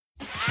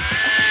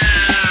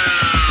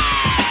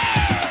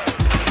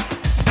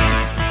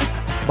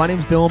My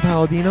name's Dylan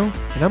Palladino,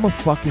 and I'm a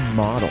fucking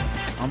model.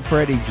 I'm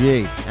Freddie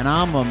G, and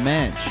I'm a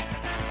mensch.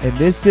 And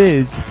this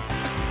is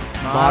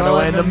Model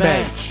and the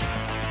Mensch.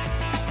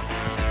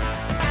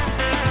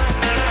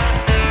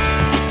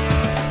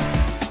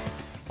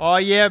 Oh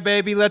yeah,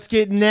 baby, let's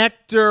get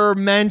nectar,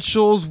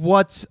 menschels.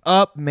 What's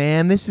up,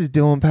 man? This is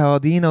Dylan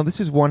Palladino. This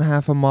is one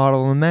half of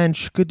Model and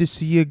Mensch. Good to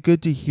see you,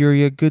 good to hear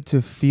you, good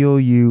to feel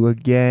you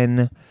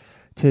again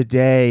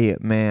today,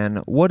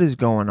 man. What is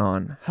going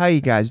on? How you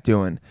guys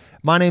doing?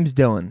 My name's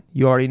Dylan.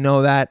 You already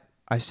know that.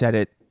 I said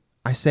it.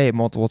 I say it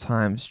multiple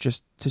times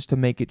just to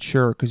make it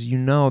sure, because you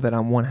know that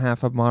I'm one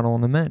half of Model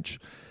and the Mensch.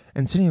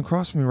 And sitting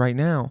across from me right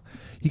now,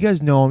 you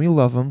guys know him, you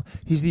love him.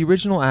 He's the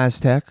original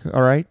Aztec,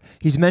 all right?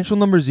 He's mental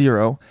number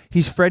 0.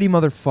 He's Freddie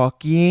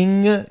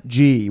motherfucking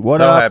G. What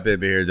so up? So happy to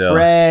be here, Dylan.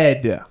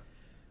 Fred.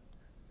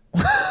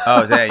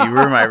 Oh, yeah, you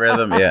ruined my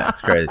rhythm? Yeah,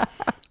 it's crazy.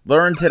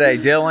 Learn today,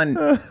 Dylan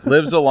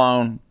lives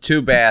alone,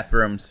 2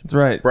 bathrooms. That's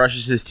right.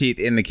 Brushes his teeth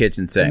in the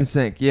kitchen sink. In the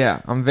sink,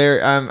 yeah.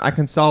 I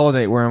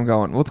consolidate where I'm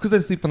going. Well, it's because I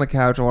sleep on the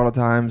couch a lot of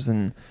times,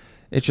 and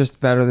it's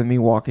just better than me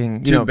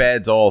walking. 2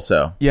 beds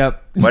also.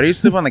 Yep. Why do you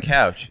sleep on the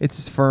couch?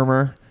 It's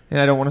firmer, and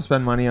I don't want to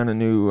spend money on a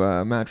new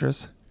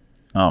mattress.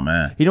 Oh,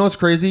 man. You know what's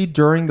crazy?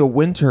 During the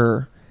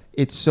winter,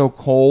 it's so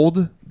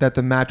cold that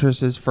the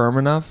mattress is firm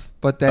enough,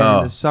 but then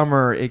in the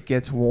summer, it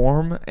gets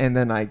warm, and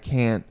then I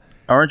can't.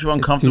 Aren't you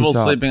uncomfortable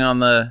sleeping on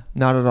the...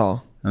 Not at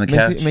all. On the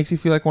couch? It makes you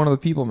feel like one of the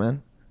people,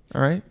 man. All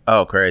right?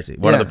 Oh, crazy.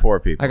 One of the poor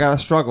people. I got to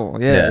struggle.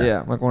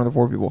 Yeah. Like one of the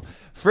poor people.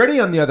 Freddie,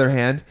 on the other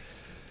hand,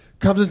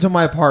 comes into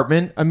my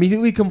apartment,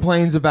 immediately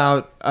complains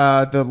about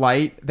the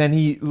light, then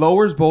he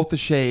lowers both the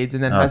shades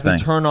and then has me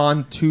turn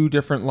on 2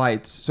 different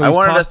lights. So I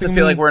wanted us to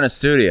feel like we're in a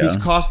studio. He's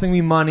costing me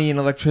money and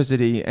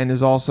electricity and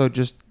is also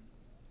just...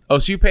 Oh,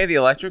 so you pay the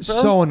electric bill?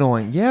 So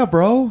annoying. Yeah,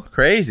 bro.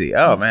 Crazy.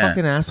 Oh, man.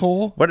 Fucking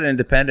asshole. What an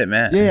independent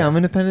man. Yeah, I'm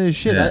independent as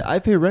shit. Yeah. I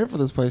pay rent for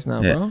this place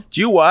now, bro. Do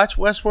you watch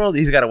Westworld?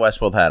 He's got a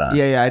Westworld hat on.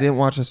 Yeah, I didn't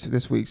watch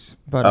this week's,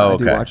 but I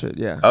do watch it,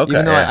 yeah. Okay,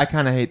 even though I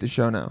kind of hate the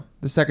show now.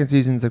 The second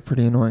season's like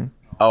pretty annoying.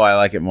 Oh, I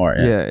like it more,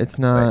 yeah. Yeah, it's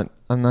not... Right.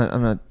 I'm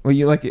not... Well,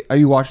 you like it? Are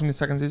you watching the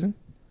second season?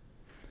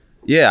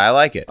 Yeah, I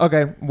like it.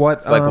 Okay, what...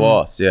 It's like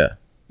Lost, yeah.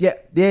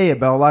 Yeah,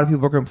 but a lot of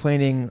people are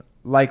complaining,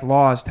 like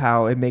Lost,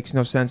 how it makes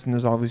no sense and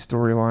there's all these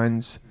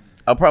storylines.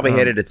 I'll probably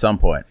hit it at some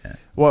point. Yeah.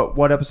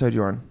 What episode are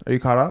you on? Are you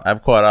caught up?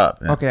 I've caught up.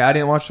 Yeah. Okay, I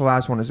didn't watch the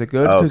last one. Is it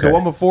good? Because the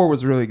one before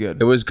was really good.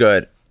 It was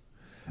good.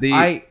 Go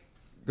ahead.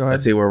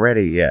 Let's see, we're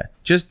ready. Yeah.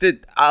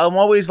 I'm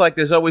always like,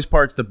 there's always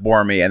parts that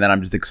bore me, and then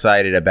I'm just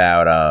excited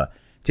about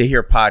to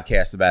hear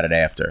podcasts about it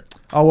after.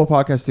 Oh, what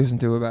podcast do you listen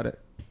to about it?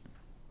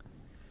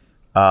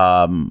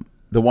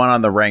 The one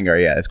on the Ringer,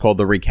 yeah. It's called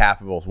The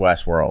Recapables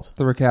Westworld.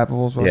 The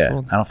Recapables Westworld?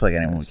 Yeah. I don't feel like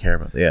anyone would care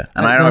about it. Yeah.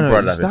 And I know I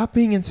brought it up. Stop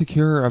being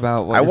insecure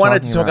about what I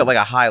wanted to talk about. at like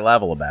a high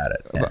level about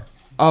it. Yeah.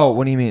 Oh,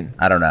 what do you mean?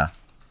 I don't know.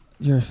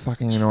 You're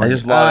fucking annoying. I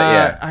just love it,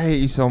 yeah. I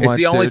hate you so much, It's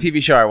the only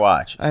TV show I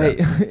watch. So.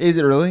 Is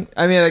it really?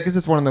 I mean, I guess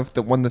it's one of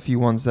the few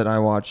ones that I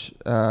watch.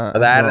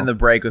 That and The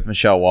Break with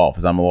Michelle Wolf,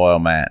 because I'm a loyal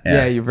man.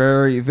 Yeah, you're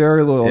very,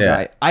 very loyal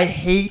guy. I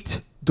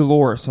hate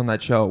Dolores on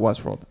that show at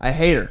Westworld. I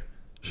hate her.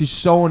 She's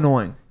so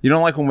annoying. You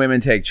don't like when women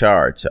take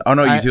charge. Oh,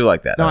 no, you do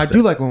like that. No, I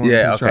do like when women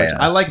take charge. Nice.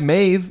 I like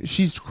Maeve.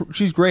 She's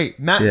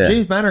great.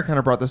 James Banner kind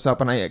of brought this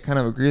up, and I kind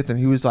of agree with him.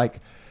 He was like,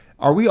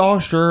 are we all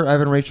sure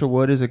Evan Rachel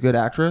Wood is a good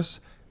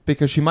actress?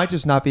 Because she might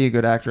just not be a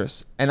good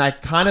actress. And I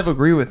kind of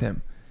agree with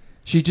him.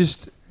 She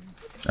just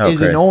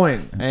is annoying.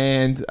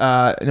 And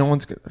no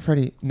one's going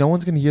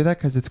to hear that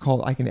because it's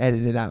called I Can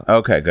Edit It Out.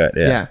 Okay, good.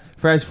 Yeah.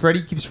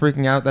 Freddie keeps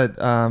freaking out that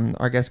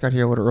our guest got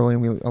here a little early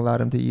and we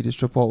allowed him to eat his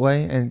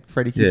Chipotle. And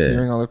Freddie keeps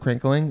hearing all the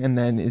crinkling and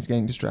then is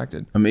getting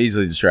distracted. I'm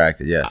easily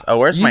distracted, yes. Oh,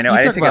 where's my note?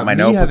 I didn't take out my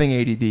notebook. Having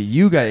ADD.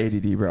 You got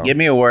ADD, bro. Give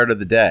me a word of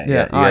the day.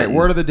 Yeah. All right,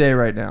 word of the day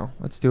right now.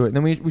 Let's do it. And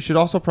then we should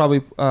also probably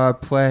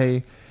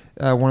play...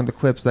 one of the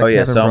clips that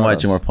Kevin so brought much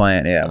us. And we're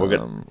playing. Yeah, we're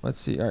good. Let's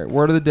see. All right,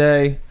 word of the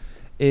day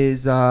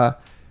is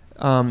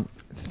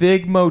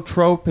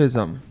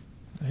thigmotropism.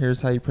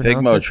 Here's how you pronounce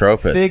it.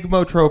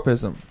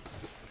 Thigmotropism.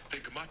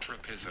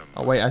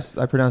 Oh wait, I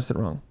pronounced it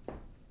wrong.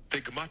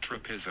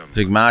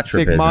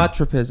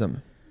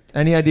 Thigmotropism.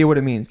 Any idea what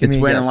it means? It's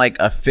when like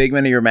a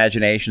figment of your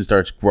imagination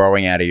starts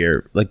growing out of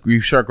your, like you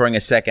start growing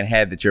a second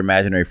head that's your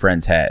imaginary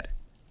friend's head.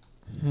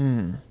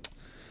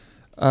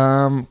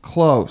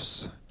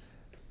 Close.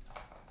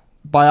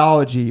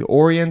 Biology,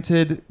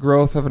 oriented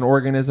growth of an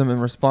organism in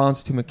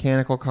response to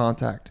mechanical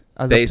contact.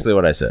 Basically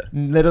what I said.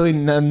 Literally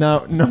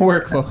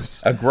nowhere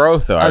close. A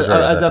growth, though.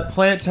 As a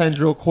plant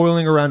tendril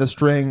coiling around a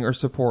string or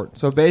support.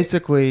 So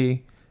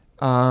basically,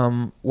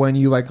 when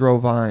you like grow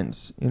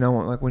vines, you know,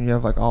 like when you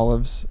have like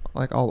olives,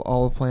 like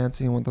olive plants,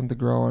 and you want them to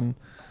grow on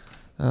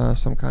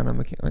some kind of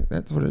like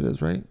that's what it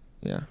is, right?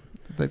 Yeah.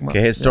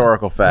 Okay,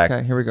 historical fact.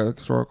 Okay, here we go.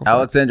 Historical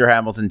Alexander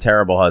Hamilton,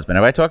 terrible husband.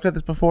 Have I talked about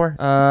this before?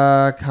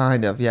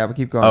 Kind of. Yeah, but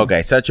keep going.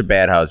 Okay, such a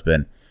bad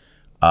husband.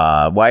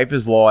 Wife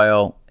is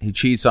loyal. He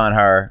cheats on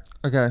her.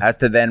 Okay. Has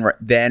to then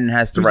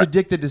has to. He was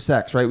addicted to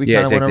sex, right? We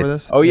kind of went over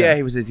this. Oh yeah,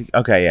 he was.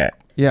 Okay, yeah.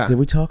 Yeah. Did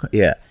we talk?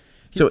 Yeah.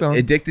 So going.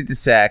 addicted to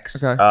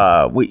sex.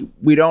 Okay.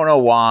 We don't know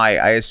why.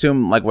 I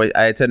assume, like what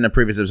I had said in a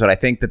previous episode, I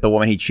think that the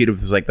woman he cheated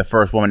with was like the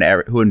first woman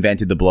ever who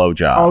invented the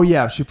blowjob. Oh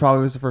yeah, she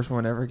probably was the first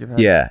one ever give head.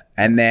 Yeah,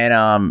 and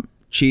then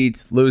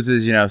cheats,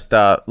 loses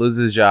stuff,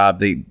 loses his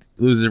job,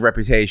 loses his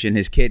reputation.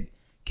 His kid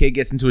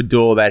gets into a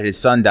duel about it. His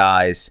son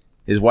dies.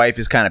 His wife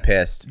is kind of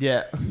pissed.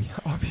 Yeah,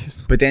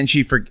 obviously. But then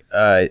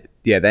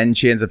then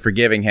she ends up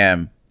forgiving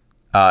him,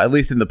 at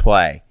least in the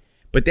play.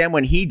 But then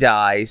when he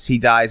dies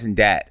in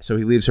debt, so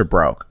he leaves her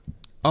broke.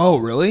 Oh,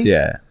 really?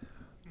 Yeah.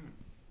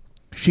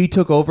 She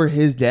took over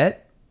his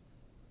debt?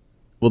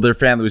 Well, their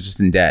family was just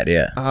in debt,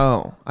 yeah.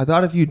 Oh, I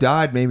thought if you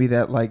died, maybe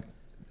that, like,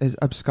 is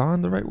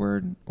abscond the right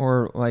word?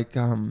 Or, like,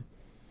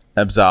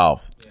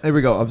 Absolve. There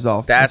we go,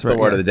 absolve. That's the right,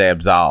 word of the day,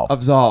 absolve.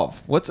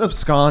 Absolve. What's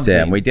abscond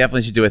Damn, mean? we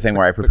definitely should do a thing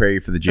where I prepare you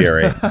for the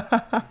GRE.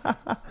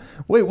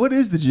 Wait, what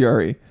is the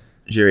GRE?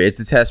 GRE, it's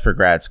the test for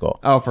grad school.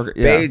 Oh,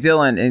 yeah.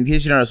 Dylan, in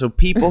case you don't know, so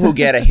people who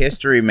get a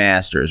history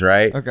master's,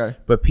 right? Okay.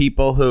 But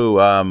people who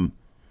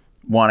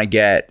want to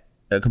get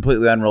a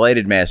completely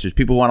unrelated master's,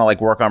 people want to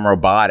like work on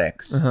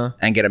robotics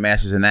and get a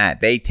master's in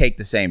that, they take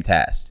the same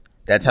test.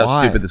 That's how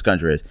stupid this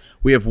country is.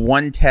 We have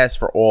one test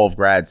for all of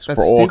grads. That's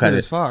for all stupid kinds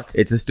as fuck.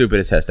 It's the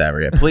stupidest test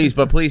ever. Yeah, please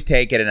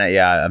take it, and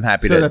I'm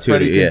happy so to that tutor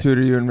Freddie you. can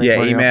tutor you and make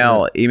money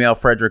email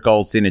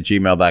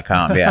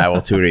frederickgoldstein@gmail.com. Yeah, I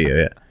will tutor you.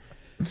 Yeah.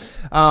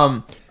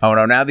 Oh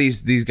no! Now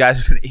these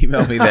guys are gonna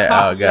email me that.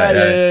 Oh god!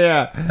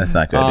 Yeah. That's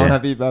not good. I'm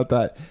happy about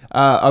that.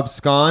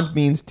 Abscond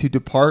means to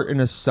depart in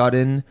a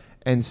sudden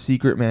and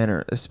secret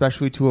manner,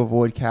 especially to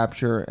avoid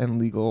capture and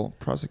legal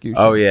prosecution.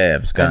 Oh yeah,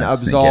 abscond. And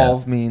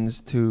absolve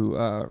means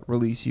to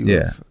release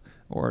you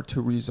or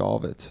to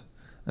resolve it.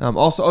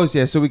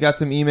 So we got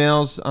some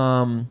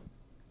emails.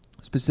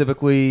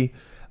 Specifically,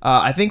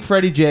 I think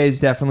Freddie J is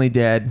definitely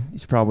dead.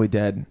 He's probably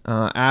dead.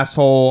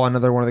 Asshole,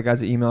 another one of the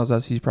guys that emails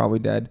us, he's probably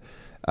dead.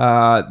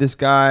 This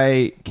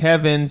guy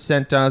Kevin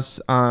sent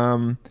us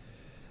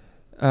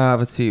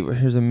let's see,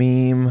 here's a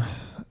meme.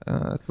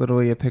 It's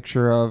literally a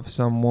picture of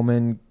some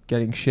woman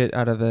getting shit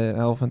out of the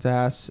elephant's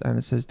ass, and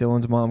it says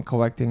Dylan's mom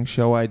collecting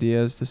show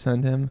ideas to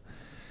send him.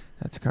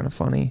 That's kind of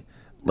funny.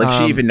 Like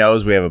she even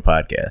knows we have a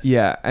podcast.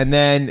 Yeah, and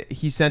then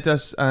he sent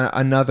us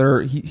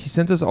he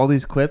sent us all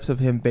these clips of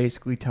him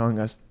basically telling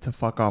us to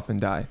fuck off and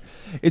die.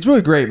 It's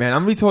really great, man.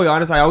 I'm gonna be totally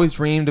honest. I always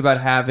dreamed about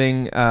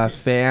having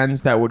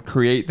fans that would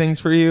create things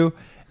for you,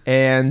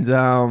 and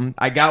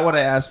I got what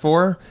I asked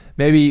for.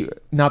 Maybe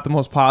not the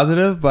most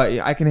positive, but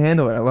I can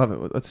handle it. I love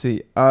it. Let's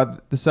see. The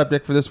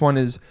subject for this one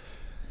is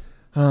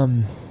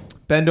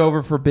bend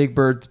over for Big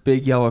Bird's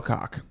big yellow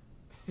cock.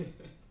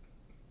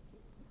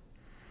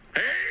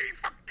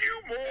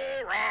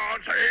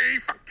 Hey,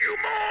 fuck you,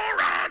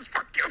 morons!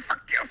 Fuck you,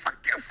 fuck you, fuck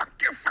you,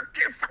 fuck you, fuck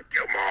you, fuck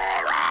you,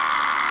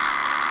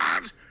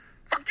 morons!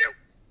 Fuck you!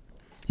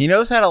 He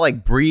knows how to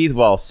like breathe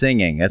while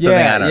singing. That's something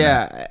I don't know.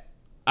 Yeah.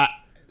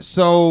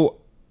 So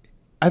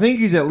I think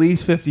he's at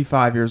least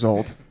 55 years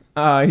old.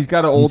 He's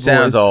got an old voice. He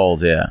sounds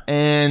old, yeah.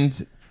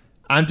 And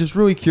I'm just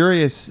really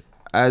curious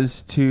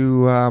as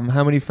to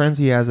how many friends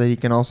he has that he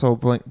can also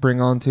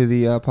bring onto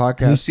the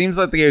podcast. He seems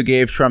like the guy who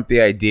gave Trump the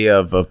idea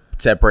of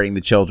separating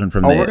the children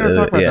from the... we're going to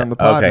talk about that on the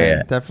pod, okay,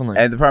 man. Definitely.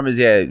 And the problem is,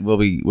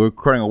 we're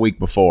recording a week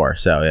before,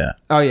 so yeah.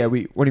 Oh, yeah.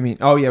 What do you mean?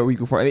 Oh, yeah, a week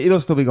before.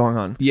 It'll still be going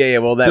on. Yeah,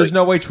 well... There's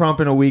no way Trump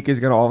in a week is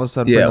going to all of a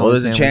sudden... Yeah, well,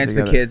 there's a chance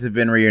the kids have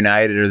been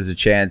reunited, or there's a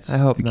chance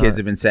the kids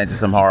have been sent to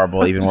some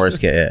horrible, even worse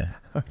kid. Yeah.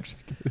 I'm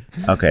just kidding.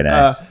 Okay,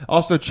 nice.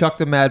 Also, Chuck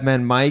the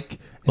Madman Mike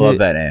Love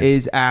that name.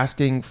 Is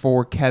asking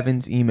for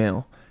Kevin's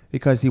email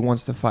because he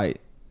wants to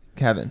fight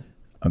Kevin.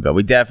 Okay,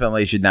 we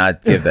definitely should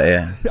not give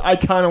that. Yeah. I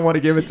kind of want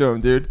to give it to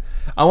him, dude.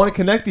 I want to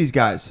connect these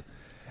guys.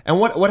 And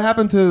what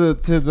happened to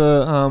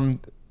the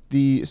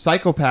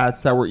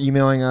psychopaths that were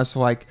emailing us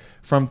like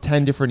from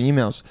 10 different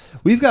emails?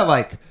 We've got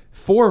like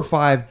 4 or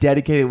 5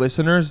 dedicated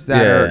listeners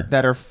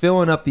that are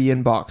filling up the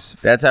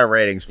inbox. That's our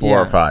ratings,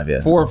 4 or 5.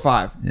 Yeah, 4 or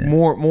 5. Yeah.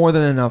 More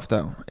than enough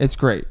though. It's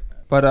great.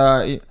 But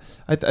I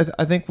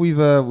think we've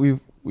talked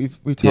enough.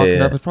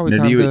 It's probably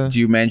time to. Do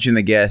you mention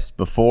the guest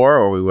before,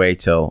 or we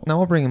wait till? No,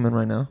 we'll bring him in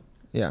right now.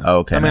 Yeah. Oh,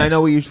 okay. I mean, nice. I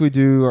know we usually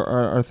do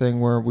our thing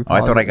where we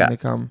pause when they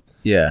come.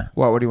 Yeah.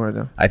 What do you want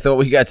to do? I thought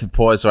we got to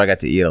pause so I got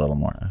to eat a little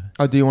more.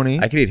 Oh, do you want to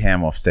eat? I could eat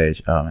ham off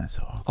stage. Oh, man,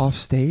 so off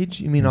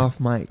stage? You mean off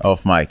mic?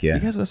 Off mic, yeah.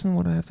 You guys listen to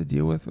what I have to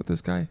deal with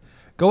this guy?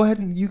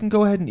 You can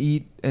go ahead and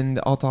eat, and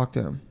I'll talk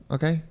to him.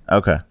 Okay?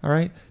 Okay. All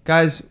right?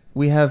 Guys,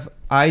 we have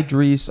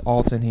Idris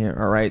Alton here,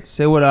 all right?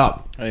 Say what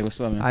up. Hey,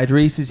 what's up, man?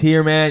 Idris is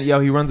here, man.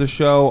 Yo, he runs a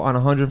show on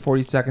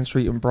 142nd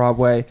Street in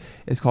Broadway.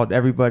 It's called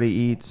Everybody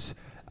Eats.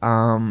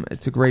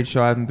 It's a great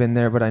show. I haven't been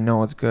there, but I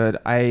know it's good.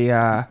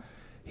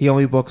 He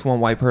only books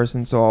one white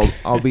person, so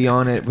I'll be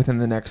on it within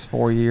the next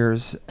 4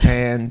 years.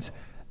 And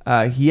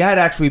he had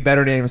actually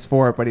better names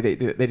for it, but they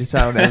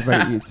decided on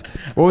Everybody Eats.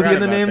 What were the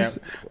other names?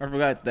 I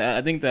forgot.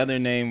 I think the other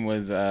name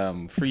was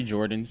Free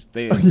Jordans.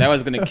 That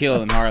was gonna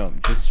kill in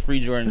Harlem. Just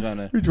Free Jordans on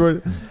it. Free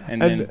Jordan.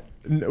 And then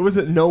was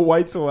it No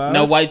Whites Allowed?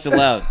 No Whites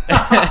Allowed.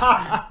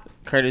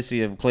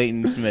 Courtesy of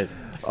Clayton Smith.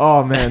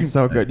 Oh man,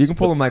 so good. You can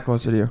pull the mic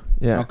closer to you.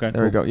 Yeah. Okay.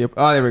 There we go. Yep.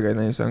 Oh, there we go.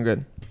 Now you sound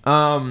good.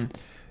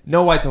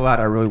 No whites allowed.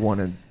 I really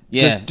wanted.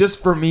 Yeah.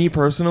 Just for me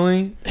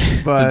personally.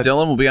 But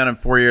Dylan will be on in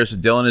 4 years. So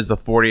Dylan is the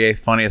 48th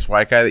funniest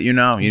white guy that you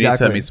know. You need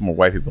Exactly. to meet some more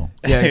white people.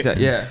 yeah,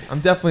 exactly. Yeah, I'm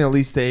definitely at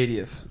least the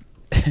 80th.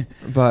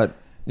 But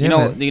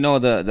yeah, You know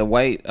the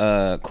white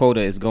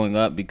quota is going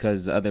up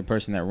because the other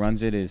person that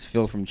runs it is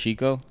Phil from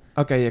Chico.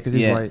 Okay, yeah, because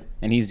he's white.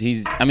 And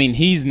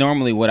he's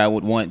normally what I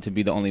would want to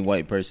be the only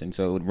white person,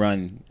 so it would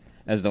run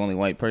as the only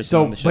white person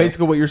So on the show.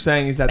 basically, what you're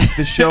saying is that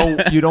the show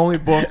you'd only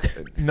book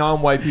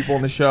non-white people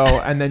in the show,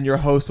 and then your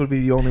host would be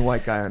the only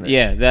white guy on it.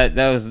 Yeah,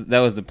 that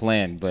was the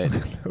plan, but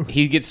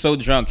he gets so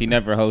drunk he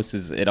never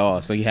hosts at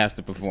all, so he has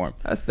to perform.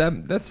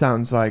 That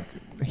sounds like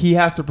he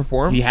has to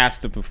perform. He has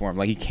to perform.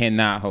 Like, he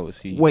cannot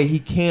host. Wait, he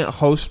can't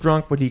host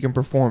drunk, but he can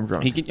perform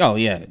drunk. He can. Oh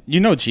yeah, you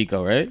know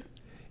Chico, right?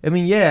 I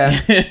mean, yeah.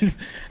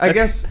 I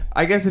guess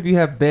if you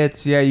have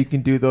bits, yeah, you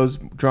can do those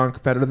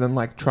drunk better than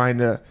like trying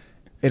to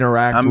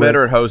interact. I'm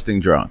better at hosting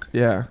drunk.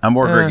 Yeah, I'm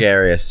more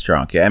gregarious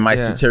drunk. Yeah, and my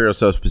Yeah. material's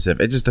so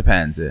specific. It just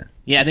depends. Yeah.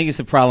 Yeah, I think it's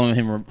a problem with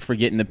him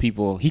forgetting the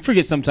people. He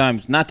forgets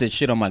sometimes, not to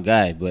shit on my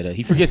guy, but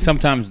he forgets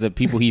sometimes the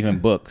people he even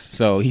books.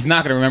 So he's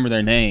not going to remember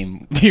their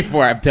name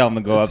before I tell him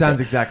to go It up sounds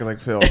there. exactly like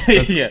Phil.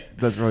 That's, Yeah.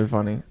 that's really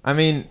funny. I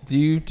mean, do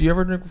you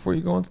ever drink before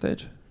you go on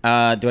stage? Do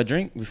I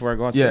drink before I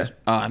go on Yeah. stage?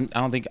 I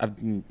don't think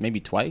maybe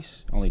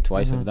twice. Only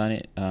twice I've done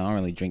it. I don't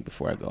really drink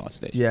before I go on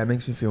stage. Yeah, it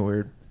makes me feel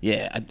weird.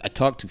 Yeah, I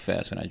talk too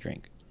fast when I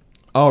drink.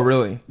 Oh,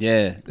 really?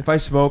 Yeah. If I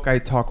smoke, I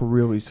talk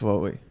really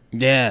slowly.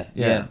 Yeah.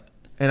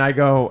 And I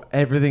go,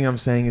 everything I'm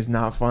saying is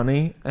not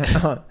funny.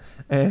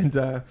 And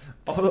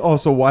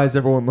also, why is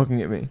everyone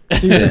looking at me?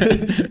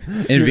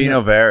 In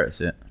vino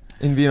veris. Yeah.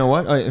 In vino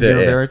what? In Yeah, vino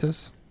yeah.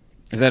 veritas?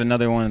 Is that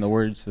another one of the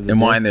words? Of the In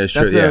day? wine, there's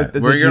true. That's Yeah, that's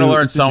we're going to Jew-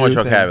 learn it's a so much Jew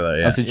thing. vocabulary.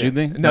 Yeah. That's a Jew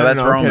thing? No, that's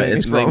I'm Roman. kidding.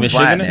 It's like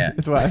Latin. Michigan? Yeah.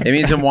 It's why. It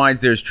means in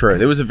wines there's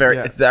truth. It was a very.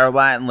 Yeah. If our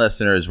Latin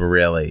listeners were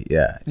really,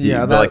 Yeah,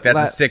 but like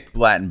that's a sick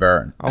Latin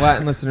burn. Our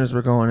Latin listeners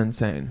were going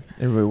insane.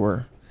 They really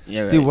were.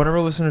 Yeah, right. Dude, one of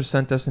our listeners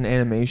sent us an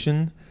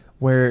animation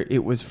where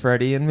it was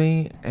Freddie and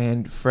me,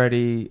 and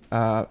Freddie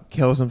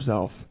kills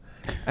himself,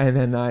 and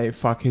then I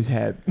fuck his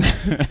head.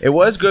 It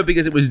was good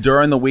because it was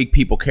during the week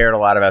people cared a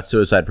lot about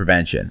suicide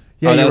prevention.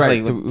 Yeah, that you're was right.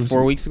 like So it was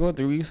 4 weeks ago,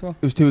 3 weeks ago?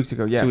 It was 2 weeks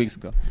ago. Yeah, 2 weeks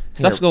ago.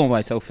 Stuff's going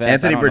by so fast.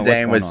 Anthony I don't know what's Bourdain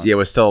going was on.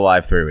 was still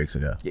alive 3 weeks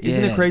ago.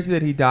 Isn't it Yeah. crazy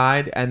that he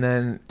died, and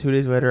then 2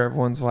 days later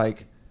everyone's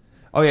like,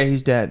 "Oh yeah,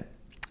 he's dead."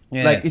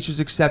 Yeah. Like it's just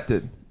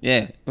accepted. Yeah,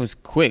 it was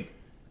quick.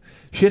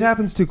 Shit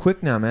happens too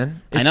quick now,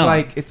 man. It's I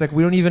know. It's like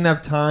we don't even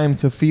have time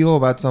to feel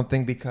about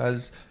something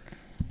because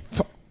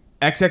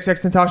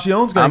XXX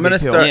Tentacion's gonna I'm gonna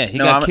get killed. start- Yeah, he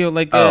no, got I'm- killed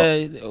like.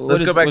 oh.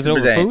 Let's go back was to it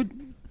over Bourdain. food?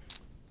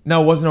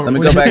 No, it wasn't over. Let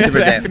me go back to Was it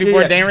Bourdain. Anthony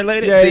Bourdain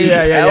related? Yeah, See,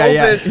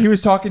 yeah. Elvis- He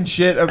was talking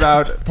shit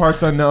about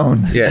parts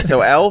unknown. Yeah,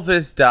 so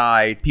Elvis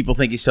died. People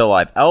think he's still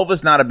alive.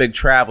 Elvis, not a big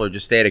traveler,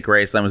 just stayed at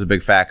Graceland, was a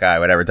big fat guy,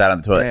 whatever, died on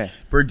the toilet. Yeah.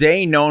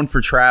 Bourdain, known for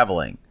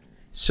traveling.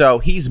 So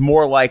he's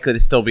more likely to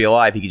still be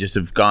alive. He could just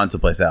have gone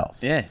someplace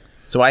else. Yeah.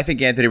 So I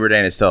think Anthony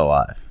Bourdain is still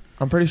alive.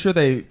 I'm pretty sure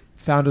they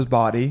found his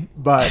body,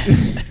 but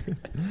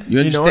You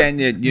understand?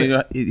 know what? You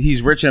know,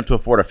 he's rich enough to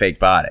afford a fake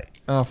body.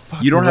 oh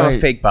fuck, You don't you're have right. a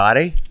fake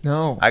body?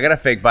 No, I got a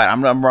fake body.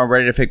 I'm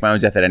ready to fake my own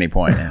death at any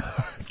point.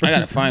 I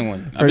gotta find one.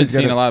 I've been Freddie's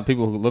seeing gotta- a lot of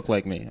people who look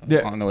like me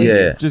Yeah. on the way Yeah.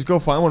 here. just go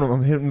find one of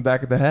them, hit him in the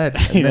back of the head,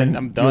 and then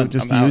I'm done. you'll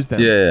just I'm use out.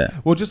 them. Yeah.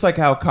 Well, just like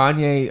how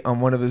Kanye on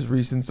one of his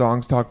recent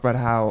songs talked about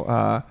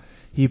how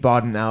he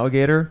bought an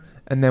alligator.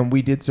 And then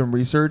we did some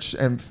research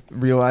and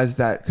realized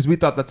that because we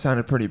thought that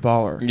sounded pretty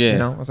baller. Yeah. You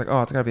know, I was like,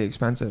 oh, it's gotta be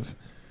expensive.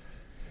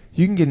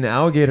 You can get an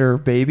alligator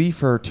baby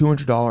for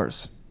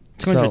 $200.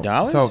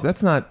 $200? So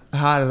that's not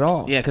hot at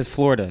all. Yeah, because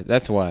Florida.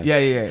 That's why.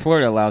 Yeah.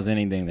 Florida allows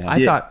anything to I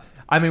happen. thought.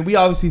 I mean, we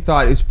obviously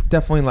thought it's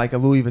definitely like a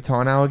Louis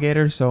Vuitton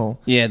alligator. So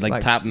Yeah,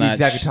 like top-notch-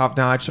 exactly top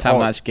notch.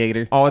 Top-notch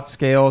gator. All its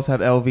scales have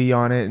LV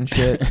on it and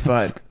shit.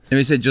 But And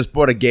we said just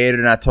bought a gator,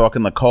 not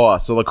talking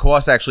Lacoste. So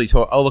Lacoste actually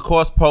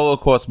Lacoste polo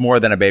costs more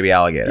than a baby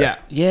alligator. yeah,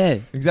 Yeah.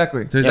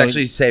 exactly. So he's Yeah,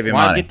 actually saving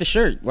Why money. get the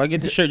shirt? Why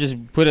get the shirt?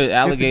 Just put an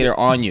alligator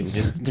on you.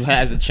 Just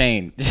has a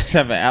chain. Just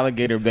have an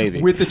alligator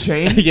baby. With the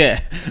chain. yeah.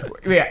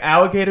 Yeah,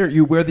 alligator.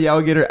 You wear the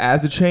alligator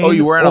as a chain. Oh,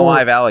 you wearing a or-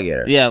 live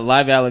alligator? Yeah,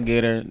 live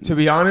alligator. To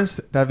be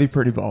honest, that'd be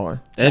pretty baller.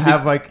 To That'd be-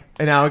 have like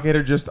an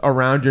alligator just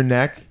around your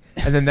neck,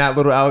 and then that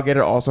little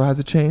alligator also has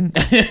a chain.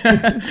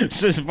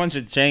 It's just a bunch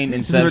of chain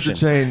Just with the inception.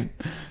 chain.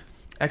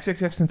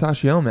 XXX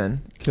Tentacion,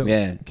 man.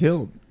 Yeah.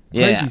 Killed.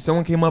 Yeah. Crazy.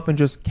 Someone came up and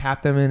just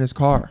capped him in his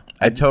car.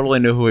 I totally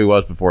knew who he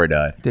was before he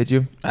died. Did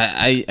you?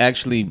 I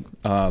actually,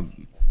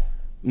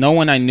 no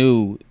one I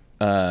knew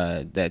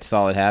that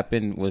saw it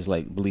happen was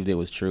like believed it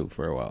was true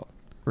for a while.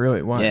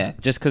 Really? Why? Yeah,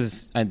 just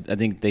because I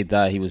think they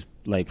thought he was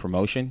like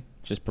promotion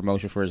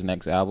for his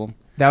next album.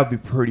 That would be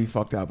pretty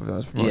fucked up if that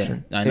was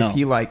promotion. Yeah, I know. If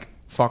he like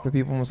fucked with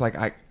people and was like,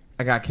 I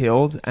got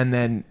killed, and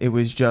then it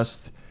was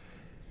just.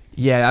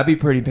 Yeah, I'd be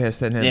pretty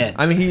pissed at him. Yeah.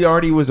 I mean, he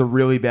already was a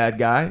really bad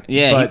guy.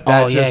 Yeah. But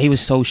that he just- was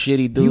so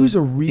shitty, dude. He was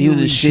a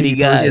really shitty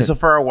guy. person. Yeah, so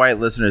for our white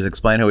listeners,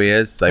 explain who he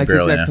is. 'Cause I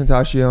barely XXX know.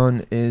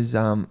 Tentacion is,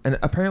 and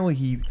apparently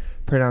he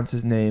pronounced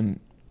his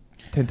name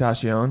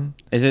Tentacion.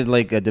 Is it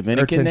like a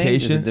Dominican name?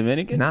 Is it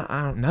Dominican? Nah,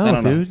 I don't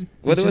know, dude.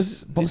 What it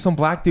was some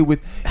black dude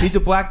he's a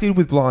black dude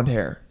with blonde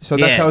hair. So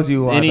that tells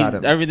you a lot about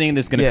him. Everything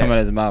that's gonna come out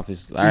of his mouth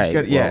is all right.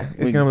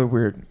 It's gonna be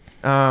weird.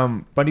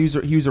 But he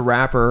was a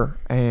rapper,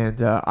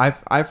 and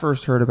I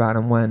first heard about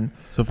him when.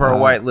 So for our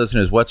white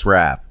listeners, what's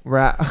rap?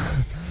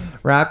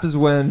 Rap is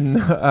when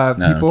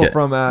people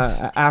from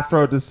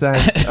Afro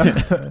descent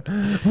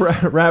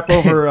rap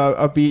over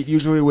a beat,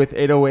 usually with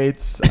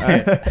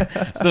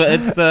 808s. So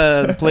it's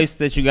the place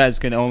that you guys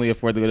can only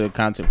afford to go to a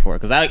concert for,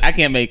 because I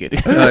can't make it.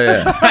 Oh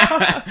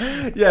yeah,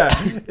 yeah.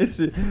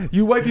 It's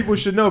you white people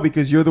should know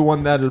because you're the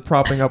one that is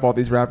propping up all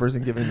these rappers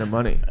and giving them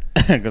money.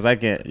 Because I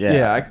can't.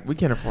 We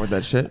can't afford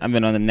that shit. I've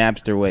been on the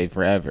Napster way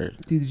forever.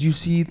 Dude, did you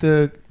see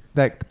the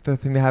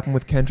thing that happened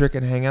with Kendrick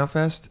and Hangout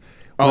Fest?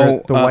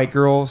 The white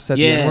girl said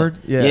the N-word?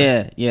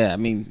 Yeah. I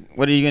mean,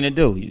 what are you going to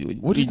do?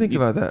 What do you think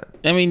about that?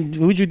 I mean,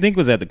 who did you think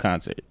was at the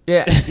concert?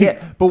 Yeah.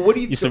 But what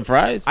do you... You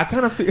surprised? I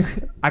kind of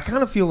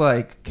feel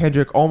like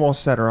Kendrick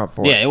almost set her up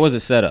for it. Yeah, it was a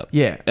setup.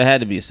 Yeah. It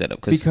had to be a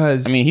setup.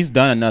 Because, I mean, he's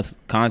done enough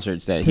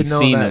concerts that he's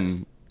seen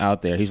them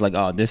out there. He's like,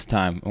 oh, this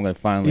time I'm going to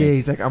finally... Yeah,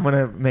 he's like, I'm going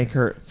to make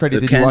her... Freddie,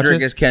 did Kendrick you watch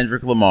it? is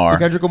Kendrick Lamar. So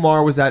Kendrick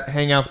Lamar was at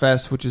Hangout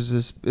Fest, which is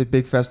this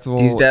big festival.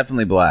 He's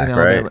definitely black,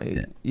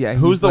 right? Yeah.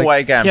 Who's the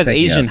white guy I'm He has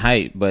thinking Asian of?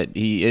 height, but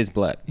he is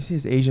black. You see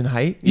his Asian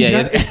height?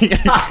 Yeah.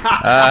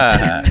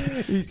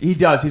 He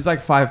does. He's like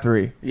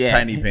 5'3". Yeah.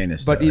 Tiny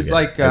penis. But he's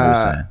like...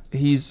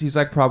 he's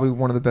like probably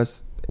one of the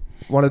best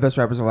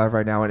rappers alive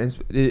right now, and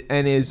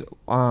is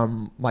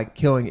like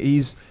killing...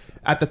 He's...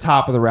 at the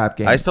top of the rap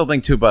game. I still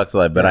think $2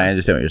 alive, but I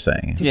understand what you're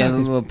saying. Yeah, a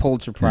little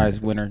Pulitzer Prize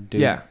winner, dude.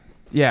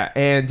 Yeah,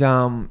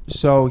 and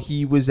so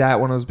he was at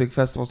one of those big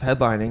festivals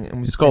headlining,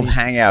 and it's called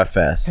Hangout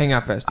Fest.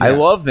 Hangout Fest. Yeah. I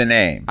love the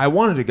name. I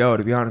wanted to go,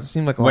 to be honest. It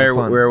seemed like a lot of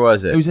fun. Where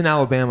was it? It was in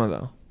Alabama,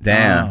 though.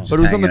 Damn, but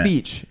it was on the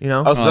beach, you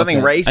know. Oh, so something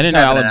racist. I didn't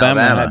know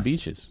Alabama had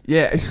beaches.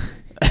 Yeah.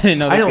 I didn't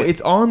know. I know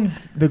it's on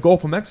the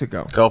Gulf of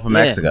Mexico.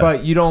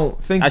 But you don't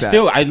think.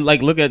 I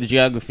like look at the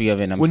geography of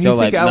it. And I'm when still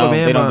you think like, Alabama,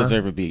 no, they don't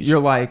deserve a beach. You're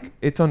like,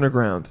 it's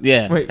underground.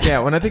 Yeah. Wait, yeah.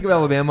 When I think of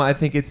Alabama, I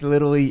think it's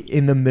literally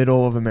in the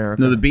middle of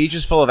America. No, the beach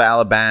is full of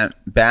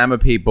Alabama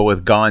people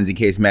with guns in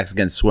case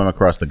Mexicans swim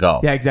across the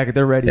Gulf. Yeah, exactly.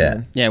 They're ready.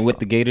 Man. Yeah, with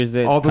the gators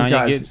that all those Kanye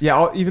guys. gets.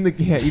 Yeah, even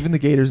the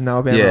gators in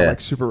Alabama are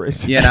like super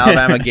racist. Yeah, in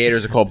Alabama,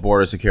 gators are called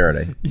border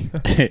security.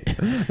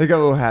 They got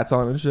little hats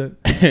on and shit.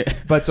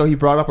 But so he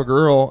brought up a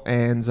girl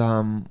and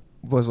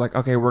was like,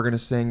 okay, we're gonna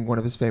sing one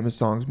of his famous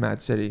songs,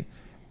 Mad City.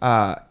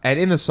 And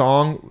in the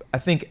song, I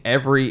think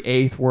every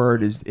eighth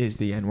word is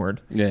the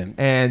N-word. Yeah.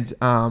 And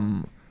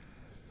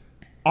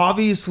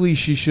obviously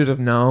she should have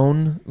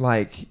known,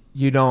 like,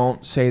 you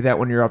don't say that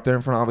when you're up there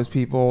in front of all these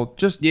people.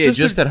 Just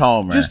at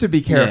home, right? Just to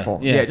be careful.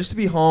 Yeah. Just to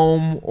be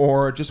home,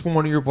 or just when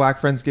one of your black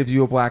friends gives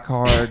you a black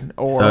card,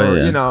 or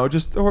you know,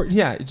 just in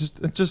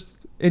general.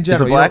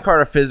 Is a black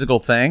card a physical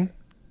thing?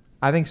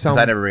 I think some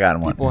I never got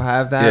one. people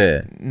have that.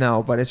 Yeah.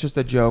 No, but it's just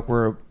a joke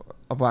where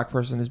a black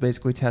person is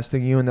basically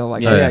testing you, and they're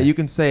like, yeah, you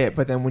can say it,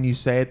 but then when you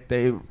say it,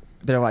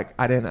 they're like,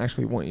 I didn't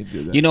actually want you to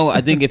do that. You know, I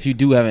think if you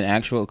do have an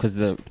actual, because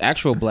the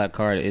actual black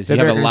card is you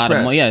have a lot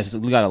of money. Yes,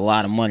 we got a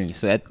lot of money.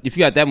 So if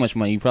you got that much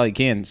money, you probably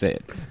can say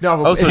it.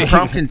 No, so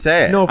Trump can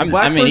say it. No,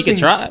 he can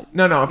try.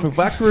 No, if a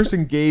black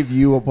person gave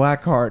you a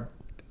black card,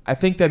 I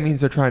think that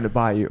means they're trying to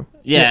buy you.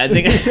 Yeah, I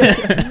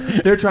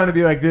think they're trying to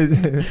be like,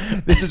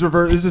 this is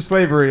reverse. This is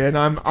slavery, and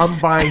I'm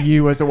buying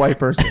you as a white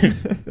person.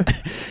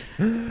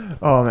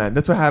 Oh man,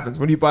 that's what happens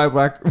when you buy a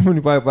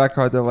black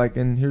card. They're like,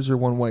 and here's your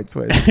one white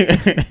slave.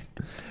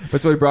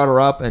 But so he brought her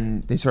up,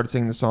 and they started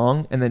singing the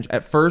song. And then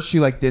at first she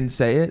like didn't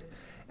say it,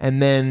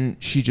 and then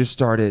she just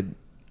started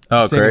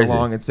singing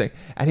along and sing.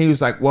 And he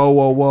was like,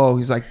 whoa.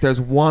 He's like,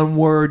 there's one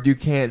word you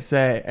can't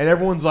say, and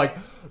everyone's like.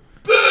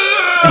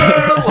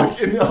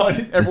 Like,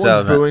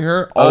 everyone's booing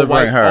her.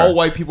 All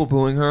white people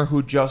booing her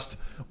who just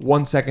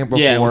 1 second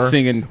before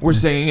were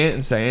singing it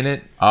and saying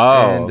it.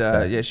 Oh,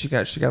 and she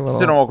got a little.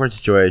 It's an awkward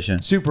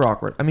situation. Super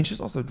awkward. I mean, she's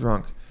also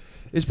drunk.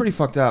 It's pretty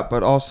fucked up,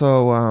 but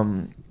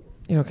also,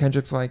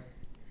 Kendrick's like,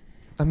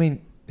 I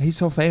mean, he's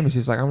so famous.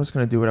 He's like, I'm just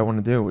gonna do what I want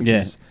to do, which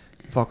is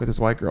fuck with this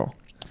white girl.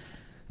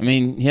 I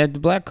mean, he had the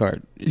black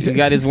card. He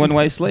got his one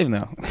white slave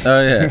now.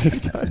 Oh yeah.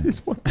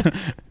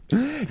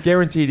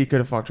 Guaranteed he could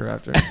have fucked her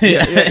after.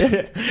 Yeah.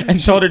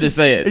 And told her to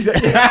say it.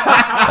 Exactly.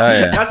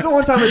 That's the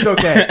one time it's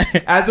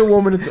okay. As a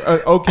woman, it's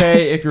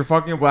okay if you're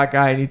fucking a black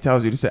guy and he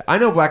tells you to say it. I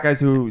know black guys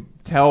who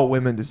tell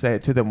women to say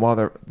it to them while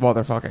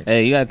they're fucking.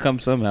 Hey, you gotta come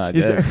somehow, I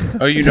guess.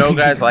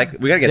 Guys like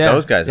we gotta get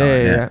those guys on.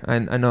 Yeah.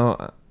 I know.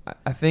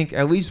 I think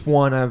at least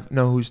one I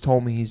know who's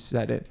told me he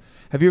said it.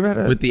 Have you ever had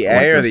a with the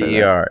A or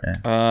the ER?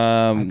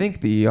 I think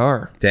the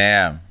ER.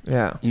 Damn.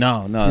 Yeah.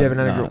 No. You haven't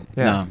had a girl.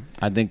 Yeah. No.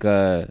 I think.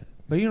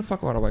 But you don't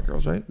fuck a lot of white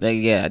girls, right?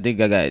 I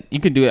think I got. You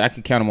can do it. I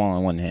can count them all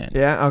on one hand.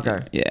 Yeah. Okay.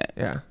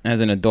 Yeah. As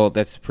an adult,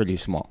 that's pretty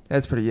small.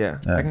 That's pretty. Yeah.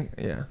 I can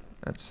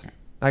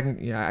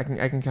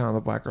count on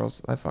the black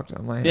girls I fucked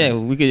on my hands. Yeah,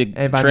 we could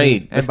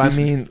trade. I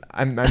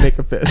make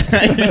a fist.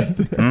 And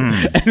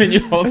then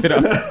you hold it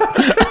up.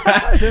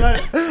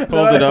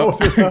 Hold it up.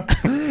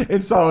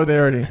 In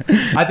solidarity.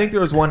 I think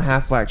there was one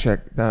half black chick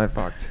that I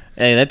fucked.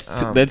 Hey,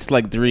 that's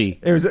like 3.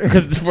 It was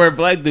Because for a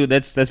black dude,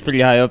 that's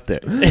pretty high up there.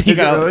 You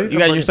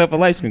got yourself a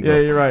light skin girl.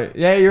 Yeah, you're right.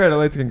 Yeah, you're right. A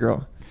light skin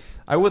girl.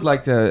 I would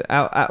like to.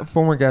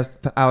 Former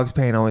guest Alex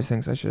Payne always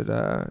thinks I should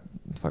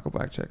fuck a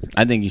black chick.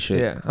 I think you should.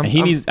 Yeah,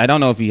 he needs. I don't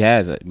know if he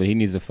has it, but he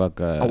needs to fuck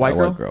a white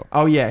girl.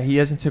 Oh yeah, he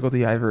hasn't tickled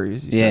the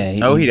ivories. Yeah.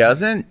 He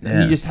doesn't.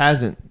 Yeah. He just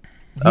hasn't.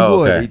 He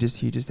Oh, would. okay.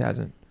 He just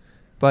hasn't.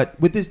 But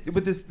with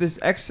this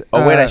ex.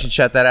 Oh wait, I should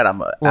shut that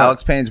out.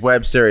 Alex Payne's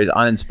web series,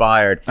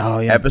 Uninspired. Oh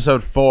yeah.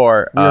 Episode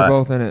 4. We are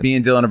both in it. Me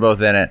and Dylan are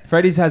both in it.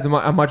 Freddie's has a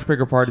much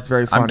bigger part. It's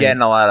very funny. I'm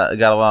getting a lot of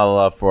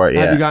love for it.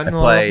 Yeah. Have you gotten I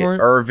a lot of play love for it?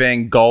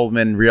 Irving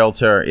Goldman,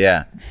 realtor.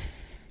 Yeah.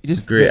 You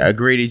just A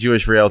greedy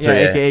Jewish realtor.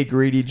 yeah, Yeah. aka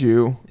greedy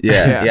Jew.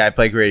 Yeah. I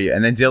play greedy,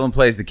 and then Dylan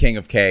plays the king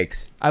of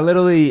cakes. I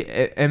literally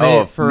am in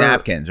Oh, it for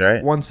napkins,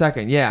 right? 1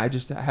 second. Yeah, I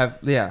just have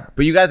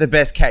But you got the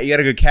best cat. You got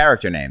a good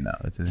character name though.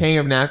 It's King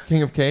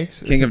of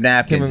Cakes. King of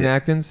Napkins. King of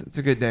Napkins. It's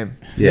a good name.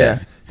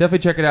 Yeah. Definitely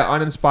check it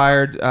out.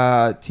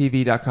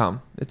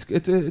 Uninspiredtv.com. It's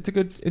a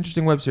good,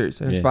 interesting web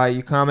series, and it's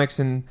by comics,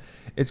 and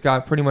it's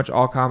got pretty much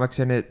all comics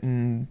in it,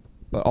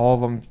 but all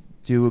of them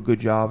do a good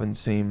job and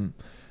seem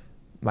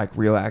like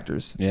real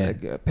actors. Yeah.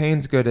 Like,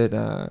 Payne's good at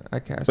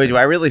casting. Wait, do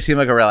I really seem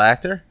like a real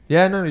actor?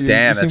 Yeah, no, you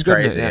Damn, seem that's good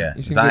in it, crazy. Yeah.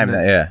 You seem 'Cause good I'm in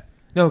that. it. Yeah.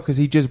 No, because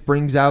he just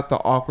brings out the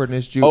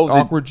awkwardness,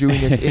 awkward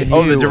Jewiness in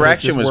Oh, you. the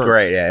direction It just was works.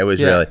 great. Yeah, it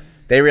was really.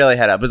 They really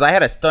had because I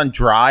had a stunt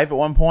drive at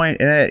one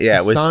point in it. Yeah,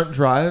 it was Stunt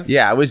drive.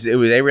 Yeah, it was.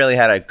 They really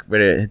had a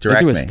They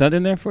direct do a me. stunt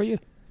in there for you?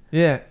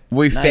 Yeah.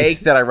 We Nice.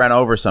 faked that I ran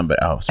over somebody.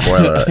 Oh,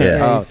 spoiler! alert, yeah.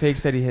 Yeah, Oh. he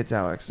fakes that he hits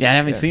Alex. Yeah, I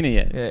haven't seen it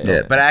yet. Yeah.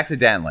 Yeah, but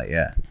accidentally.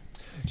 Yeah.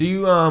 Do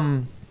you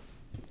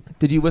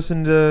did you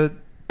listen to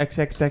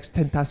XXX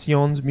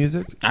Tentacion's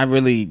music? I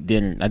really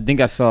didn't. I think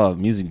I saw a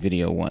music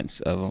video once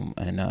of him,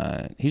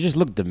 and he just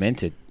looked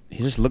demented.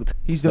 He just looked.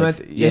 He's like,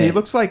 demented. Yeah, he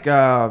looks like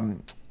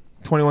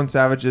 21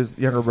 Savage's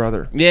younger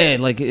brother. Yeah,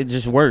 like it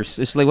just worse.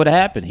 It's like what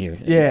happened here.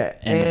 Yeah,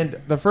 and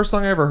the first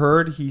song I ever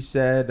heard, he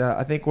said,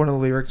 I think one of the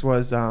lyrics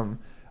was,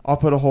 "I'll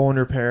put a hole in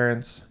your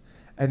parents,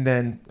 and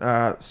then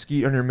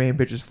skeet on your main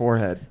bitch's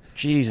forehead."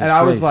 Jesus. And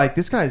I was Christ. like,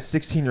 "This guy is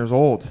 16 years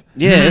old."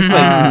 Yeah, it's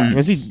like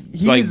was he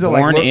like needs to,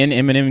 born look- in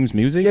Eminem's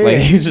music? Yeah, like yeah,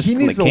 he's just he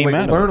needs like, to came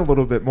out of learn it. a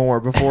little bit more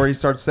before he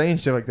starts saying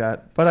shit like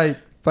that. But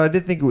I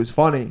did think it was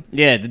funny.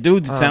 Yeah, the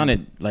dude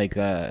sounded like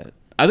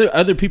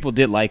other people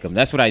did like him.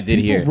 That's what I did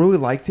People hear. really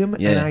liked him,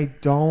 Yeah. and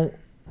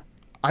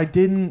I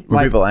didn't Were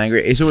like. people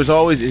angry? So it was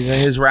always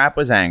his rap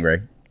was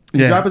angry.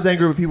 His rap was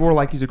angry, but people were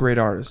like, he's a great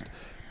artist.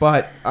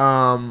 But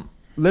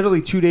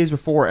literally 2 days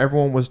before,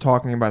 everyone was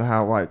talking about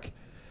how like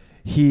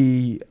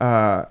he's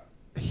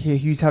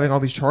having all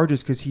these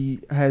charges because he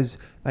has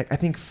like I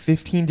think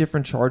 15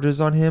 different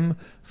charges on him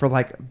for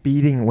like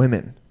beating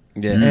women.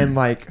 Yeah. And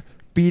like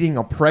beating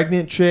a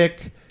pregnant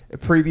chick, a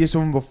previous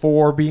woman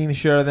before, beating the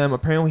shit out of them.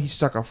 Apparently he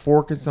stuck a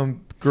fork in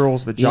some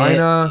girl's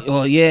vagina. Yeah.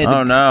 Well, yeah.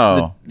 Oh,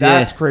 no.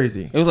 That's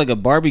crazy. It was like a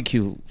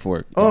barbecue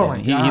fork. Oh, And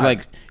my He God.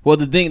 like. Well,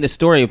 the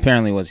story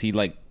apparently was he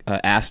like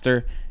asked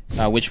her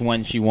which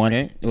one she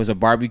wanted. It was a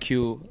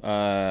barbecue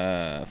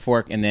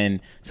fork and then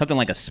something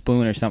like a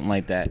spoon or something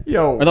like that.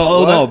 Yo, Or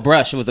no, what? a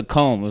brush. It was a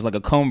comb. It was like a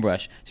comb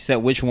brush. She said,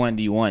 "Which one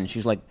do you want?" She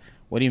was like,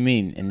 "What do you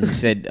mean?" And she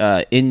said,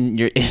 "In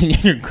your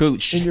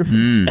cooch."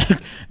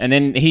 And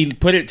then he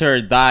put it to her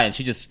thigh, and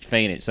she just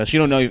fainted. So she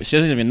don't know. She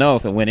doesn't even know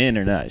if it went in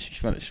or not. She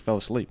fell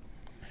asleep.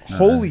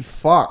 Holy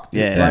fuck.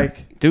 Dude. Yeah,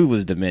 Like, dude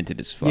was demented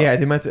as fuck. yeah,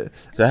 they meant to.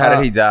 So how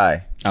did he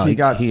die? Oh, he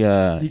got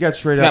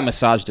straight up. got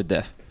massaged to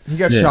death. He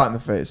got shot in the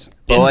face.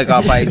 But like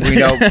by we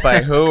know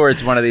by who, or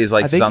it's one of these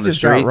like I just think on he the just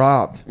streets. got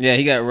robbed. Yeah,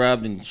 he got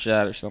robbed and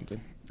shot or something.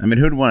 I mean,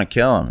 who'd want to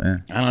kill him?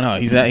 Man? I don't know.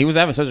 He was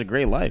having such a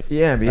great life.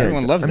 Yeah, but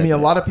Everyone loves I that mean, a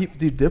guy. lot of people.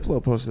 Dude,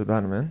 Diplo posted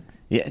about him, man.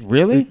 Yeah,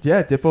 really?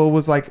 Yeah, Diplo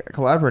was like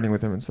collaborating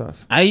with him and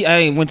stuff.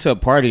 I went to a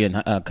party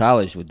in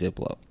college with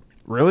Diplo.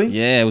 Really?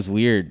 Yeah, it was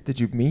weird. Did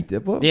you meet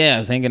Diplo? Yeah, I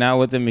was hanging out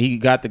with him. He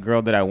got the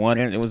girl that I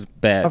wanted. It was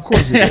bad. Of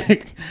course he did.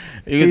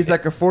 He was- He's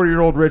like a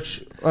 40-year-old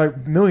rich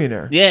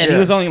millionaire. yeah, and he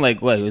was only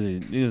like what?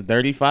 He was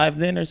 35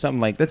 then or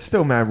something like. That's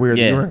still mad weird.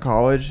 Yeah. You were in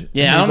college.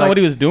 Yeah, and I he's don't know what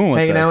he was doing with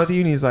hanging us. out with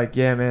you, and he's like,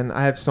 "Yeah, man,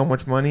 I have so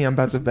much money. I'm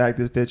about to bag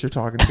this bitch you're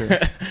talking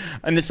to."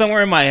 And then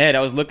somewhere in my head, I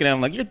was looking at him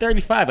like, "You're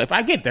 35. If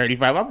I get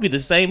 35, I'll be the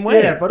same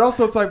way." Yeah, but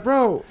also it's like,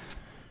 bro,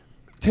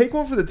 take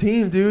one for the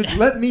team, dude.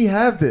 Let me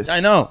have this.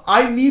 I know.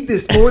 I need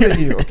this more than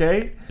you.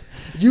 Okay.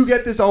 You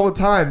get this all the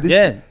time.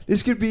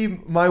 This could be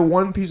my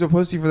one piece of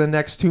pussy for the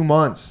next 2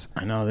 months.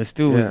 I know this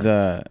dude was.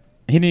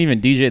 He didn't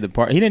even DJ the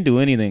party. He didn't do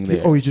anything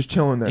there. Oh, he's just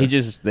chilling there. He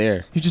just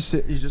there. He's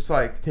just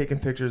like taking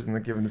pictures and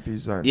then giving the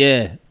peace sign.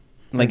 Yeah,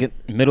 like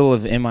middle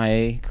of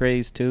MIA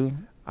craze too.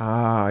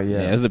 Ah, yeah.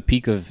 Yeah, it was the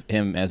peak of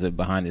him as a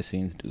behind the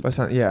scenes dude. That's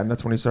not, yeah, and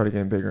that's when he started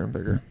getting bigger and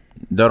bigger.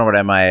 Don't know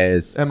what MIA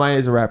is. MIA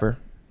is a rapper.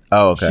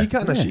 Oh, okay. She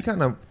kind of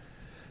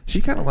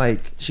like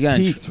She got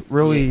in peaked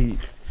really.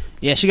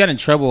 Yeah, she got in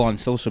trouble on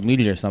social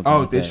media or something.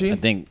 Oh, like did that. she?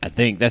 I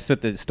think that's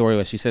what the story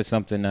was. She said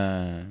something,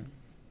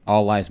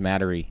 all lives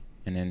mattery,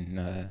 and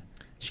then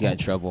She got in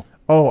trouble.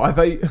 Oh, I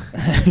thought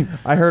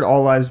I heard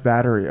All Lives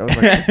Battery. I was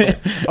like,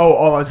 oh,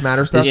 All Lives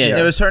Matter stuff.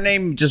 Yeah. Was her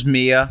name just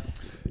Mia?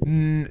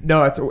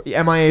 No, it's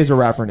MIA is a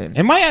rapper name.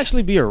 It might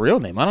actually be a real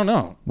name. I don't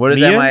know. What does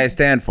Mia? MIA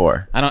stand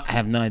for? I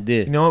have no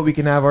idea. You know what? We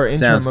can have our intern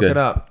Sounds look good. it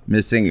up.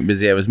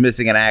 It was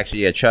missing in action.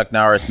 Yeah, Chuck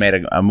Norris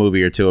made a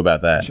movie or two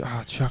about that.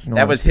 Oh, Chuck Norris.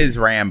 That was his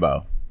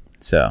Rambo.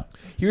 So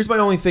Here's my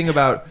only thing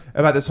about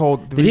this whole.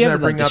 The Did he reason have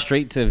I bring the up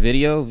straight to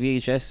video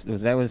VHS?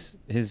 Was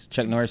his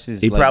Chuck Norris's?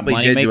 he probably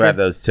did do have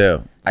those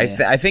too. Yeah.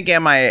 I think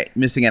MIA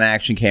Missing in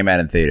Action came out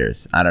in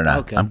theaters. I don't know.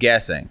 Okay. I'm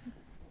guessing.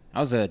 I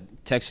was a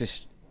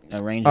Texas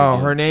Ranger. Oh,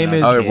 dude her name when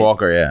is- I was a Oh, kid.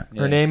 Walker. Yeah.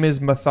 her name is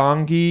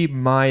Mathangi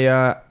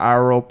Maya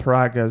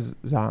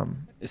Aropragazam.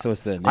 So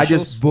it's the initials? I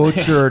just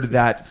butchered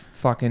that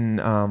fucking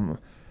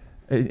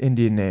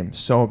Indian name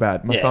so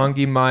bad. Yeah.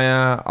 Mathangi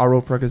Maya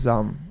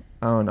Aropragazam.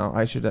 I don't know.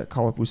 I should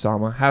call up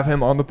Usama. Have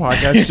him on the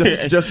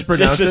podcast just to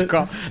pronounce just it.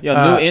 call, yo,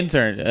 Uh, new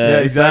intern. Yeah,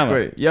 Usama.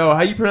 exactly. Yo,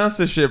 how you pronounce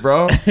this shit,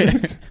 bro?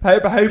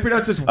 how you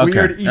pronounce this Okay.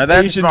 weird East Now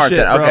that's Asian smart. shit,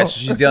 Then. bro? Okay, so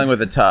she's dealing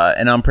with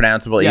an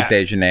unpronounceable Yeah. East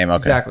Asian name. Okay.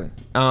 Exactly.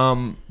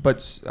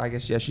 But I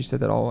guess she said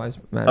that all lives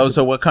matter. Oh,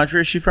 so what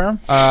country is she from?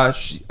 I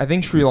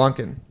think Sri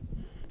Lankan.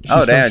 She's Oh,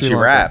 from damn, Sri she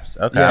Lanka. raps.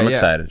 Okay, I'm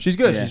excited. She's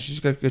good. Yeah. She's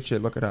got good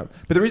shit. Look it up.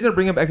 But the reason I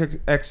bring up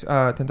X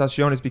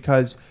Tentacion is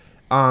because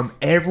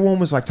everyone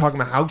was like talking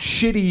about how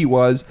shitty he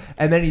was,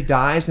 and then he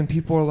dies, and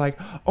people are like,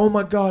 "Oh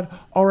my god,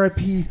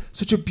 R.I.P.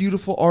 Such a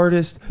beautiful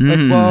artist." Like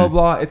blah blah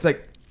blah. It's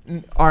like,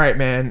 all right,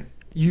 man,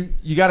 you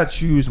got to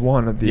choose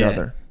one or the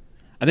other.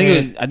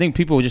 I think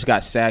people just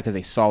got sad because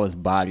they saw his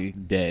body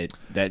dead.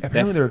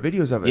 Apparently, there are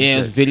videos of it. Yeah,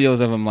 and there's shit.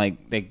 videos of him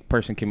like the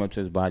person came up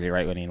to his body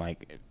right when he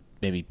like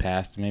maybe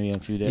passed, maybe a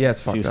few days. Yeah,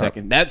 it's a few fucked up.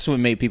 seconds. That's what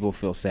made people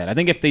feel sad. I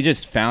think if they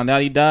just found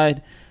out he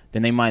died,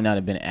 then they might not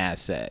have been as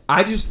sad.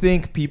 I just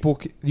think you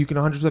can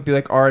 100% be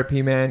like,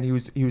 R.I.P. man, he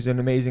was an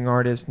amazing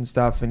artist and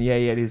stuff, and yeah,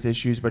 he had his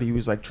issues, but he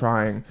was like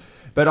trying.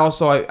 But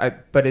also,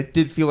 but it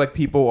did feel like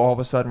people all of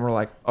a sudden were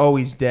like, oh,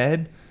 he's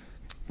dead.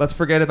 Let's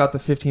forget about the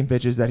 15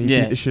 bitches that he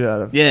beat the shit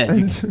out of. Yeah,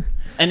 and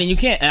then you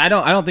can't. And I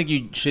don't think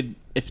you should.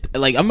 If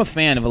like I'm a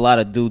fan of a lot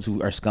of dudes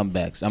who are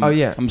scumbags. I'm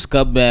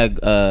scumbag.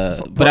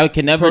 But I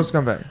can never.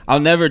 Scumbag. I'll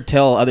never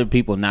tell other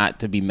people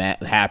not to be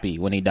happy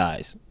when he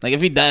dies. Like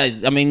if he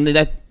dies, I mean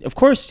that. Of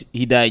course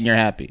he died and you're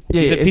happy.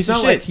 Yeah, He's a it's piece of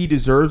not shit. like he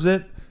deserves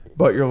it,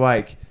 but you're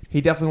like, he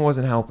definitely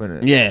wasn't helping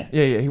it. Yeah.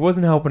 He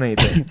wasn't helping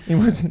anything. He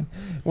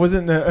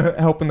wasn't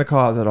helping the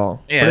cause at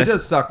all. Yeah, but it that's-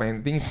 does suck,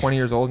 man. Being 20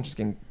 years old and just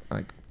getting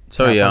like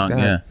So crap young, like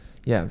that.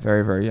 yeah. Yeah,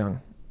 very very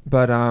young.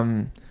 But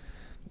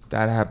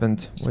that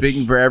happened.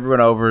 Speaking for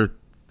everyone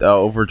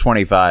over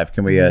 25,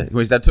 can we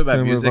start talking about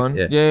Can we music? move on?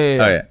 Yeah.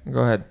 Oh, yeah. Go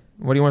ahead.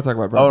 What do you want to talk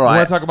about, bro? Oh, no, you I-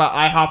 want to talk about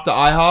IHOP to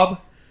IHOB?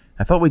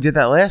 I thought we did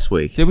that last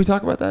week. Did we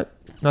talk about that?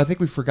 No, I think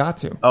we forgot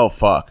to. Oh,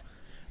 fuck.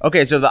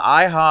 Okay, so the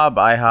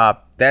IHOP,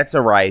 that's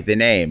all right. The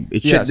name.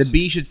 Yes. The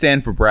B should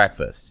stand for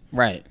breakfast.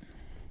 Right.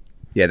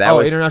 Yeah, that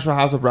was International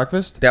House of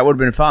Breakfast? that would have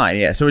been fine.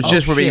 Yeah, so it's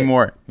just we're being shit.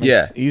 more.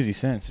 Yeah, Makes easy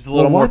sense. it's a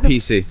little Well, more why the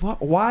PC.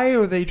 why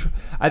are they?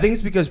 I think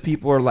it's because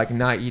people are like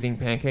not eating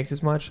pancakes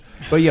as much.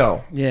 But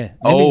yo, Yeah.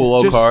 Oh,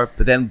 low just- carb,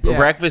 but then yeah.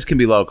 breakfast can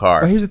be low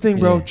carb. but here's the thing,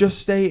 bro. Yeah. Just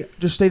stay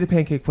the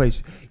pancake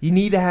place. You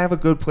need to have a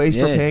good place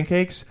for Yeah.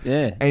 pancakes.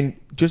 Yeah. And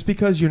just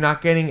because you're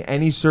not getting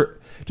any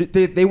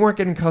they weren't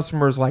getting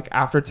customers like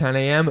after 10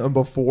 a.m. and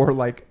before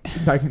like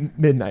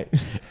midnight.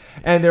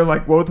 And they're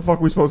like, what the fuck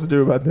are we supposed to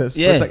do about this?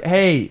 But Yeah. it's like,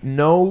 hey,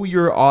 know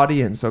your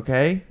audience,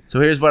 okay? So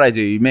here's what I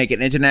do: you make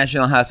an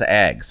International House of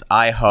Eggs.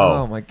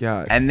 Oh my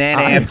god. And then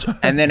after,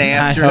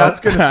 that's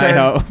gonna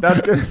I-ho. send.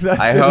 That's gonna.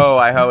 That's I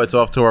gonna ho, it's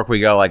off to work. We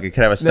go like it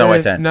could have a snow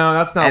white tent. No,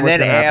 that's not. And what's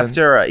then gonna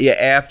happen.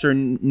 after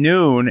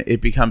noon,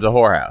 it becomes a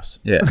whorehouse.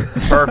 Yeah,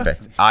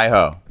 perfect. I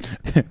ho.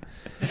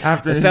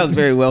 After It sounds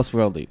very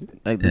Westworldy.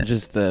 Like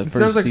just the It first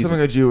sounds like season.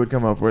 something a Jew would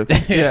come up with.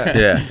 Yeah.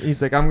 Yeah.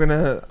 He's like, I'm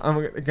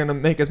gonna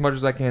make as much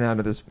as I can out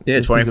of this. Yeah,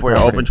 this piece of 24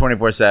 property. open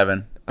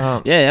 24/7.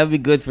 Yeah. Yeah, that'd be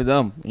good for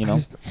them. You know,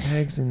 Just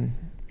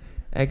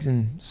eggs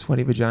and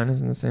sweaty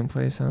vaginas in the same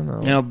place. I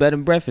don't know. bed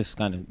and breakfast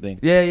kind of thing.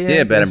 Yeah.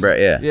 Yeah, I bed and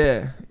guess.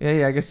 bread,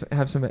 Yeah. I guess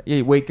have some. Yeah,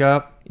 you wake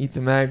up, eat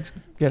some eggs,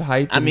 get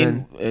hyped. I and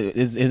mean, then,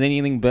 is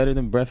anything better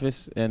than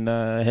breakfast and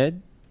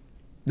head?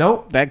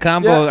 nope. That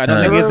combo, I don't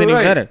think you're it's any really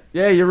right. better.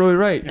 Yeah, you're really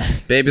right.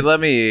 Baby, let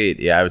me eat.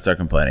 Yeah, I would start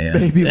complaining. Yeah.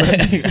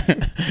 Baby,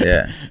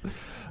 Yeah.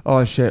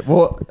 oh shit.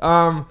 Well,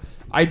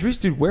 Idris,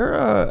 dude, where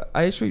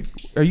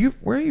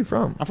are you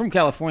from? I'm from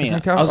California. You're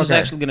from I was just okay.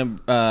 actually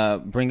gonna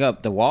bring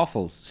up the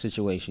waffles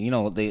situation. You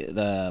know,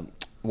 the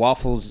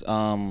waffles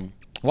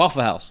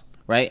Waffle House,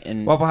 right?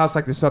 And Waffle House,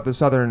 like the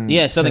southern.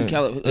 yeah, chain.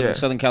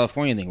 Southern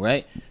California thing,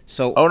 right?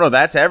 So Oh no,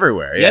 that's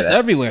everywhere. Yeah, that's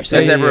everywhere. So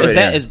That's everywhere. Is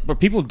yeah. are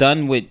people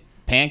done with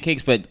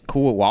pancakes but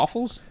cool with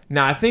waffles?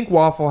 Now, I think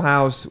Waffle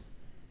House,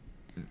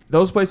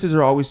 those places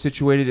are always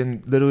situated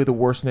in literally the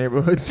worst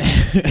neighborhoods.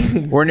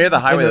 We're near the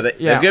highway. And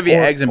They'll give you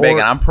eggs and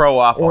bacon. I'm pro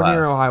Waffle or House.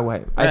 near a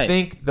highway. I Right.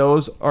 think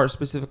those are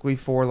specifically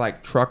for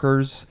like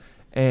truckers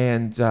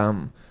and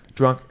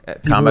drunk people who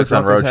are Comics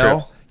on drunk as road hell.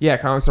 trips. Yeah,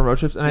 comics on road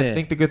trips. And I Yeah.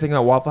 think the good thing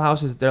about Waffle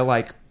House is they're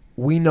like,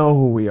 we know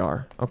who we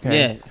are. Okay,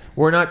 Yeah.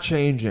 we're not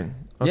changing.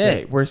 Okay,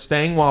 Yeah. we're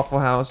staying Waffle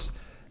House.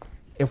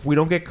 If we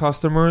don't get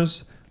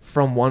customers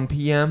from 1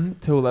 p.m.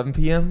 to 11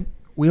 p.m.,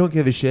 we don't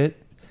give a shit.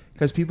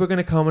 Because people are going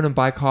to come in and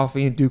buy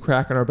coffee and do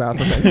crack in our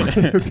bathroom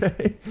anyway,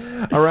 okay?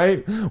 All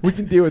right? We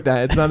can deal with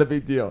that. It's not a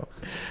big deal.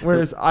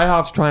 Whereas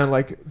IHOP's trying to,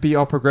 like, be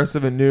all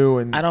progressive and new.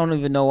 And I don't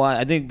even know why.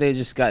 I think they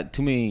just got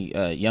too many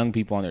young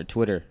people on their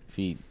Twitter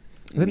feed.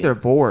 I think they're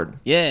bored.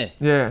 Yeah.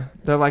 Yeah.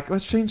 They're like,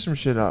 let's change some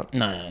shit up.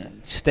 No,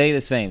 stay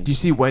the same. Do you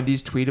see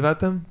Wendy's tweet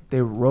about them?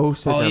 They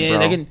roasted them, yeah,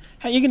 bro.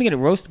 how you gonna get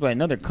roasted by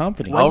another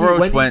company?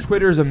 Wendy's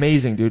Twitter is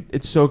amazing, dude.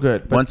 It's so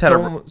good. But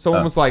someone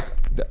was like,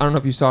 I don't know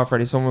if you saw it,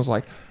 Freddie. Someone was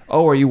like,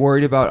 "Oh, are you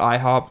worried about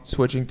IHOP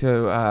switching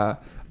to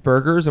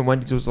burgers?" And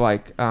Wendy's was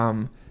like,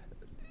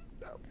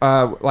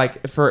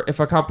 if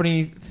a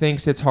company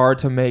thinks it's hard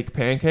to make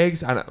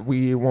pancakes,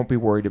 we won't be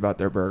worried about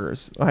their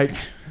burgers. Like,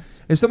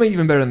 there's something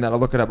even better than that. I'll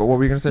look it up. But what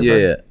were you gonna say?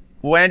 Yeah.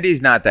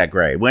 Wendy's not that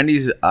great.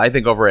 Wendy's, I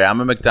think, overrated. I'm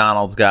a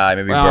McDonald's guy.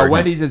 Maybe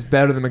Wendy's is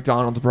better than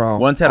McDonald's, bro.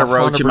 Once had a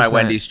roach in my 100%.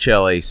 Wendy's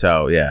chili,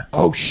 so yeah.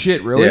 Oh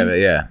shit, really?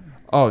 Yeah.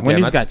 Oh, damn,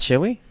 Wendy's got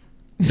chili?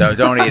 No,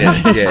 don't eat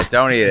it. Yeah,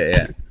 don't eat it.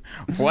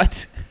 Yeah.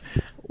 What?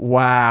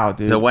 Wow,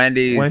 dude. So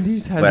Wendy's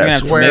has They're gonna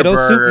have square tomato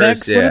soup burgers,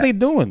 next? yeah. What are they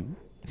doing?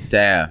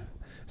 Damn.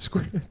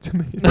 square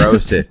tomatoes.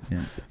 Roasted.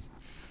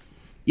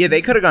 Yeah,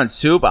 they could have gone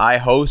soup. I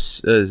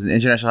host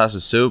International House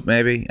of Soup,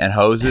 maybe, and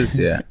hoses.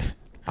 Yeah.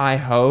 I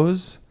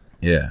hose.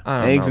 Yeah.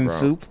 I don't Eggs know, and bro.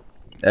 soup?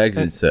 Eggs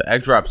and soup.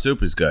 Egg drop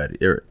soup is good.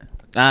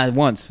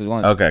 Once.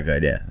 Okay,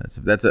 good. Yeah,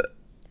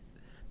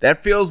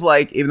 that feels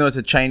like, even though it's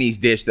a Chinese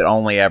dish, that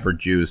only ever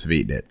Jews have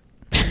eaten it.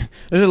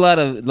 There's a lot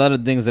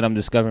of things that I'm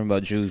discovering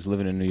about Jews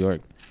living in New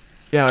York.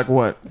 Yeah, like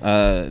what?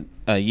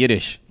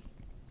 Yiddish.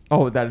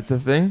 Oh, that it's a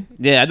thing?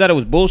 Yeah, I thought it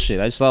was bullshit.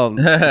 I saw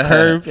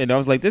Curve and I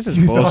was like, this is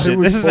You thought it bullshit.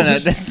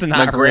 was This is not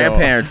My real.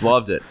 grandparents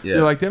loved it. Yeah.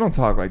 You're like, they don't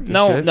talk like this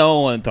No, shit.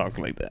 no one talks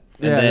like that.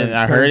 And Yeah, then it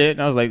I turns- heard it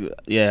and I was like,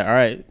 yeah, all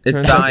right.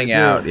 It's Turns out dying they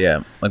out. do.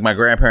 Yeah. Like my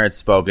grandparents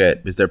spoke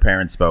it because their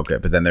parents spoke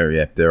it, but then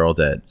they're all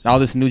dead. All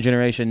this new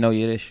generation know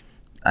Yiddish.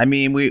 I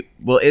mean,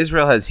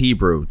 Israel has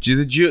Hebrew.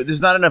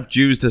 There's not enough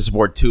Jews to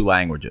support two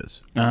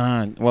languages.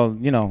 Well,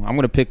 I'm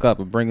going to pick up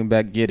and bring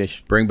back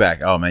Yiddish. Bring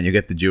back. Oh man, you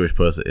get the Jewish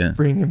pussy. Yeah.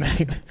 Bring him back.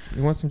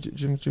 You want some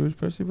Jewish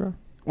pussy, bro?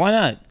 Why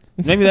not?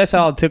 Maybe that's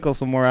how I'll tickle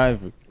some more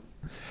ivory.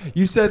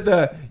 You said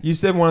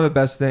one of the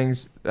best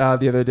things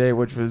the other day,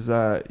 which was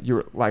you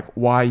were like,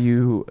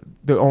 the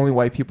only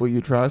white people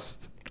you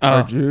trust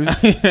are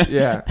Jews.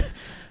 Yeah.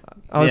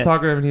 I was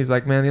talking to him and he's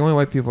like, man, the only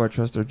white people I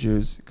trust are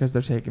Jews because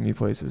they're taking me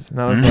places.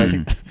 And I was like,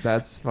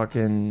 that's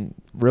fucking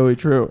really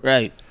true.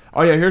 Right.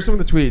 Oh, yeah, here's some of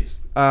the tweets.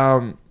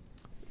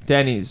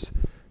 Denny's.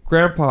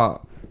 Grandpa,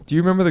 do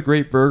you remember the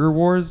Great Burger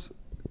Wars?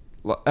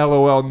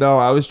 LOL, no.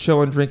 I was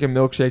chilling, drinking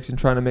milkshakes and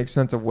trying to make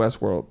sense of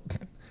Westworld.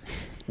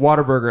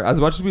 Whataburger. As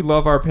much as we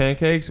love our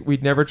pancakes,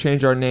 we'd never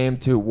change our name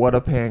to What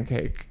a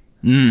Pancake.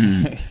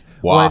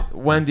 Wop.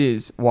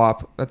 Wendy's.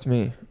 Wop. That's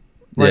me.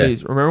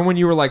 Wendy's. Remember when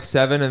you were like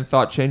 7 and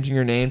thought changing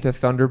your name to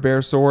Thunder Bear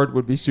Sword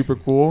would be super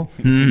cool?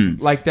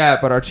 Like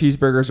that, but our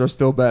cheeseburgers are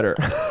still better.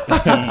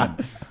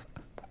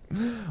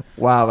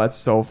 Wow, that's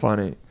so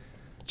funny.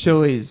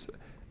 Chili's.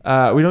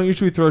 We don't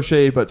usually throw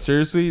shade, but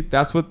seriously,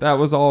 that's what that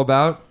was all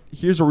about.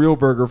 Here's a real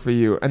burger for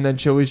you. And then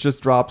Chili's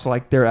just drops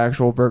like their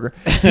actual burger.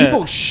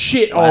 People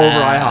shit all over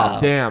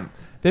IHOP. Damn.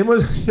 They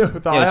must.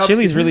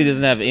 Chili's really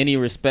doesn't have any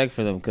respect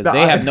for them because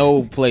they have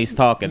no place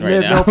talking right They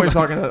now. have no place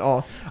talking at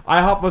all.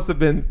 IHOP must have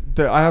been,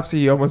 the IHOP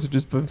CEO must have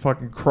just been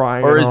fucking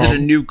crying. Or at is home. it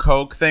a new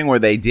Coke thing where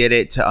they did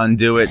it to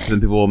undo it so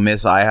then people will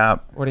miss IHOP?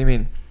 What do you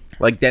mean?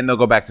 Like then they'll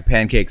go back to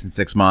pancakes in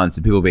 6 months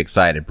and people will be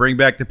excited. Bring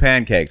back the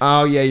pancakes.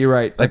 Oh, yeah, you're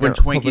right. like when a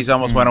Twinkies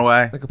almost went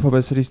away. Like a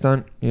publicity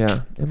stunt?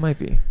 Yeah, it might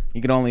be.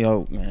 You can only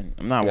hope, man.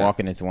 I'm not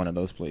walking into one of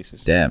those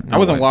places. Damn. I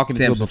wasn't walking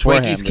into Damn, it so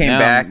beforehand, Twinkies but came now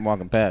back. I'm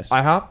walking past.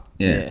 IHOP?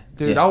 Yeah.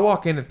 Dude, I'll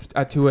walk in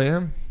at 2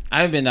 a.m.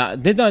 I haven't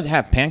been. Did not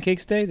have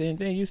Pancakes Day? Didn't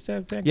they used to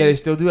have Pancakes? Yeah, they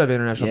still do have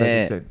International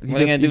Pancakes Day. What are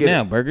they gonna do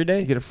now? Burger Day?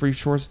 You get a free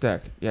short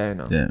stack. Yeah, I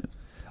know. Damn.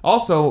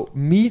 Also,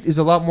 meat is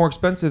a lot more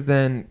expensive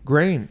than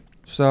grain.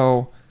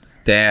 So,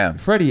 Damn.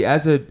 Freddie,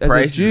 as a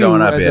Price Jew, is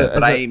going up, as yeah. a- But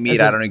as I a- eat meat, as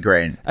a- I don't eat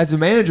grain. As a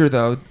manager,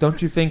 though,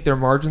 don't you think their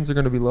margins are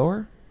going to be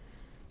lower?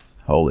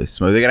 Holy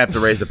smooth. They're going to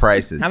have to raise the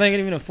prices. How are they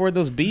gonna even afford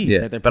those bees?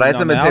 Yeah. That they're But I had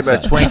putting something to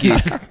on say the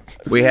about outside?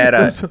 Twinkies. We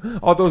had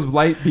All those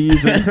light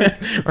bees are gonna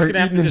have eating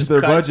to into just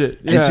their cut. budget.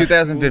 in Yeah.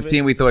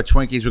 2015, we thought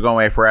Twinkies were going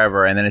away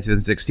forever. And then in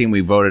 2016, we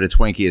voted a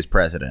Twinkie as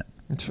president.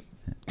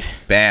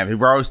 Bam. He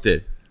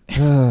roasted.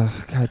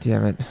 God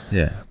damn it.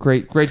 Yeah.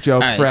 Great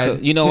joke, All right, Fred. so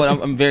you know what?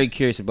 I'm very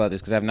curious about this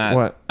because I've not.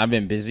 What? I've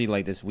been busy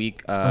like this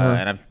week,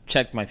 and I've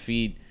checked my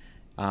feed.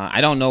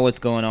 I don't know what's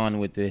going on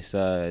with this.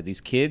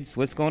 These kids.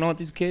 What's going on with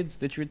these kids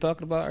that you were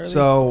talking about earlier?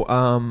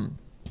 So,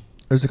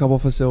 there's a couple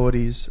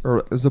facilities,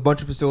 or there's a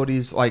bunch of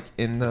facilities like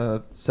in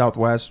the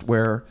Southwest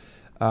where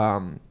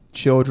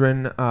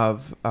children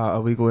of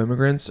illegal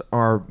immigrants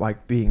are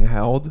like being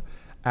held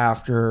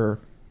after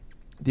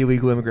the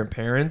illegal immigrant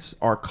parents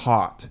are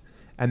caught,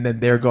 and then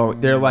they're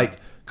like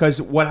Because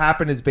what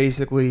happened is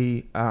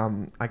basically,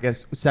 I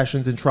guess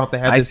Sessions and Trump. They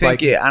have this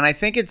and I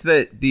think it's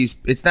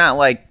it's not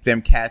like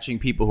them catching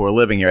people who are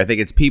living here. I think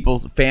it's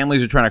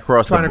families are trying to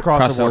cross the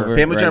border.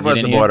 Families trying to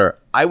cross the border.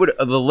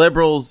 The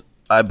liberals,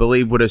 I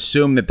believe, would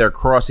assume that they're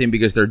crossing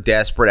because they're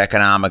desperate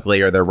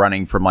economically or they're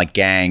running from like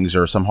gangs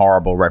or some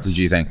horrible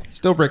refugee thing.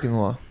 Still breaking the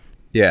law.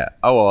 Yeah.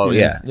 Oh well.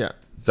 Yeah. Yeah.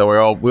 So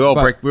we all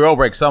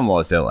break some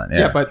laws, Dylan.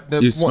 Yeah, but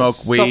you smoke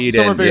weed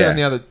some are and bigger than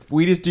the other.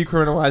 Weed is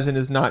decriminalized and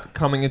is not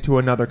coming into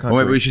another country.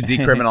 Well, maybe we should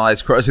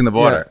decriminalize crossing the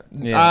border.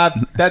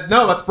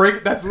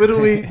 That's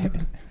literally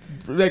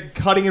like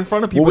cutting in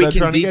front of people. Well, we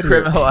can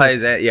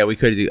decriminalize that. Yeah, we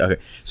could do. Okay,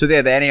 so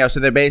anyhow, so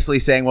they're basically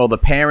saying, well, the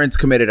parents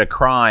committed a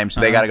crime, so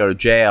they got to go to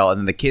jail, and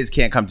then the kids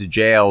can't come to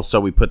jail, so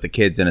we put the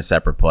kids in a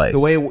separate place. The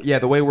way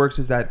it works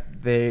is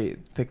that the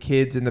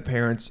kids and the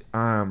parents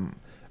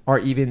are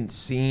even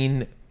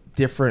seen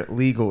different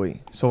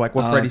legally. So like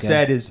what Freddie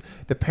said is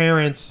the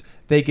parents,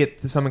 they get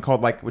something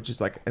called which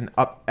is like an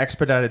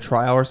expedited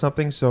trial or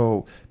something.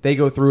 So they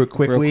go through it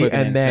quickly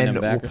and then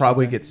will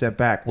probably get sent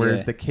back.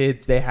 Whereas the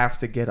kids, they have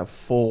to get a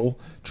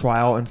full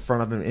trial in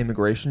front of an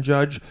immigration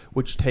judge,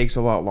 which takes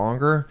a lot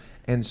longer.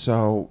 And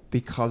so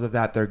because of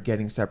that, they're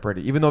getting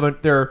separated, even though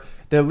they're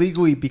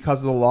legally,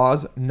 because of the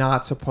laws,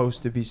 not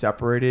supposed to be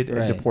separated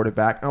and deported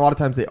back. And a lot of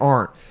times they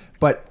aren't.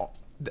 But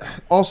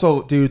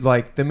also, dude,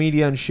 like the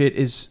media and shit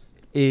is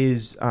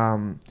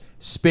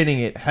spinning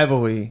it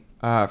heavily.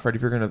 Freddie,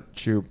 if you're gonna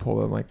pull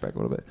the mic back a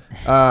little bit.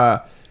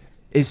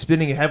 Is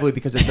spinning it heavily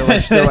because of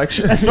the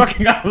election. That's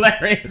fucking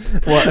hilarious.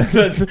 What?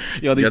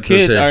 These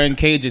kids are in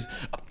cages.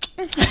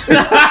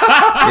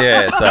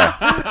 Yeah, sorry.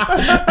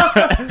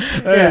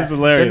 That is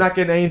hilarious. They're not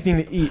getting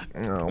anything to eat.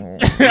 No.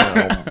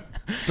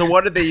 So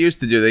what did they used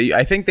to do?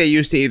 I think they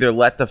used to either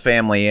let the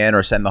family in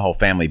or send the whole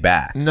family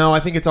back. No, I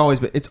think it's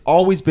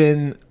always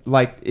been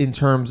like in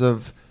terms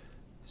of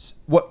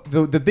what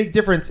the big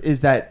difference is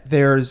that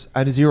there's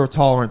a zero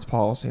tolerance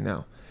policy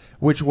now,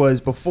 which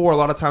was before. A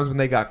lot of times when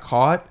they got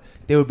caught,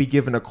 they would be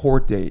given a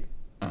court date,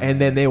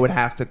 and then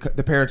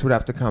the parents would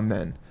have to come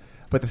then.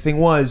 But the thing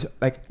was,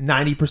 like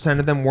 90%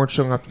 of them weren't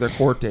showing up to their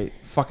court date,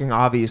 fucking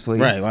obviously,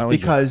 right? Why would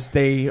because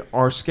they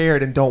are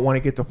scared and don't want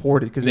to get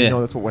deported because they know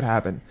that's what would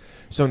happen.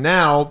 So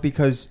now,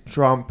 because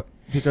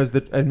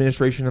the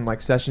administration and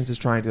like Sessions is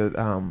trying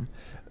to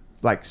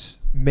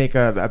make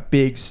a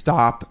big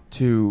stop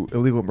to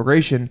illegal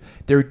immigration,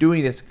 they're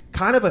doing this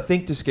kind of a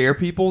thing to scare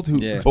people.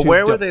 But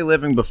where were they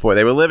living before?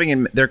 They were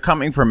living they're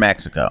coming from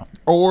Mexico.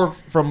 Or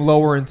from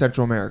lower in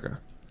Central America.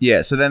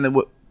 Yeah, so then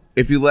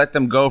if you let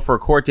them go for a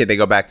court date, they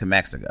go back to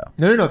Mexico.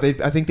 No.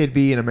 I think they'd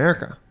be in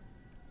America.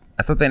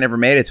 I thought they never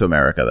made it to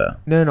America, though.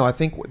 No. I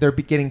think they're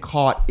getting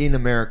caught in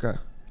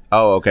America.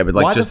 Oh, okay, but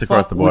like just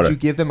across the border. Why would you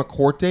give them a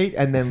court date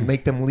and then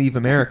make them leave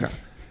America?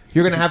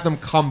 You're going to have them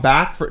come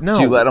back for... No.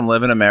 So you let them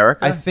live in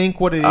America? I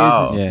think what it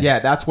is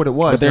that's what it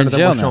was. But they're None of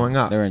them were now. showing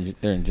up. They're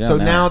in jail So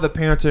now the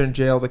parents are in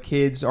jail. The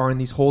kids are in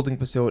these holding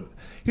facilities.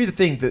 Here's the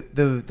thing.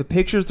 The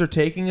pictures they're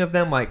taking of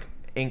them, like...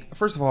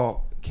 First of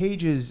all,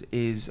 cages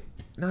is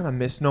not a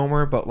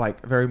misnomer, but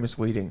like very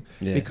misleading.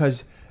 Yeah.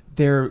 Because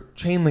they're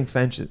chain link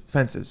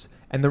fences.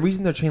 And the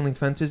reason they're chain link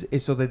fences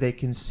is so that they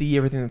can see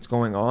everything that's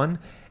going on,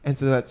 and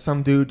so that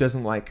some dude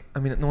doesn't no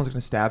one's going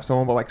to stab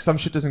someone, but like some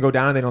shit doesn't go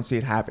down and they don't see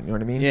it happen. You know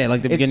what I mean? Yeah,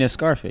 like the beginning of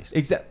Scarface.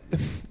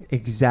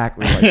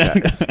 Exactly like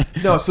that.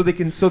 No, so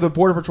the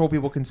Border Patrol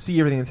people can see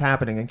everything that's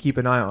happening and keep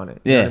an eye on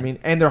it. You know what I mean?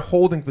 And they're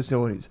holding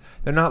facilities.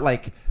 They're not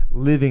like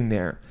living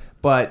there,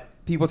 but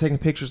people taking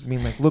pictures of me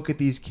like, look at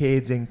these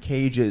kids in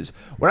cages.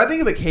 When I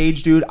think of a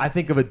cage, dude, I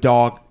think of a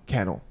dog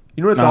kennel.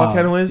 You know what a dog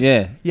kennel is?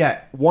 Yeah.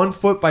 Yeah, 1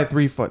 foot by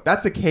 3 foot.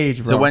 That's a cage,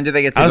 bro. So when do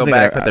they get to go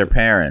back with their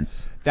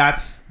parents?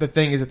 That's the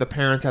thing, is that the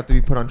parents have to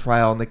be put on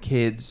trial and the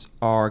kids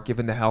are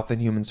given to Health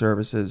and Human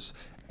Services.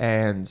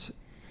 And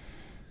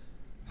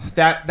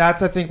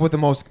that's I think what the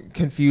most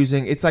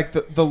confusing. It's like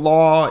the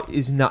law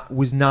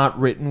was not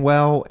written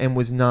well and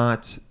was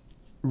not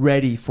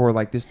ready for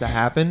like this to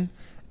happen.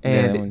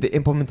 And the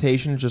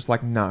implementation is just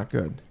like not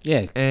good.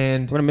 Yeah.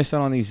 And we're going to miss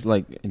out on these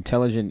like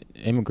intelligent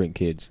immigrant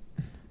kids.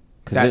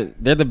 Because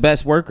they're the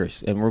best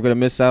workers, and we're going to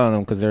miss out on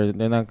them because they're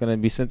not going to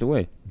be sent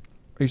away.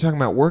 Are you talking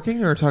about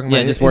working or talking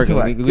about just working?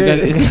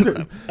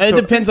 It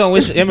depends on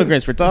which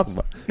immigrants we're talking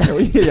about.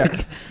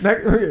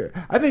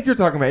 I think you're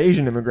talking about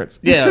Asian immigrants.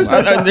 Yeah,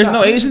 there's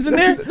no Asians in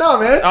there? No,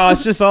 man. Oh,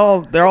 it's just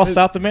they're all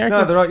South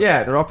Americans? No,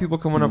 they're all people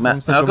coming up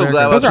from Central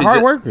America. Those are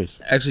hard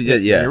workers. Actually,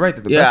 yeah. You're right.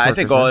 They're the best workers, I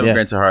think all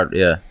immigrants are hard,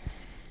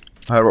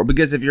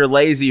 because if you're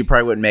lazy, you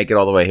probably wouldn't make it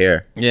all the way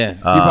here. Yeah.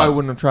 You probably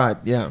wouldn't have tried.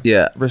 Yeah.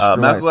 Malcolm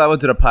Gladwell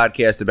did a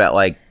podcast about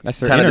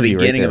kind of the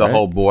beginning of the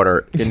whole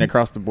border. Getting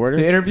across the border?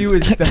 The interview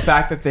is the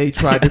fact that they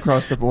tried to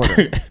cross the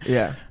border.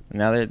 Yeah.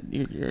 Now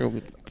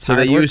you're so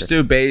they used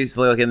to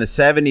basically, like in the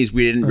 70s,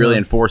 we didn't really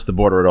enforce the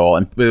border at all.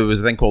 And it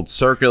was a thing called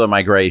circular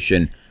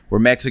migration, where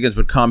Mexicans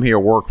would come here,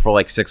 work for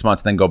like 6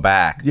 months, then go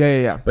back.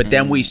 Yeah. But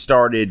then we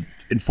started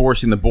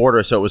enforcing the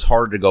border, so it was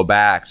harder to go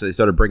back. So they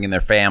started bringing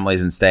their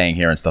families and staying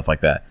here and stuff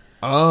like that.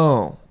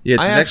 Oh, yeah!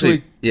 It's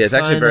actually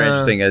very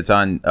interesting. It's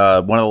on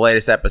one of the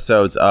latest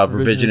episodes of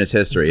Revisionist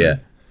History. Yeah.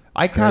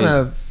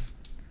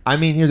 I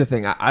mean, here's the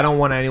thing. I don't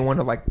want anyone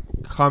to like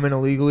come in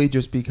illegally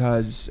just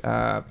because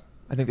I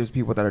think there's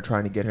people that are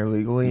trying to get here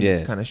legally, and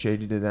it's kind of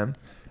shady to them.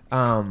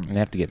 And they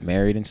have to get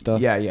married and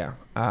stuff. Yeah.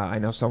 I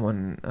know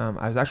someone.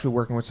 I was actually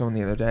working with someone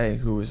the other day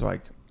who was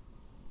like,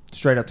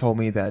 straight up told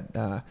me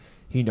that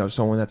he knows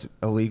someone that's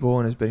illegal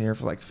and has been here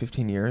for like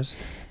 15 years,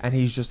 and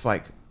he's just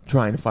like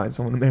trying to find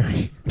someone to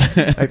marry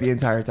like the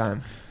entire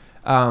time.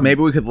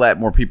 Maybe we could let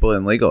more people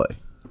in legally.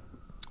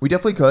 We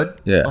definitely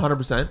could. Yeah.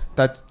 100%.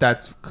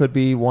 That could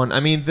be one. I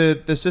mean,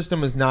 the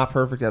system is not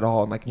perfect at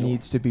all and like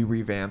needs to be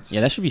revamped.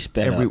 Yeah, that should be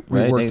sped up.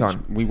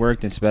 We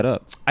worked and sped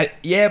up.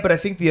 But I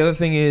think the other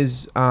thing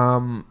is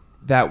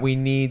that we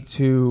need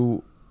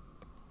to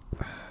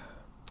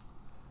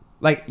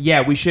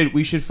we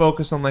should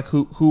focus on like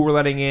who we're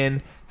letting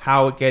in,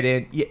 how it get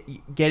in.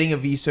 Getting a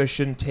visa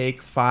shouldn't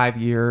take 5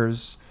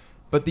 years.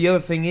 But the other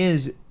thing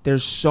is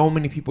there's so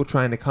many people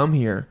trying to come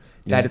here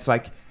that it's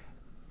like,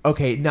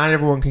 okay, not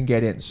everyone can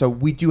get in. So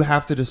we do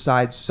have to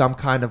decide some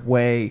kind of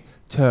way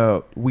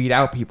to weed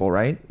out people,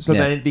 right? So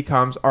then it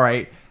becomes, all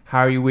right, how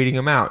are you weeding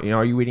them out?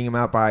 Are you weeding them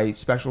out by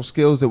special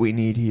skills that we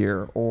need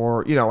here?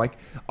 Or, like,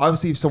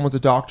 obviously if someone's a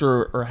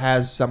doctor or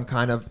has some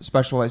kind of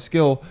specialized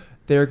skill,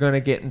 they're going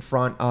to get in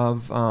front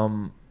of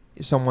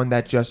someone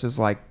that just is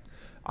like,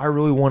 I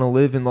really want to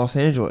live in Los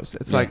Angeles.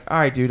 It's like, all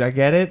right, dude, I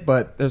get it,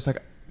 but there's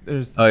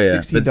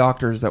 16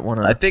 doctors that want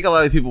to. I think a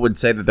lot of people would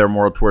say that they're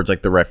more towards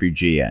like the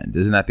refugee end.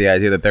 Isn't that the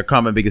idea that they're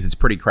coming because it's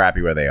pretty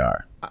crappy where they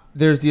are?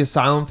 There's the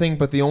asylum thing,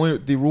 but the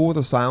rule with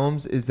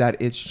asylums is that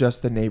it's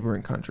just a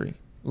neighboring country.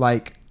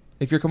 Like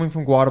if you're coming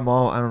from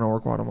Guatemala, I don't know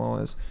where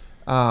Guatemala is.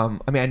 I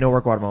mean, I know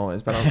where Guatemala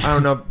is, but I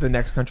don't know the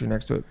next country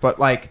next to it. But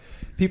like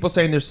people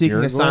saying they're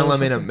seeking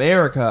asylum in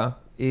America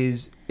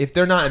is if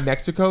they're not in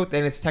Mexico,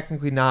 then it's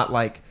technically not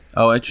like.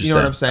 Oh, interesting. You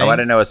know what I'm saying? Oh, I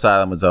didn't know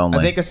asylum was only.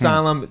 I think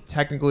asylum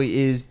technically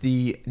is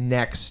the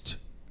next.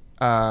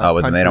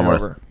 But then they don't want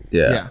to.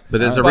 Yeah.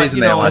 But there's a reason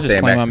they don't want to stay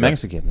in Mexico.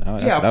 Mexican.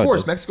 Of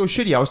course. Mexico's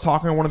shitty. I was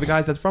talking to one of the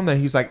guys that's from there.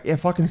 He's like, it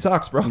fucking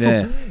sucks, bro.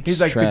 Yeah, he's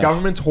like, trash. The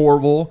government's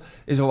horrible.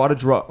 There's a lot of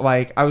drug.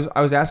 Like,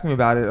 I was asking him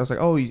about it. I was like,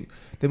 oh,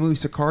 the movie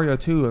Sicario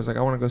 2. I was like,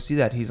 I want to go see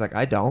that. He's like,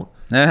 I don't.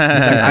 He's like,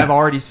 I've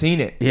already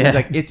seen it. Yeah. He's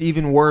like, it's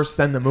even worse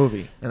than the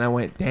movie. And I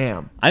went,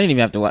 damn. I didn't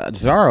even have to watch.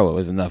 Zorro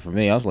was enough for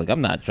me. I was like, I'm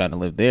not trying to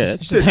live there. You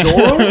said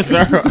Zorro?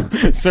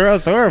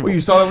 Zorro's horrible. Well, you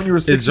saw that when you were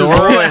 6 years Zorro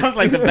old? I was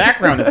like, the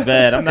background is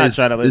bad. I'm not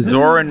trying to live Is there.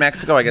 Zorro in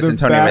Mexico? I guess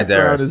Antonio The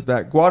background Banderas. is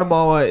bad.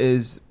 Guatemala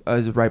is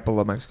right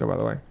below Mexico, by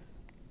the way.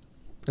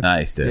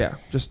 Nice, dude. Yeah,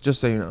 just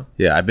so you know.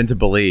 Yeah, I've been to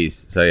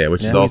Belize,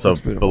 which is also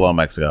below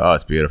Mexico. Oh,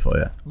 it's beautiful,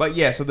 yeah. But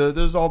yeah, so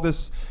there's all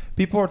this.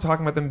 People are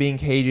talking about them being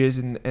cages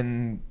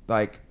and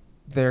like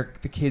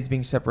the kids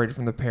being separated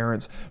from the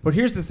parents. But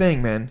here's the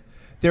thing, man.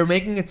 They're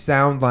making it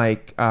sound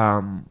like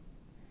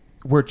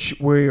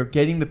we're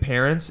getting the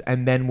parents,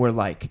 and then we're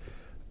like,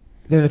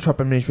 then the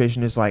Trump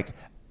administration is like,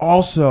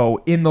 also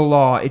in the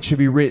law, it should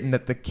be written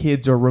that the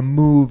kids are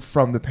removed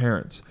from the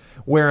parents.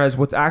 Whereas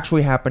what's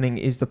actually happening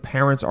is the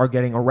parents are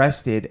getting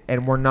arrested,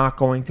 and we're not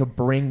going to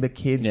bring the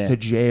kids to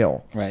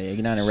jail. Right,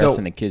 you're not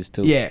arresting the kids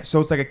too. Yeah,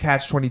 so it's like a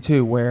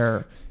catch-22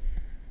 where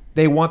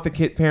they want the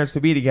parents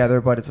to be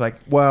together, but it's like,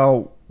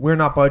 well, we're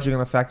not budging on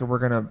the fact that we're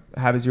going to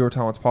have a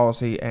zero-tolerance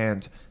policy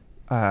and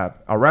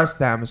arrest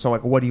them. So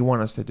like, what do you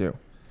want us to do?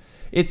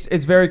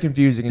 It's very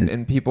confusing,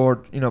 and people are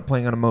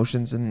playing on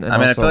emotions. And I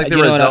mean, also, I feel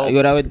like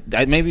what I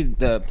would maybe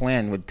the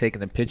plan with taking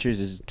the pictures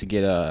is to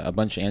get a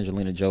bunch of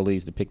Angelina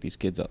Jolies to pick these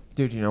kids up.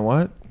 Dude, you know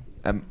what?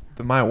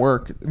 It might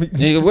work.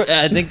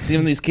 I think some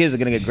of these kids are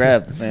gonna get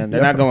grabbed, man.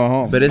 They're not going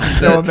home. But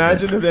isn't no,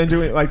 imagine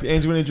if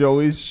Angelina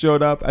Jolie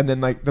showed up, and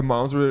then like the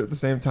moms were at the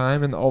same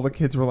time, and all the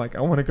kids were like,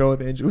 "I want to go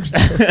with Angelina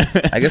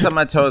Jolie." I guess I'm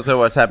not totally clear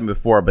what's happened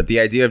before, but the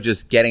idea of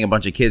just getting a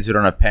bunch of kids who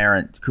don't have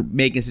parents,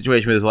 making a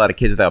situation where there's a lot of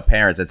kids without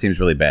parents, that seems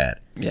really bad.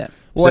 Yeah.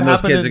 So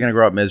those kids are going to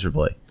grow up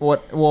miserably.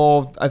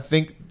 Well, I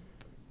think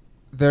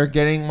they're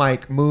getting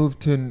like moved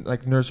to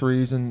like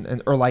nurseries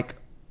and or like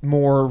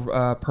more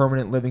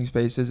permanent living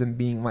spaces and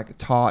being like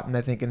taught and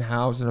I think in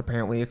housed, and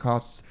apparently it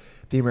costs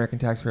the American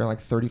taxpayer like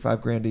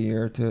 $35,000 a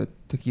year to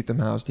keep them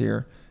housed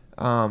here.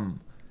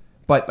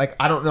 But like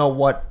I don't know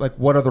what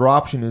other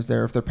option is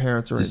there if their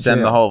parents are Just in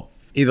send jail.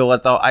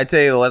 I'd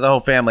say let the whole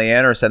family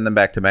in or send them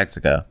back to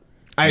Mexico.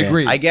 I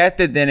agree. I get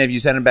that. Then if you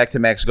send them back to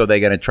Mexico, they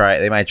might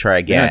try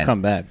again. They're gonna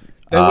come back.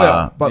 They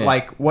will, but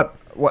like what?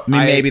 I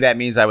mean, maybe that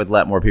means I would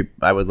let more people.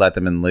 I would let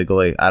them in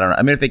legally. I don't know.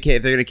 I mean, if they're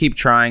going to keep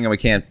trying and we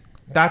can't.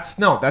 That's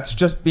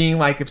just being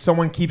like if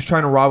someone keeps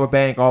trying to rob a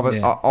bank, all of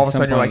a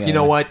sudden you're like, you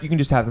know what, you can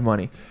just have the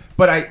money.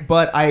 But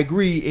I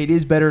agree, it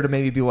is better to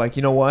maybe be like,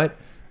 you know what,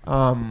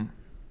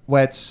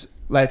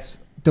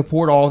 let's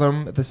deport all of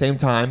them at the same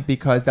time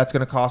because that's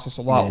going to cost us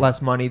a lot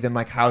less money than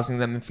like housing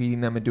them and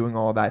feeding them and doing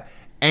all of that,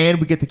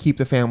 and we get to keep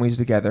the families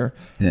together,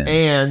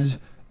 and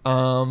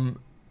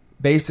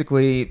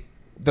basically.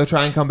 They'll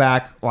try and come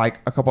back like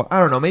a couple. I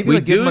don't know. Maybe we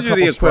like give them do a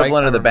the equivalent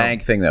strike, of the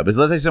bank thing though. Because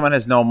let's say someone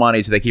has no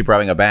money, so they keep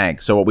robbing a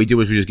bank. So what we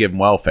do is we just give them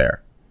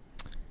welfare.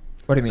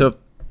 What do you mean? So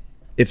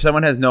if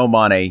someone has no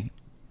money,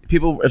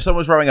 people, if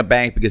someone's robbing a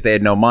bank because they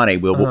had no money,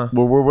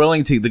 we're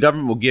willing to. The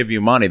government will give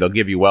you money. They'll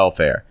give you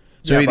welfare.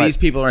 So maybe these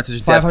people are in such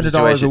a desperate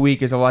situation. $500 a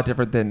week is a lot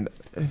different than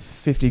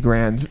 50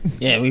 grand.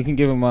 Yeah, we can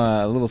give them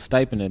a little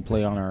stipend and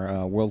play on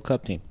our World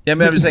Cup team. Yeah, I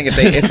mean, I'm just saying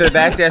if they're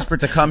that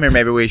desperate to come here,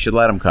 maybe we should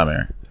let them come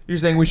here. You're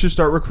saying we should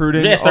start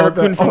recruiting? Yeah, start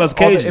recruiting from those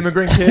cages. All the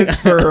immigrant kids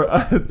for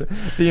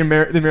the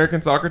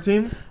American soccer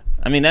team.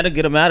 I mean, that'll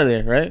get them out of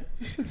there, right?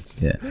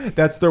 Yeah,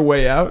 that's their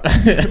way out.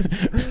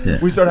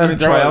 We start having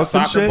tryouts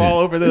and shit. Ball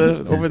over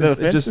the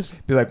fences.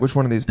 Just be like, which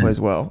one of these plays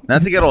well?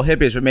 not to get all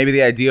hippish, but maybe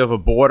the idea of a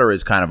border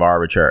is kind of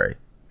arbitrary.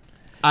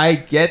 I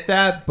get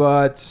that,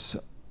 but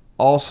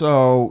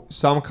also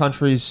some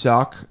countries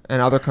suck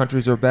and other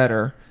countries are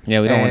better.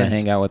 Yeah, we don't want to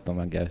hang out with them,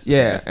 I guess.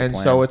 Yeah, and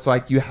so it's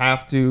like you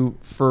have to,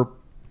 for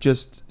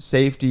just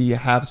safety,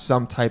 have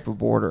some type of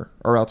border,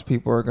 or else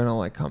people are gonna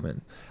like come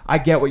in. I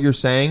get what you're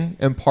saying,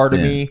 and part of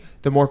me,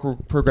 the more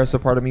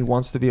progressive part of me,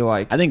 wants to be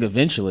like. I think it's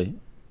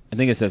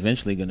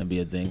eventually gonna be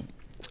a thing.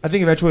 I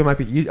think eventually it might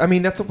be easy. I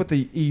mean, that's what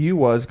the EU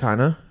was,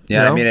 kind of.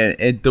 Yeah, I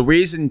mean, the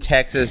reason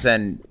Texas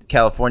and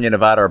California,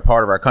 Nevada are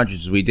part of our countries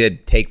is we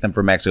did take them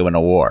from Mexico in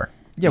a war.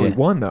 Yeah, we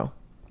won, though.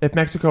 If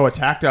Mexico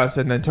attacked us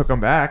and then took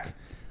them back,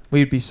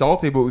 we'd be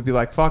salty, but we'd be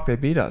like, fuck, they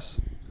beat us.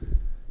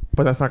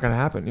 But that's not going to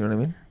happen, you know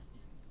what I mean?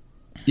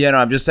 Yeah, no,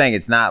 I'm just saying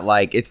it's not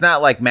like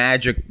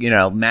magic,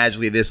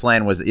 magically this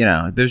land was,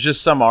 there's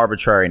just some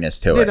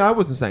arbitrariness to it. Yeah, no, I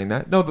wasn't saying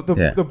that. No,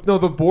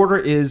 the border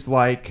is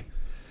like,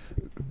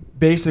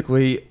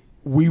 basically,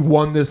 we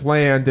won this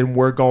land and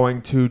we're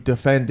going to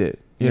defend it.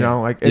 You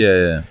know, like it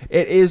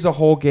is a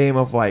whole game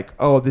of like,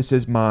 oh, this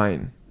is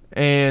mine.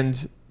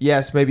 And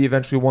yes, maybe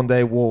eventually one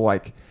day we'll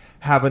like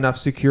have enough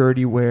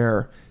security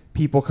where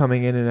people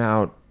coming in and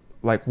out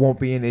like won't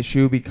be an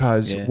issue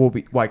because we'll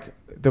be like,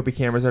 there'll be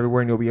cameras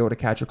everywhere and you'll be able to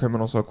catch a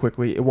criminal so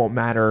quickly. It won't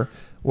matter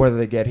whether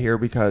they get here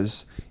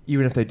because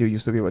even if they do, you'll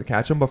still be able to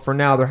catch them. But for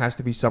now, there has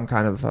to be some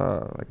kind of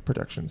like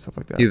protection, stuff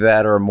like that. Either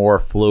that or a more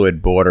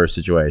fluid border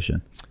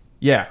situation.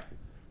 Yeah.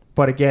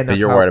 But again, that's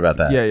you're worried about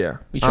that. Yeah.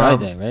 We tried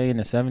that, right? In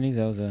the 70s,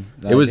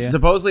 that was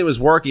supposedly it was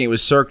working. It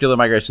was circular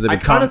migration. So I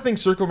kind of think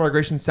circular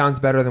migration sounds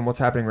better than what's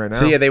happening right now.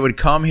 So yeah, they would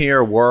come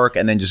here, work,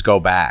 and then just go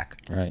back.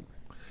 Right.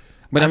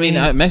 But I mean,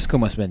 Mexico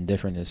must have been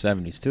different in the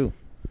 70s too.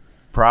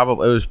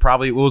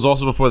 Probably it was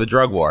also before the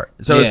drug war,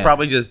 so it's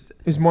probably just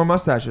it's more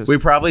mustaches. We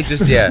probably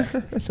just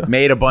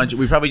made a bunch.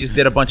 We probably just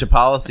did a bunch of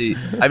policy.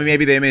 I mean,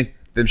 maybe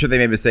I'm sure they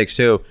made mistakes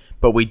too,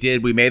 but we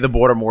made the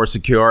border more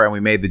secure, and we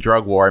made the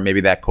drug war, and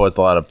maybe that caused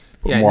a lot of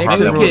more harm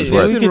than what it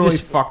was. Nixon really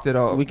fucked it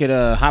up. We could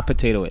hot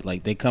potato it,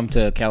 like they come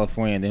to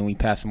California, and then we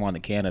pass them on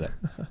to Canada,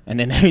 and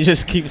then they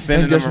just keep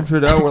sending them. And Justin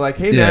Trudeau, we're like,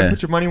 hey man,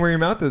 put your money where your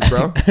mouth is,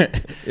 bro.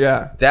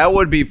 Yeah, that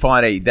would be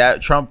funny.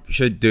 That Trump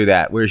should do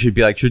that, where he should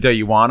be like, Trudeau,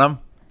 you want them?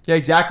 Yeah,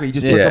 exactly. He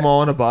just puts them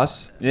all on a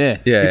bus. Yeah.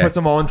 He puts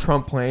them all on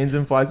Trump planes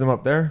and flies them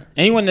up there.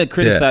 Anyone that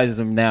criticizes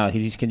him now,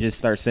 he can just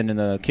start sending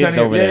the kids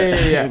over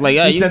there. Yeah. Like,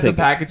 he sends some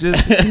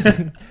packages.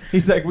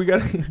 He's like, we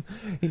got.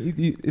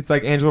 It's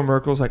like Angela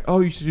Merkel's like, oh,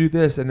 you should do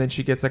this, and then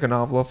she gets like an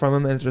envelope from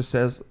him, and it just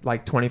says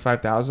like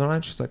 25,000 on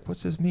it. She's like,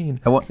 what's this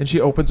mean? And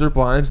she opens her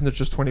blinds, and there's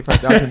just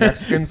 25,000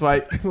 Mexicans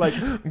like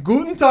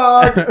Guten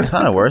Tag. It's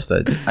not the worst.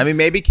 I mean,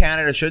 maybe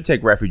Canada should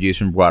take refugees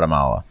from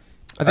Guatemala.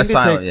 I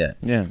think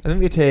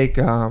they take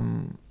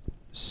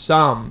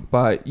some,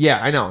 but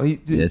yeah, I know.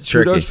 It's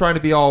Trudeau's tricky. trying to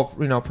be all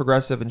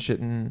progressive and shit,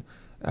 and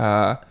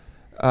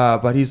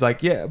but he's like,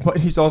 but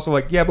he's also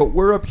like, but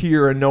we're up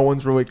here and no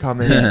one's really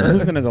coming.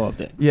 Who's gonna go up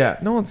there? Yeah,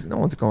 no one's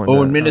going. Oh,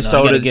 when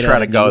Minnesota's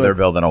trying to go, they're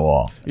building a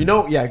wall. You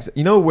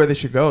know where they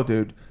should go,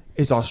 dude?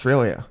 Is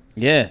Australia.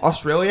 Yeah,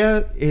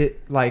 Australia,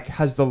 it like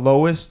has the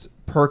lowest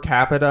per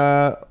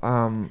capita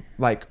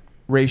like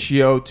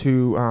ratio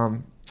to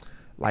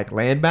like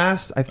land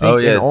mass, I think. Oh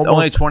yeah, it's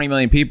only 20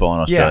 million people in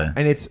Australia. Yeah,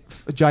 and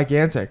it's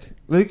gigantic.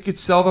 They could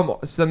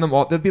send them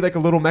all. There'd be like a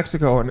little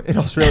Mexico in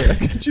Australia.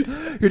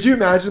 Could you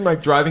imagine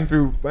like driving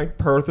through like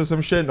Perth or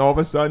some shit, and all of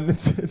a sudden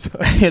it's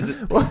like,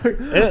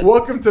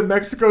 welcome to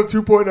Mexico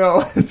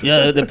 2.0.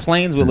 Yeah, the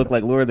planes would look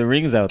like Lord of the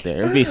Rings out there.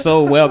 It'd be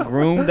so well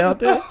groomed out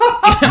there.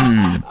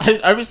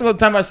 Every single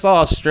time I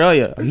saw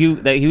Australia,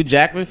 that Hugh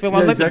Jackman film,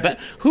 I was like,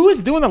 who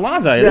is doing the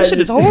lawns out here? This shit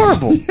is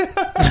horrible.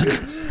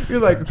 You're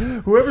like,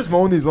 whoever's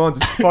mowing these lawns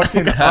is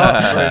fucking up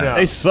right now.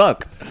 They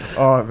suck.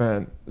 Oh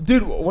man,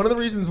 dude. One of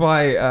the reasons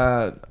why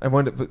I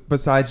wanted,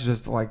 besides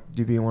just like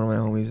you being one of my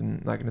homies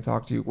and not going to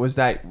talk to you, was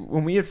that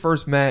when we had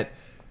first met,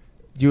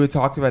 you had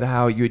talked about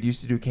how you had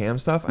used to do cam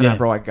stuff, and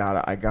bro, I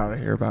gotta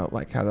hear about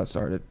like how that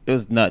started. It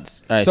was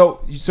nuts. Right.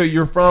 So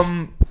you're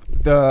from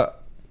the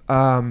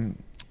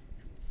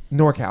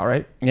NorCal,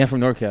 right? Yeah,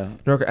 from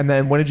NorCal. And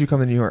then when did you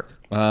come to New York?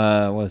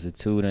 What was it,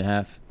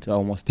 2.5 to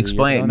almost 3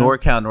 Explain years ago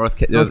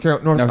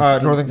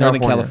NorCal, Northern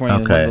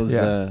California.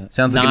 Okay.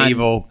 Sounds like an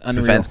evil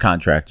defense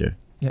contractor.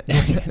 Yeah.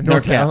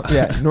 NorCal.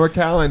 Yeah,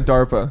 NorCal and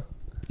DARPA.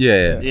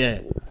 Yeah.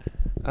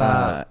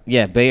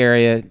 Bay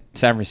Area,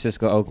 San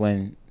Francisco,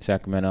 Oakland,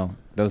 Sacramento.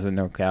 Those are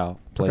NorCal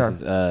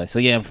places. Okay. So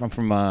yeah, I'm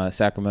from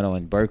Sacramento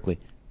and Berkeley.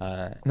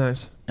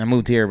 Nice. I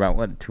moved here about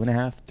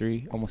 2.5,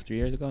 3, almost 3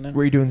 years ago now.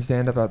 Were you doing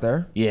stand up out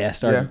there? Yeah, I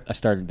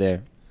started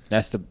there.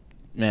 That's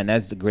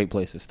a great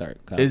place to start.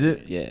 Is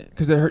it? Yeah.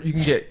 Because you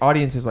can get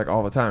audiences like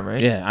all the time,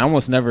 right? Yeah, I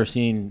almost never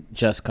seen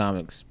just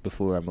comics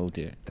before I moved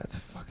here. That's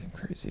fucking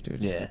crazy,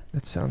 dude. Yeah.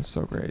 That sounds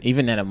so great.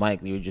 Even at a mic,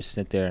 you would just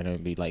sit there and there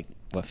would be like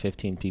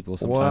 15 people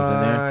sometimes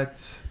in there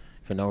What?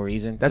 for no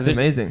reason. That's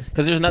amazing.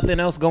 Because there's nothing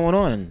else going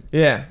on.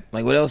 Yeah.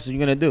 Like, what else are you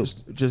gonna do?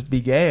 Just be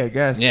gay, I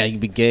guess. Yeah, you can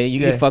be gay. You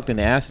can get fucked in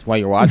the ass while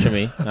you're watching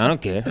me. I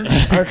don't care.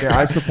 Okay,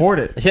 I support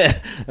it. Yeah,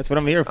 that's what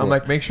I'm here for. I'm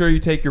like, make sure you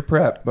take your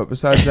prep. But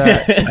besides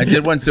that, I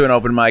did once do an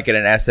open mic at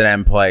an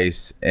S&M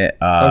place.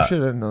 oh shit,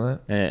 I didn't know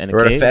that. and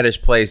Or at a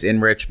fetish place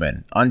in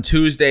Richmond. On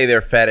Tuesday,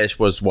 their fetish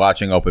was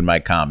watching open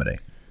mic comedy.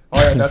 Oh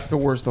yeah, that's the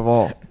worst of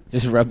all.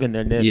 just rubbing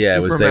their nips. Yeah,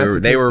 it was.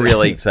 They were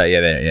really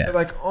excited. Yeah. They're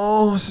like,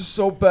 oh, this is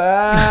so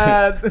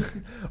bad.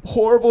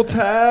 Horrible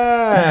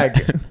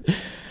tag.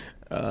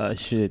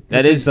 Shit.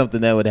 That is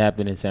something that would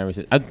happen in San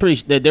Francisco. I'm pretty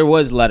sure there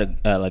was a lot of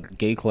like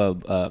gay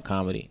club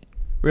comedy.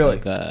 Really?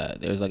 Like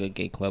there was like a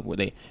gay club where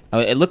they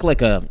it looked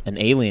like an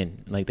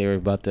alien, like they were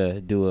about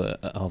to do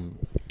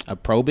a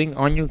probing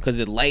on you because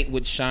the light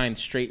would shine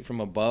straight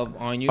from above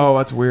on you. Oh,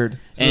 that's weird.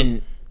 So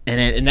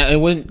and it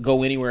wouldn't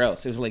go anywhere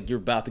else. It was like you're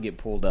about to get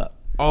pulled up.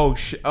 oh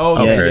shit.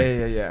 Oh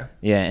Okay. yeah.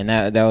 Yeah, and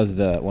that was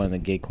one of the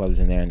gay clubs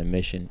in there in the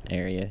Mission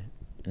area.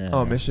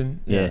 Mission.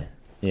 Yeah.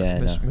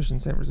 Mission,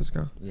 San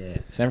Francisco. Yeah,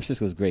 San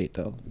Francisco's great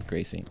though.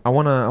 Great scene. I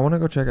wanna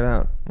go check it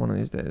out one of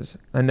these days.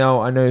 I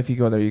know if you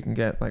go there you can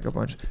get like a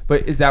bunch.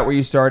 But is that where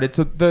you started?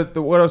 So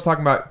the what I was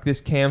talking about,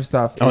 this cam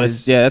stuff.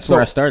 That's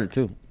where I started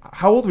too.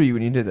 How old were you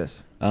when you did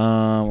this? What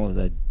was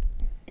that?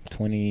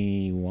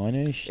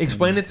 21-ish.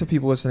 Explain it to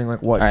people listening,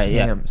 like what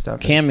cam stuff.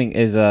 Camming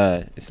is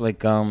it's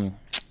like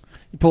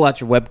you pull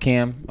out your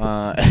webcam.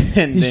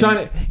 And he's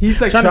trying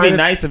to be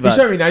nice about it. He's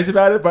trying to be nice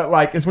about it, but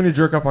like it's when you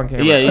jerk off on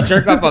camera. Yeah, you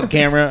jerk off on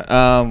camera.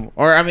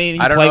 Or I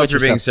mean, I don't know if you're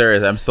being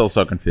serious. I'm still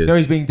so confused. No,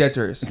 he's being dead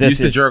serious. You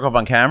used to jerk off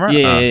on camera?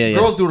 Yeah.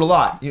 Girls do it a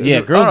lot.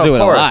 Girls do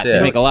it a lot. Yeah.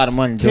 They make a lot of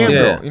money doing Cam it.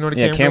 girl. You know what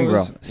a cam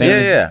girl is?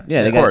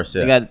 Yeah. Of course.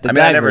 They got the I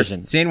guy never version.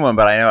 seen one,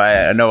 but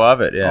I know of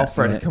it. Yeah. Oh,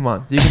 Freddie, come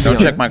on. You can Don't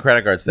check my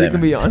credit card You can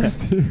statement. be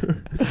honest.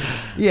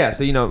 Yeah,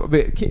 so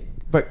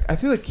but I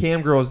feel like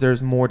cam girls,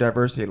 there's more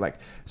diversity. Like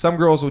some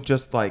girls will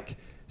just like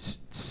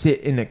sit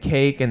in a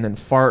cake and then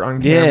fart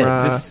on camera.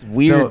 Yeah, just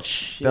weird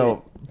shit.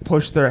 They'll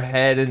push their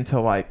head into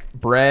like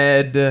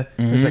bread.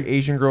 There's like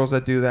Asian girls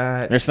that do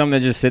that. There's some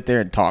that just sit there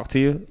and talk to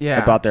you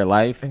about their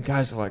life. And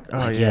guys are like, oh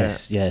like, yeah.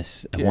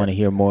 Yes. I want to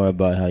hear more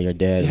about how your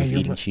dad was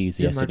eating cheese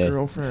yesterday. You're my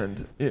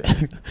girlfriend. Yeah.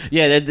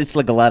 Yeah, it's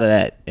like a lot of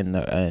that in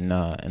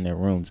their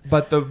rooms.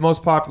 But the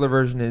most popular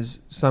version is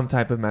some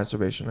type of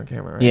masturbation on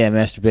camera, right? Yeah,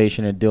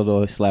 masturbation and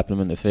dildo slapping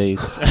them in the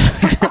face.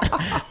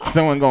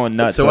 Someone going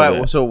nuts.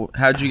 So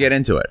how'd you get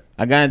into it?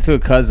 I got into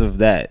it because of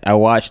that. I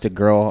watched a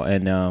girl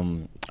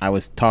and I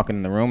was talking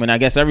in the room, and I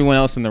guess everyone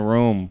else in the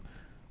room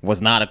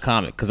was not a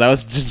comic because I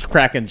was just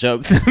cracking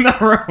jokes in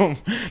the room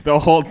the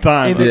whole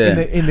time.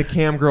 In the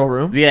cam girl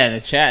room? Yeah, in the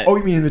chat. Oh,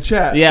 you mean in the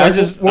chat? Yeah,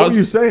 like, what were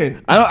you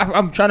saying?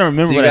 I'm trying to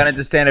remember. So you got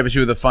into stand-up, but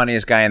you were the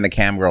funniest guy in the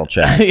cam girl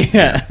chat.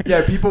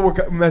 Yeah, people were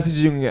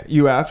messaging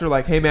you after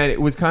like, hey man,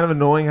 it was kind of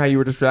annoying how you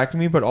were distracting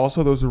me, but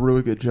also those were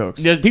really good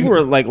jokes. Yeah, people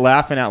were like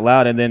laughing out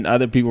loud, and then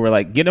other people were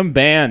like, get him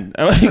banned.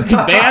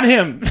 Ban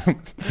him.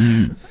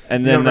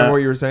 And then you remember what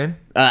you were saying?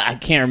 I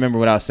can't remember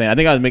what I was saying. I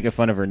think I was making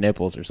fun of her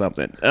nipples or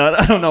something.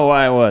 I don't know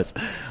why I was.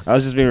 I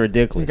was just being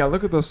ridiculous. You got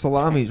look at those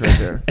salamis right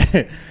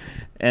there.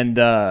 And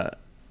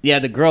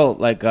the girl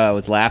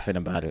was laughing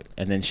about it,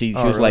 and then she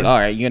was like, "All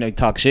right, you're gonna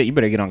talk shit. You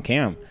better get on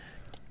cam."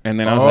 And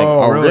then I was like,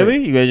 "Oh,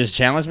 really? You guys just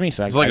challenge me?"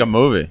 So it's like a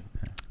movie.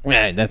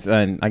 Yeah, that's.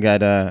 I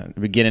got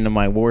beginning of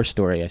my war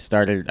story.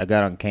 I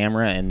got on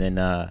camera, and then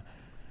I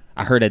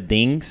heard a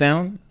ding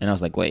sound, and I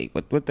was like, "Wait,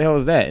 what the hell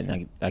is that?"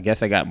 And I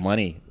guess I got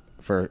money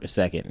for a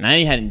second, and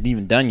I hadn't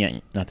even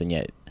done nothing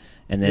yet.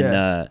 And then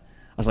I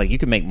was like, "You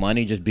can make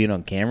money just being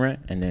on camera,"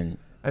 and then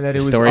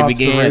the story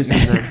began.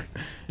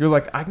 You're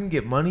like, I can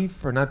get money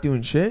for not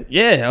doing shit?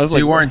 Yeah, I was so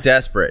you weren't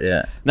desperate,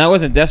 yeah? No, I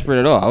wasn't desperate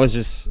at all. I was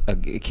just a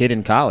kid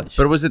in college.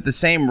 But was it the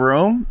same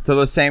room? So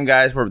those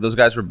guys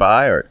were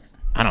by, or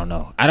I don't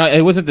know.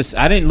 It wasn't this.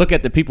 I didn't look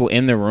at the people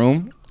in the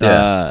room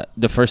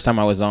the first time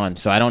I was on,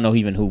 so I don't know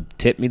even who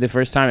tipped me the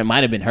first time. It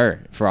might have been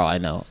her, for all I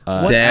know.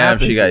 Damn,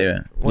 she got you.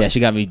 Yeah, she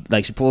got me.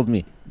 Like she pulled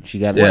me. She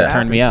got me.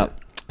 Turned me out.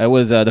 It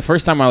was the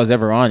first time I was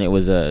ever on. It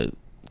was a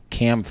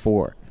Cam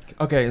 4.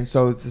 Okay, and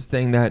so it's this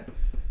thing that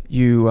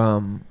you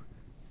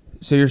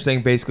so you're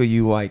saying basically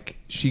you like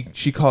she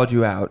called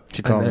you out.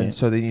 She called me.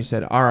 So then you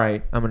said, all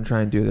right, I'm gonna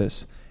try and do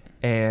this,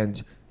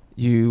 and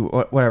you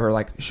whatever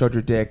like showed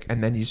your dick,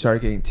 and then you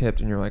started getting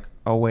tipped, and you're like,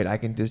 oh wait, I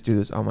can just do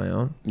this on my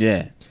own.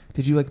 Yeah.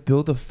 Did you like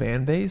build a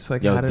fan base?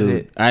 Like, yo, how did dude,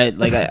 it?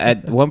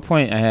 At one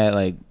point I had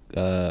like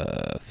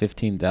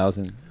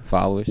 15,000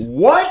 followers.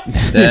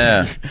 What?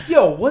 Yeah.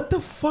 Yo, what the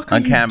fuck are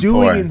On you Cam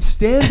doing 4. in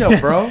stand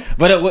up, bro?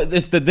 But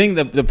it's the thing.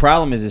 The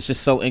problem is it's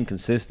just so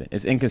inconsistent.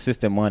 It's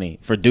inconsistent money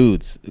for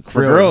dudes.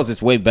 For Really? girls,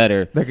 it's way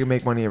better. They can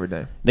make money every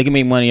day. They can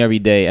make money every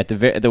day. At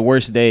the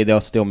worst day,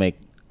 they'll still make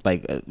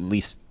like at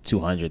least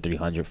 200,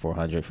 300,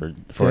 400 for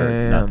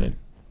Damn. nothing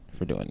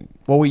for doing.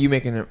 What were you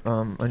making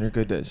on your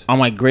good days? On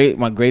my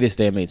greatest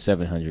day, I made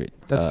 700.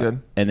 That's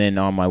good. And then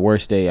on my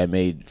worst day, I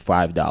made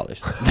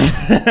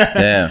 $5.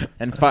 Damn.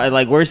 And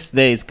like worst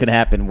days could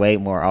happen way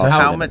more often. So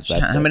how than much? the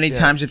best How days. many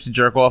times you have to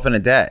jerk off in a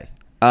day?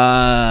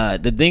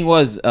 The thing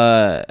was,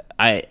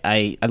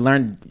 I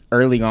learned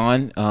early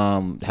on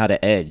how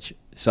to edge.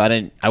 So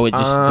I would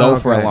just go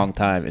for a okay. long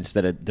time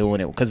instead of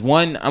doing it. Because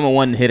I'm a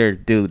one hitter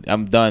dude.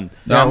 I'm done.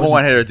 No, I'm a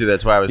one hitter too.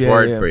 That's why I was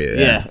worried for you.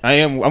 Yeah, I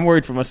am. I'm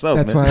worried for myself.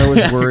 That's man. why I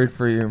was worried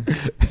for you. You know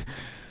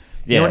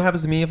Yeah. what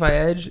happens to me if I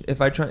edge?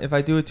 If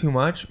I do it too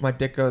much, my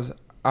dick goes,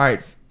 all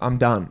right, I'm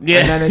done. Yeah.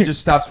 And then it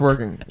just stops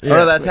working. Oh,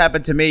 no, that's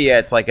happened to me. Yeah,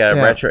 it's like a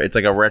Yeah. retro. It's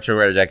like a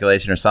retrograde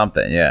ejaculation or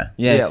something. Yeah.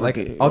 Yeah, Yeah, it's like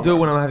I'll do it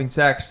when I'm having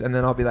sex, and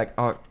then I'll be like,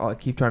 I'll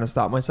keep trying to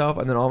stop myself,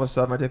 and then all of a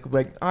sudden my dick will be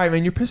like, all right,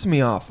 man, you're pissing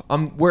me off.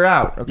 We're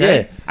out.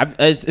 Okay. Yeah,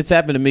 it's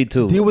happened to me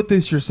too. Deal with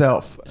this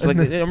yourself. It's like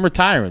I'm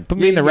retiring. Put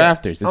me in the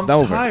rafters. It's I'm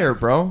over. tired,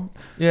 bro.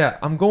 Yeah,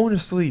 I'm going to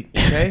sleep.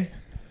 Okay.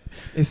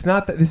 It's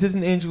not that. This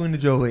isn't Angelina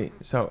Jolie.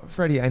 So,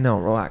 Freddie, I know.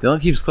 Relax.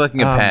 Dylan keeps clicking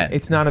a pen.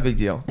 It's not a big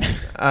deal.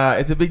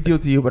 It's a big deal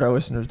to you, but our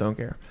listeners don't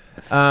care.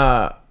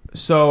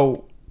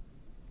 So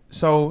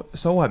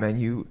what,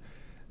 man?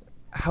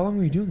 How long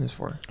were you doing this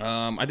for?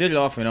 I did it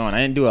off and on.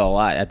 I didn't do it a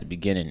lot at the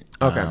beginning.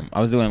 Okay.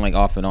 I was doing like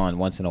off and on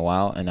once in a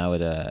while, and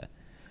I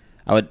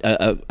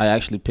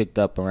actually picked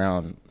up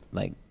around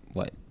like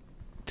what,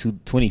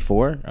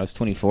 24. I was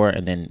 24,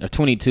 and then or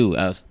 22.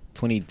 I was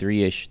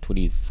 23ish,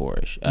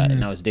 24ish,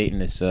 and I was dating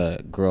this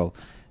girl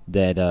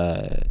that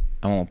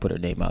I won't put her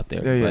name out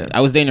there. Yeah, yeah. But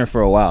I was dating her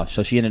for a while,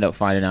 so she ended up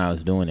finding out I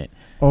was doing it.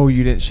 Oh,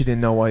 you didn't? She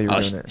didn't know why you were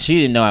doing it. She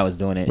didn't know I was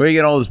doing it. Where are you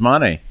getting all this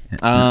money?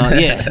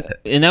 Yeah,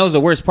 and that was the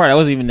worst part. I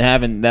wasn't even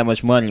having that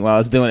much money while I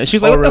was doing it.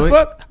 She's like, Oh, "What really? the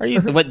fuck are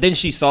you?" But then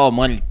she saw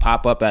money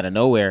pop up out of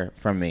nowhere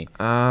from me,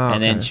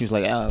 and then she was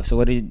like, "Oh, so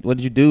what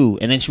did you do?"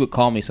 And then she would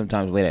call me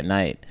sometimes late at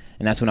night,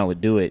 and that's when I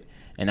would do it,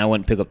 and I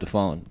wouldn't pick up the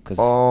phone because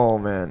Oh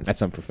man.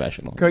 that's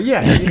unprofessional.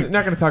 Yeah, you're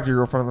not gonna talk to your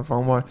girlfriend on the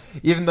phone more.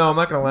 Even though I'm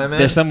not gonna lie, man.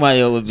 There's somebody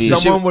that would be.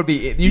 Someone would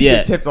be. You Yeah.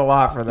 get tipped a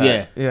lot for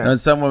that. Yeah. And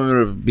someone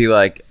would be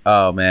like,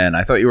 "Oh man,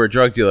 I thought you were a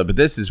drug dealer, but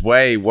this is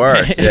way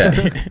worse." Yeah.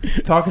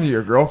 Talking to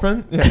your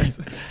girlfriend. Yes.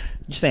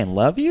 You saying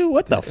love you?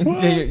 What the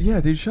fuck? Yeah,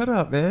 dude, shut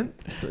up, man.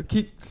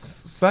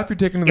 Slap your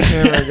dick into the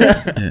camera. I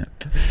guess. Yeah.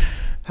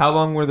 How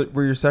long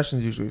were your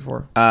sessions usually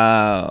for?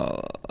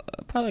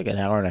 Probably like an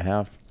hour and a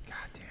half.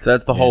 So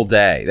that's the whole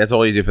day. That's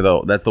all you do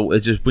for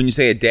it's just when you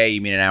say a day,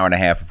 you mean an hour and a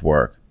half of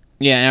work.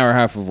 Yeah, an hour and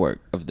a half of work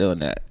of doing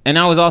that, and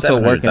I was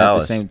also working at the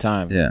 $700. same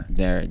time. Yeah.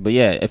 There, but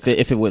yeah, if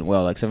it went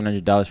well, like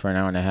 $700 for an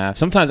hour and a half.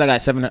 Sometimes I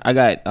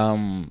got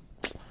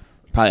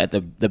probably at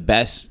the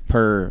best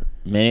per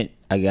minute.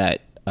 I got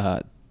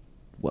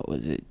what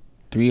was it,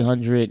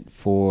 300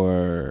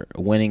 for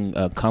winning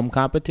a cum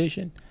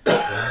competition.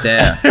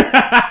 Damn.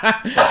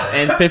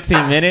 In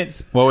 15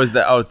 minutes. What was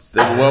the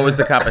what was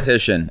the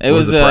competition? It What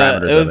was the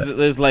parameters it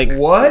was like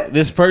What?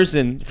 This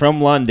person from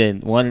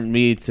London wanted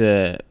me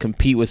to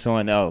compete with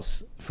someone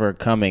else for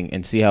coming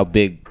and see how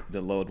big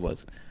the load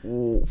was.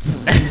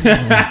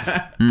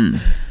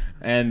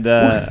 And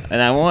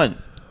I won.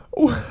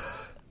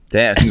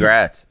 Damn,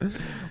 congrats.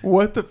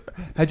 What the?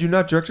 Had you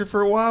not jerked it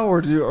for a while,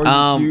 or do you?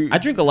 I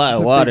drink a lot just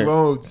of like big water.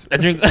 loads? I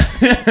drink.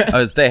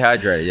 Oh, stay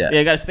hydrated. Yeah. Yeah,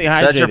 you gotta stay hydrated.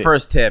 So that's your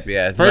first tip.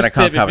 Yeah. First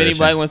tip: if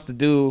anybody wants to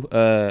do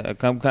a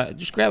cum,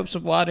 just grab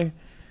some water.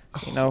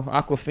 You know,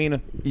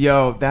 Aquafina.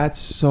 Yo, that's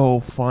so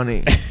funny.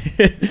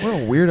 What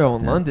a weirdo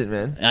in London,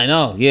 man. I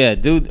know, yeah,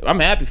 dude. I'm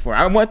happy for it.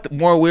 I want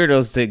more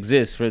weirdos to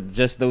exist for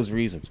just those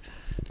reasons.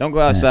 Don't go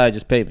outside,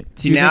 just pay me.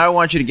 See, now I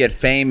want you to get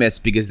famous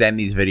because then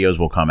these videos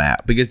will come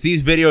out. Because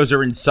these videos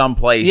are in some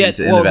place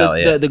in the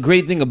valley. The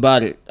great thing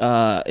about it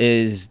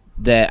is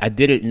that I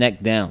did it neck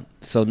down,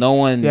 so no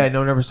one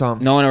never saw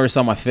him. no one ever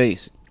saw my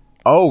face,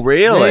 Oh,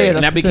 really? Yeah, and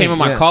that's that the became thing, on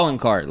my yeah. calling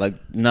card. Like,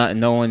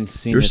 no one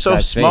seen. You're this so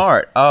guy's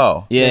smart.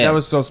 Oh. Face. Yeah, That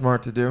was so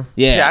smart to do.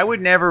 yeah. See, I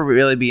would never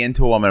really be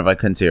into a woman if I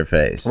couldn't see her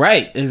face.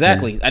 Right,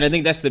 exactly. And I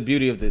think that's the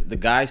beauty of the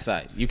guy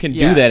side. You can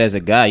Yeah. do that as a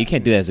guy. You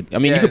can't do that as a. I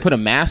mean, Yeah. you could put a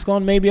mask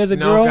on maybe as a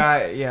No girl.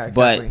 guy, yeah,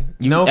 but exactly.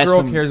 you- No that's girl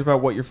some- cares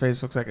about what your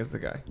face looks like as the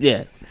guy.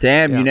 Yeah.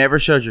 Damn, Yeah. you never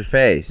showed your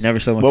face. Never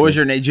showed my What was face.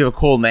 your name? Did you have a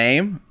cool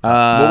name?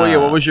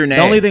 What was your name?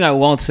 The only thing I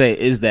won't say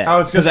is that I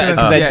was just gonna-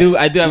 because yeah.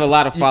 I do have a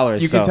lot of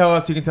followers. You so. can tell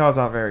us. You can tell us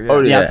off air. Yeah.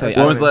 Oh, Yeah, yeah. I'll tell you.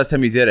 When was the last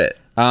time you did it?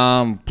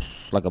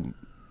 Like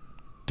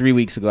 3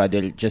 weeks ago, I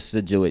did it just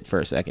to do it for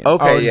a second.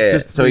 Okay, Oh, yeah.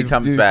 just So he to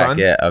comes be back. fun?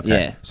 Yeah, okay.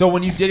 Yeah. So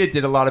when you did it,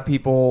 did a lot of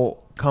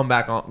people come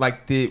back on?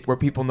 Like, were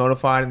people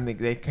notified and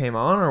they came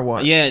on, or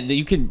what? Yeah,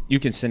 you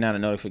can send out a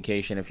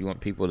notification if you want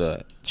people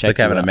to It's check. like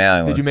having you a out.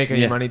 mailing Did list. you make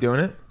any Yeah. money doing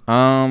it?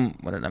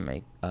 What did I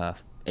make?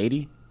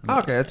 80.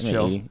 Okay, that's I made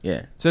chill. 80,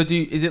 yeah. So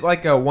is it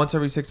like a once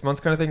every 6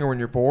 months kind of thing, or when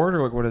you're bored,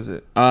 or like what is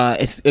it?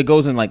 It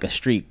goes in like a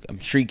streak. I'm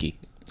streaky.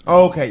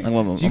 Oh, okay. I'm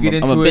a, So you get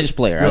I'm into a it, bench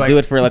player. you're I like- do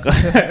it for like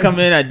I come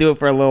in, I do it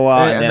for a little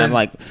while, Yeah, and then I'm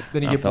like,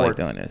 then you I get don't feel bored.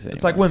 like doing this.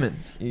 It's like women.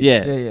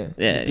 Yeah. Yeah.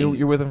 Yeah.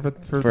 You're with them for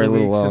 3 a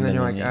little weeks, while, and then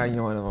you're like, yeah. you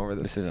know what, I'm over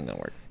This this. isn't gonna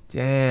work.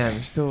 Damn,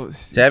 you're still.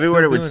 So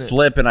everywhere it would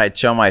slip and I'd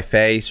show my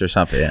face or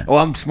something. Yeah. Well,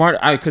 I'm smart.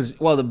 Because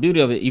the beauty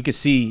of it, you can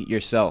see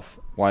yourself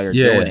while you're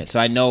doing it. So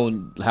I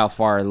know how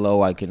far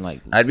low I can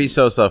I'd be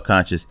so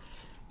self-conscious.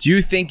 Do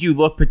you think you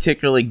look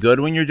particularly good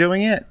when you're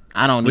doing it?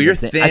 I don't. Well, you're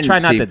thin. I try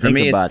not to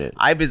think about it.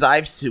 I've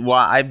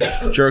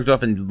jerked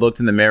off and looked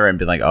in the mirror and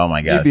been like, "Oh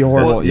my god, you'd be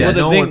horrible." Well, Yeah,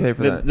 no one would pay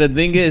for that. The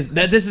thing is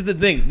that this is the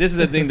thing. This is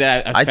the thing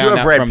that I do found have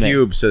out red from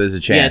pubes, so there's a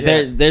chance.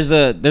 Yeah, there's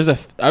a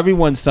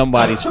everyone's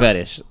somebody's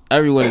fetish.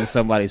 Everyone is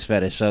somebody's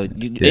fetish. So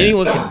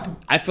anyone,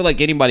 I feel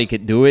like anybody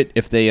could do it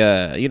if they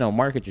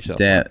market yourself.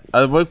 Damn.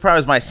 What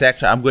problem is my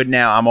sex? I'm good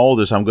now. I'm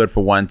older, so I'm good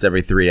for once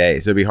every 3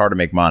 days. It'd be hard to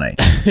make money.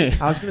 I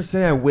was gonna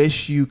say, I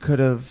wish you could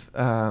have.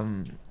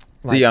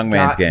 It's a young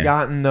man's game.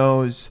 Gotten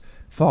those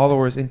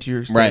followers into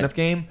your stand-up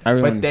game,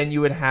 Everyone's... but then you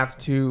would have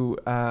to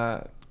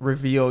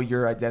reveal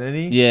your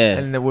identity. Yeah,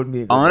 and it wouldn't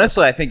be.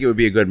 Honestly, I think it would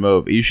be a good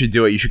move. You should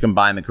do it. You should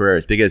combine the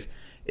careers because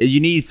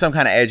you need some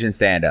kind of edge in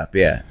stand-up.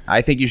 Yeah,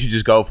 I think you should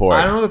just go for it.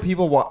 I don't know the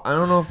people. I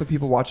don't know if the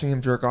people watching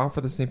him jerk off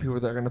are the same people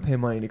that are going to pay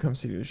money to come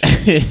see your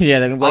shows. Yeah,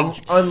 they're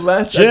like,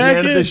 unless at the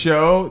end of the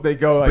show they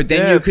go like, but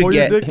then you could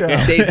get.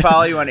 They They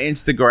follow you on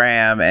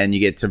Instagram and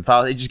you get some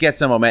followers. It just gets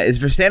some momentum.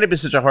 For stand-up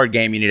is such a hard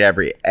game. You need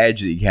every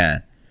edge that you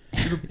can.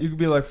 You could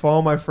be like,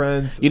 follow my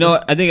friends. You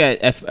know, I think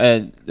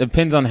it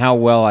depends on how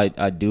well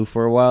I do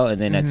for a while,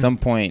 and then at some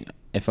point,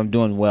 if I'm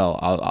doing well,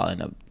 I'll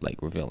end up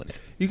revealing it.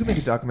 You can make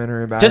a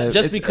documentary about it.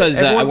 Just because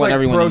I want like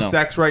everyone to know.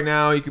 Pro-sex right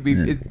now. You could be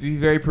it'd be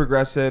very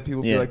progressive.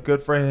 People be like,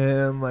 good for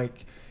him.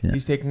 Like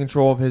he's taking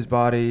control of his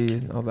body.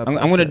 And all that. I'm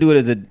going to do it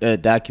as a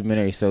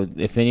documentary. So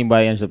if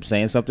anybody ends up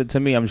saying something to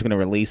me, I'm just going to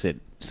release it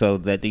so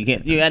that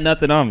you got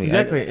nothing on me.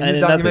 Exactly. It's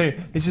a documentary.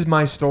 This is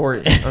my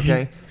story.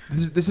 Okay.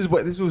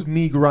 This was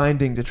me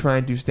grinding to try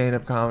and do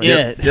stand-up comedy.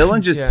 Yeah.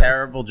 Dylan just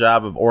terrible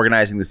job of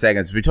organizing the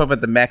segments. We talked about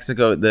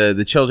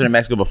the children in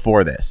Mexico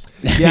before this.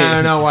 Yeah, I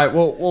don't know why.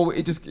 Well,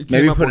 it came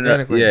Maybe up put it up.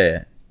 organically.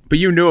 Yeah. But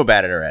you knew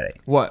about it already.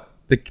 What?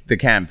 The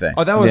cam thing.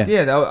 Oh, that was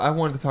I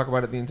wanted to talk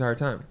about it the entire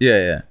time.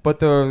 Yeah. But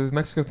the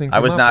Mexico thing. I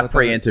was not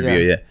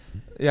pre-interview.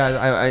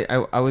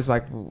 Yeah. I was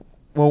like.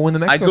 Well, when the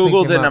Mexico I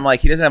googled thing it and I'm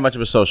like, he doesn't have much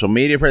of a social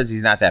media presence.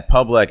 He's not that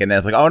public, and then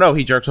it's like, oh no,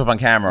 he jerks off on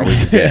camera,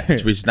 which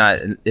is not.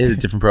 Is a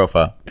different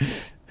profile.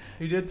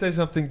 He did say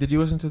something. Did you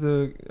listen to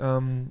the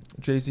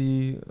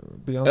Jay-Z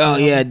Beyonce? Oh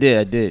yeah, I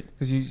did.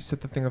 Because you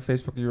said the thing on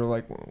Facebook. You were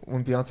like,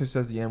 when Beyonce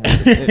says the N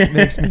word, it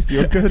makes me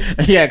feel good.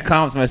 Yeah, it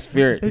calms my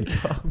spirit. It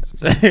calms.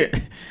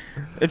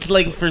 It's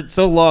like for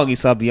so long you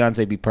saw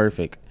Beyonce be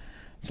perfect.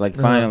 It's like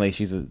finally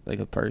she's like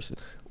a person.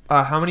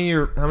 How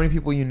many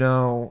people you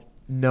know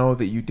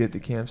that you did the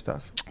cam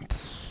stuff?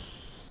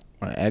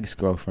 My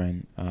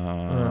ex-girlfriend,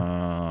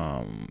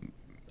 and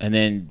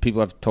then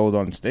people I've told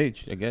on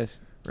stage, I guess.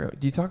 Really?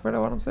 Do you talk about it a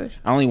lot on stage?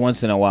 Only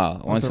once in a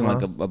while. Once in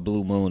like a a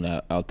blue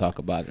moon, I'll talk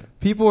about it.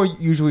 People are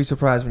usually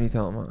surprised when you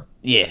tell them, huh?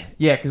 Yeah.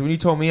 Yeah, because when you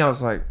told me, I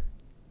was like,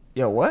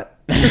 yo, what?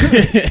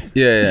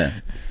 Yeah.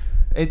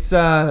 It's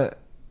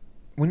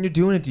when you're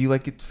doing it, do you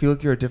feel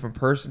like you're a different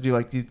person? Do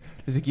you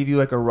does it give you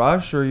like a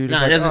rush, or you're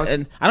just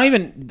I don't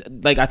even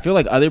like. I feel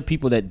like other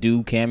people that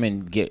do cam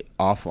and get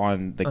off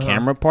on the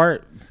camera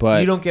part,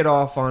 but you don't get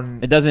off on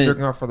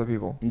jerking off for other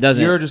people. It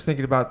doesn't. You're just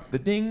thinking about the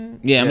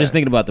ding. Yeah, I'm just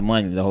thinking about the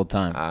money the whole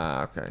time.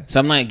 Okay. So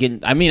I'm not getting.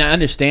 I mean, I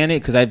understand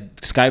it because I've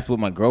Skyped with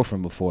my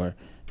girlfriend before,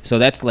 so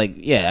that's like,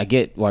 yeah, I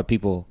get why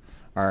people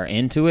are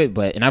into it,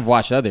 and I've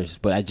watched others,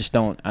 but I just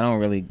don't. I don't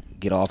really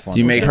get off on. Do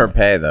you make her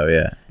pay though?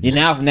 Yeah.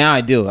 Now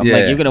I do. I'm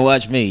like, you're gonna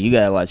watch me. You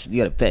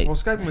gotta pay. Well,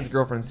 Skyping with your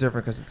girlfriend is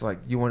different because it's like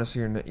you want to see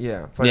her.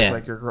 But it's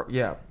like your girl.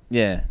 Yeah.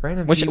 Yeah.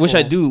 Random which people.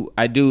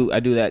 I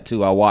do that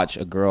too. I watch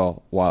a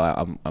girl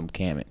while I'm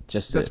camming.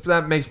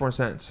 That makes more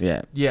sense.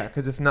 Yeah. Yeah,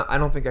 because if not, I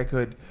don't think I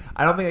could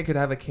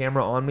have a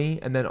camera on me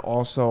and then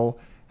also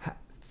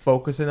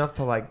focus enough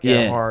to like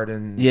get hard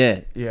and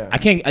I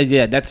can't.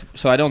 That's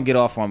so I don't get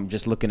off on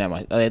just looking at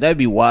my. That'd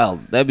be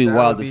wild. That'd be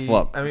wild as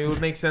fuck. I mean, it would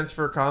make sense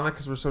for a comic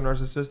because we're so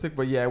narcissistic,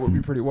 but yeah, it would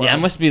be pretty wild. Yeah, I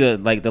must be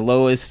the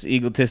lowest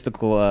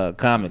egotistical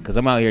comic because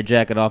I'm out here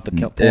jacking off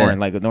the porn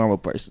like a normal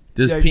person.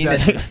 Does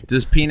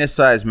penis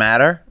size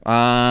matter?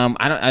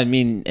 I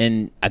mean,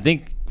 and I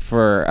think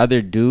for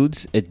other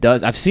dudes it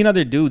does. I've seen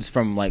other dudes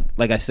from like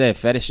I said,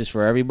 fetishes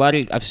for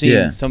everybody. I've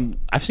seen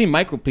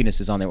micro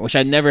penises on there, which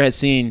I never had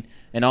seen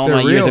in all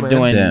my years of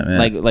doing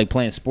like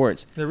playing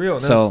sports. They're real.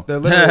 So they're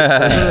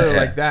literally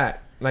like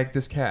that, like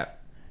this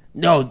cat.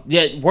 No,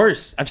 yeah,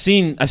 worse. I've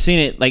seen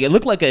it. Like it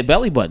looked like a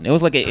belly button. It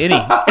was like an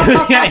innie.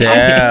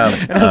 Damn.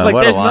 And I was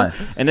like, "There's no."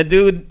 And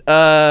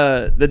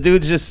the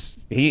dude just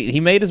he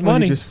made his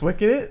money. Was he just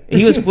flicking it?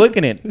 He was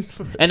flicking it.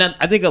 And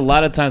I think a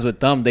lot of times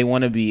with thumb, they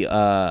want to be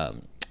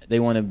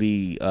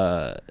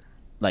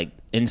like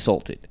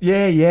insulted.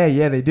 Yeah,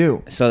 they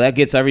do. So that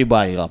gets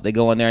everybody off. They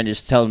go in there and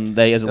just tell them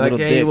they has a little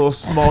dick. A little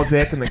small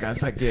dick, and the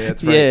guy's like, yeah,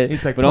 that's right. Yeah,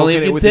 he's like, but only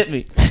if you tip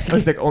me.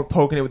 He's like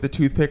poking it with the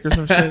toothpick or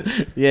some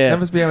shit. Yeah, that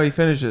must be how he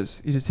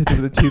finishes. He just hits it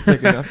with a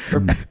toothpick enough,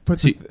 or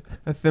puts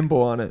a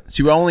thimble on it.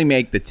 So you only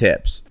make the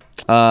tips.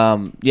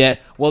 Yeah.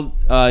 Well,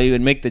 you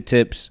would make the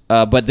tips,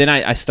 but then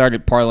I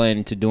started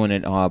parlaying to doing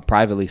it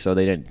privately, so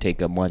they didn't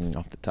take money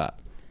off the top.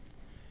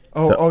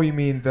 Oh, you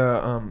mean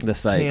the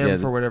site, cam yeah,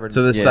 for whatever.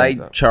 So the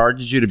site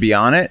charges you to be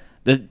on it?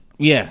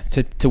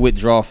 To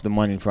withdraw the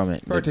money from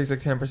it. Or it takes like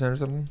 10% or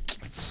something.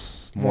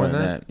 More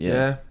than that.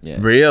 Yeah.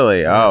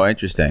 Really? Oh,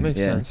 interesting. Makes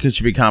sense. Could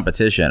should be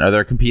competition. Are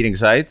there competing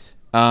sites?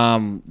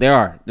 There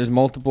are. There's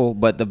multiple,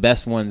 but the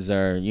best ones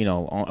are,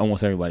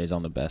 almost everybody's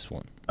on the best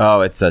one. Oh,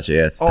 it's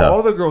it's tough.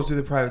 All the girls do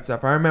the private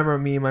stuff. I remember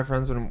me and my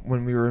friends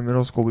when we were in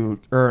middle school,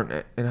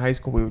 in high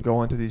school, we would go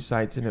onto these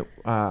sites and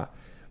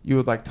you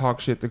would like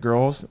talk shit to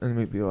girls, and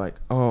we'd be like,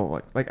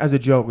 oh, like as a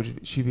joke,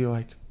 she'd be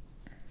like,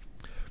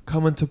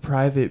 come into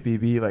private,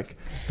 BB, like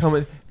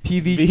come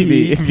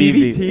PVT,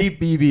 PVT,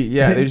 BB.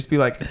 Yeah, they'd just be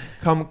like,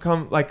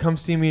 come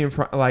see me in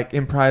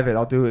private.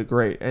 I'll do it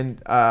great.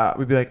 And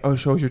we'd be like, oh,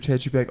 show us your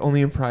tits. You'd be like,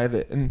 only in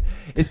private. And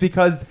it's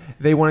because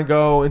they want to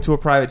go into a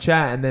private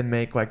chat and then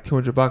make like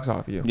 $200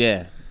 off you.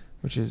 Yeah,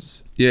 which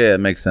is it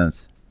makes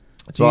sense.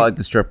 It's a lot like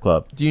the strip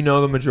club. Do you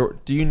know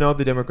Do you know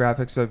the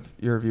demographics of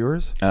your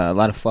viewers? A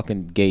lot of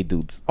fucking gay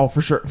dudes. Oh,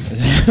 for sure.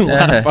 A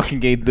lot of fucking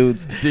gay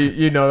dudes. Do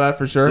you know that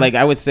for sure? Like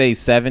I would say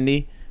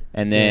 70,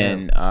 and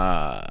then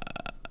I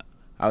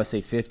would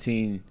say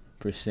 15%.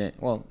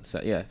 Well,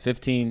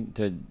 15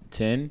 to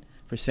 10%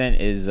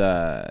 is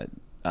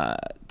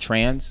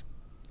trans.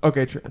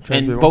 Okay, trans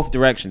in people. both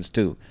directions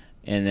too,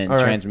 and then All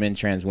right. trans men,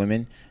 trans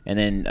women, and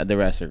then the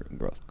rest are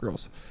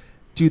girls.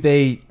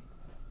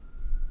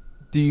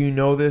 Do you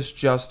know this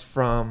just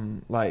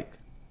from like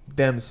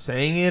them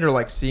saying it or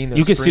like seeing their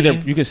You can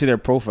screen? see their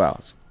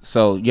profiles.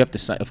 So you have to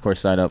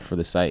sign up for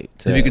the site.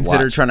 Have you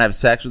considered trying to have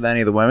sex with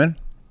any of the women?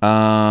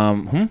 Or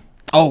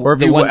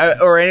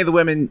or any of the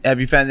women?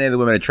 Have you found any of the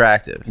women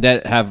attractive?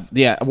 that have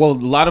well, a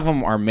lot of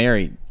them are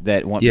married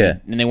that want me,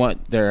 and they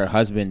want their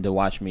husband to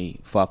watch me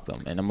fuck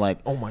them, and I'm like,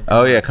 oh my god,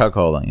 oh yeah,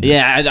 cuckolding.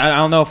 Yeah, I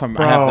don't know if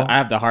I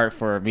have the heart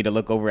for me to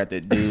look over at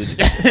the dude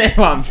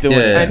while I'm doing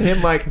it, and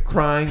him like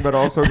crying but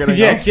also getting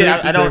up to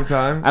at the same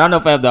time. I don't know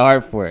if I have the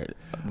heart for it,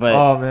 but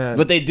oh man,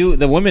 but they do.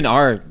 The women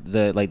are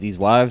these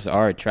wives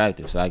are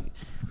attractive, so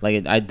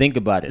I think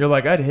about it. You're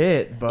like, I'd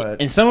hit,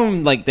 but and some of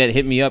them like that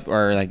hit me up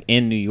are like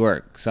in New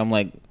York, so I'm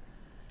like,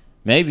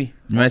 maybe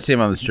you might see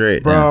him on the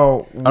street,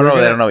 bro. Yeah. Oh no,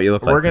 they don't know what you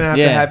look like. We're gonna have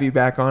to have you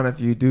back on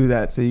if you do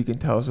that, so you can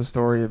tell us a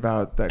story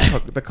about that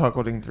the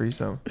cuckolding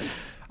threesome.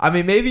 I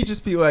mean, maybe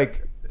just be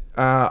like,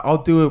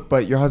 I'll do it,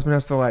 but your husband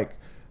has to like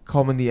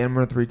call me the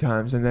N-word 3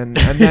 times, and then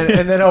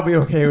I'll be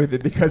okay with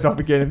it because I'll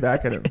be getting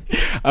back at him.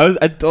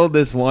 I told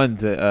this one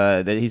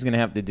that he's gonna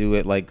have to do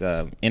it like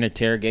in an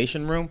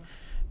interrogation room.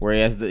 Where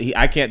he has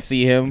I can't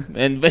see him,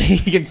 but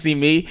he can see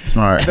me.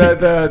 Smart.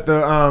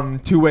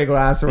 The two-way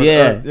glass or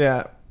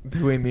yeah,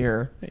 two-way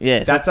mirror.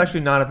 Yeah, that's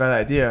actually not a bad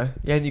idea.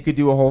 Yeah, and you could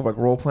do a whole like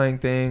role-playing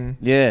thing.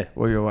 Yeah,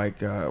 where you're like,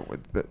 the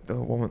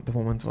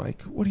woman's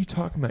like, what are you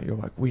talking about? You're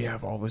like, we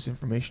have all this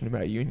information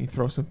about you, and you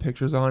throw some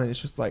pictures on it. It's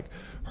just like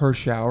her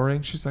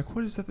showering. She's like,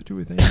 what does that have to do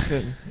with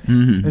anything?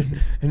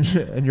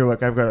 Mm-hmm. and you're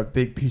like, I've got a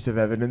big piece of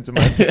evidence in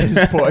my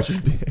face. Pull out your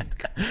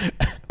dick.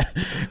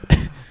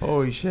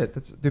 Holy shit!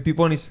 Do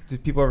people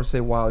ever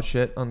say wild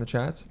shit on the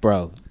chats,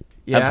 bro?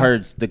 Yeah? I've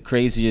heard the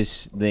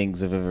craziest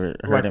things I've ever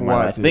heard in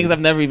my life. Dude? Things I've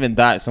never even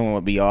thought someone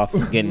would be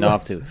getting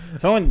off to.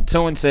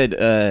 Someone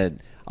said,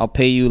 "I'll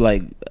pay you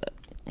like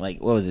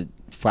what was it,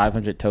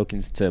 500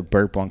 tokens to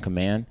burp on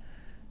command."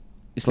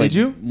 It's like,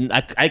 did you?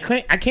 I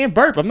can't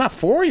burp. I'm not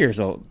 4 years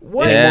old.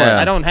 What? Yeah.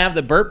 I don't have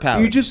the burp power.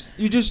 You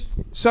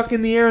just suck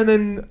in the air and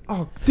then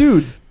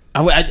dude.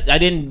 I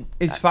didn't.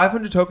 Is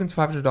 500 tokens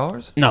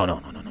 $500?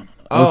 No.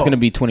 Oh. It's gonna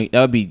be 20. That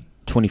would be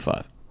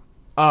 25.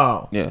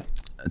 Oh. Yeah.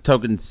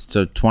 Tokens,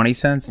 so 20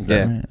 cents?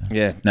 Yeah.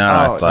 Yeah.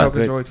 No, it's less.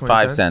 It's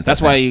 5 cents.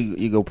 That's why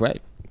you go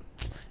private.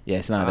 Yeah,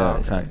 it's not.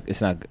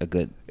 It's not a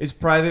good. Is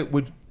private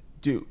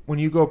when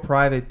you go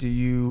private? Do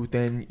you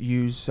then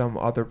use some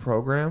other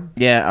program?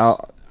 Yeah,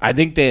 I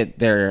think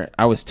that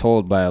I was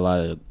told by a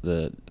lot of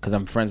because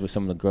I'm friends with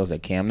some of the girls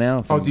at Cam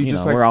now. Do you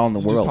just we're all in the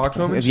world. Just talk to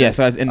them? Yeah,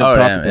 so I end up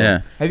talking to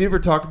them. Have you ever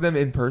talked to them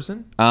in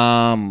person?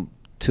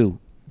 2.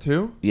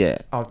 2? Yeah.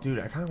 Oh, dude,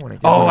 I kind of want to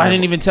get I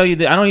didn't even tell you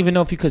that. I don't even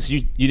know if because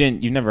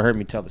you never heard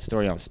me tell the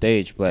story on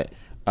stage, but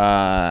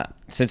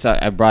since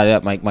I brought it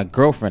up, my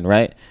girlfriend,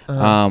 right?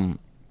 Uh-huh.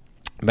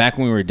 Back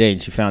when we were dating,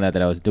 she found out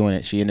that I was doing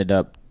it. She ended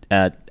up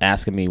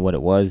asking me what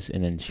it was,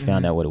 and then she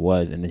found out what it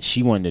was, and then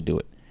she wanted to do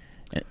it.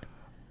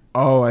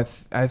 Oh, I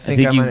think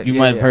you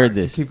might have heard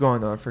this. Keep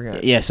going though, I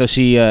forgot. Yeah, so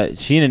she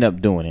ended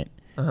up doing it,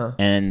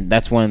 and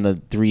that's one of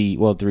the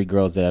three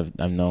girls that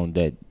I've known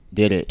that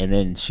did it, and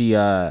then she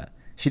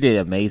did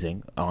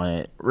amazing on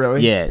it.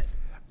 Really? Yeah.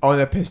 Oh,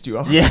 that pissed you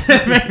off. Yeah,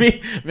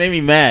 made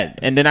me mad.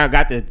 And then I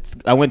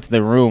went to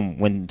the room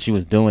when she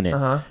was doing it,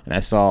 and I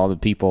saw all the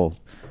people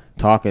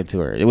talking to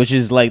her, which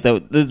is like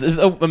it's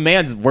a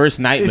man's worst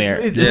nightmare.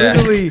 It's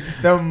literally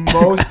the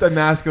most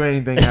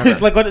emasculating thing ever.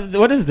 It's like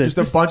what is this?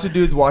 Just a bunch of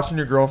dudes watching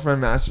your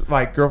girlfriend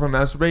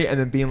masturbate and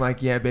then being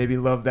like, "Yeah, baby,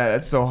 love that.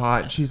 That's so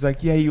hot." And she's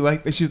like, "Yeah, you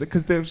like that." She's like,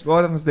 because a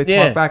lot of times they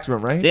talk back to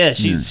him, right? Yeah,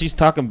 she's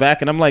talking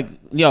back, and I'm like,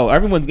 "Yo,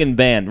 everyone's getting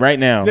banned right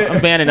now.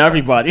 I'm banning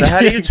everybody." So how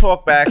do you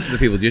talk back to the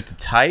people? Do you have to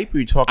type or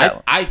you talk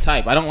out? I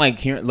type. I don't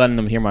like letting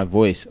them hear my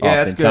voice.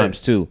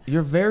 Oftentimes too.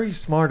 You're very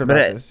smart about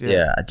this.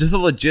 Yeah, just the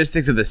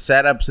logistics of the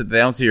setup so they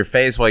don't see your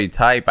face while you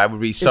type. I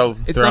would be so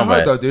it's thrown not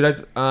by hard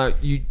it. though,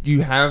 dude.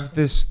 You have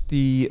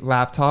the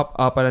laptop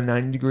up at a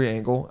 90-degree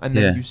angle, and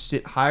then you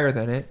sit higher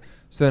than it.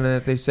 So then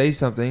if they say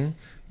something,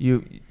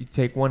 you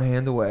take one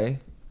hand away,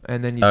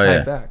 and then you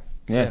type back.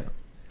 Yeah.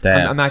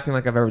 Damn. I'm acting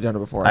like I've ever done it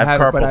before. I have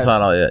carpal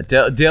tunnel.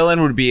 Yeah.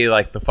 Dylan would be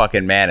like the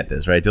fucking man at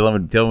this, right?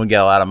 Dylan would get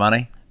a lot of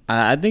money.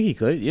 I think he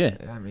could. Yeah.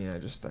 I mean, I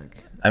just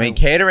think. I mean,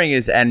 catering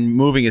and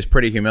moving is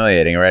pretty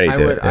humiliating already. I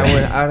would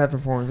have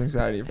performance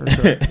anxiety for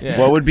sure. Yeah.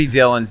 What would be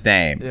Dylan's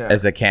name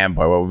as a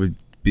Camboy? What would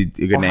be a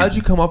good name? How'd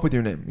you come up with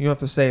your name? You don't have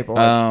to say it. But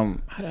how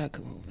did I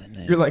come up with my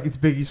name? You're like, it's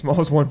Biggie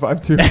Smalls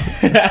 152.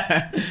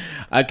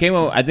 I came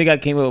up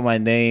with my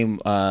name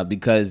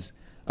because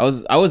I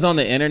was on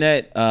the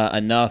internet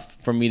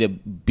enough for me to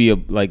be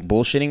like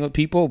bullshitting with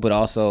people, but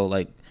also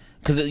like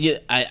because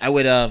I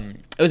would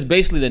it was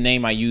basically the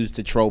name I used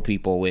to troll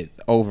people with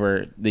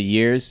over the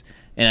years,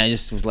 and I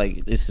just was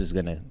like, this is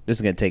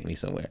gonna take me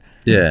somewhere.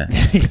 Yeah.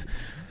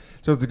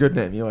 So it's a good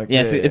name. You like?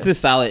 Yeah, it's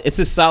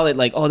a solid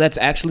like, oh, that's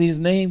actually his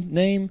name, and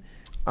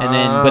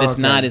then but it's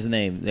not his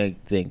name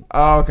thing.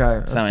 Oh,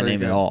 okay. It's not my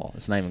name at all.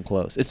 It's not even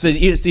close.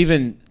 It's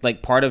even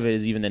like part of it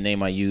is even the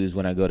name I use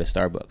when I go to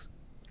Starbucks.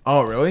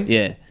 Oh, really?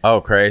 Yeah.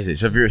 Oh, crazy.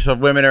 So if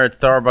women are at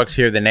Starbucks,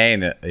 hear the name,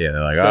 they're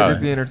like,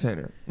 Cedric the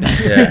Entertainer.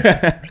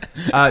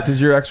 Yeah.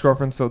 Does your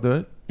ex-girlfriend still do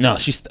it? No,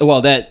 she's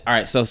all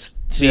right. So she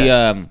she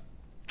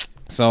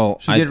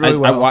did really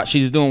well.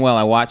 She's doing well.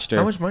 I watched her.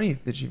 How much money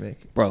did she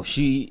make? Bro,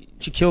 she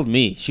killed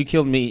me. She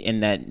killed me in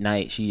that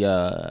night. She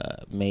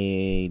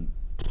made,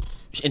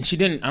 and she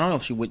didn't. I don't know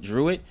if she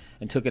withdrew it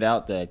and took it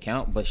out the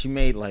account, but she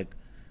made like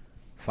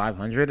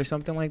 500 or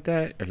something like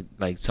that, or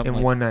like something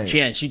in one night.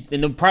 Yeah, she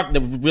and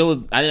the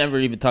real. I never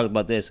even talked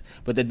about this,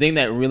 but the thing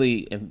that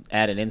really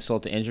added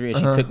insult to injury is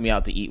she took me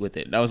out to eat with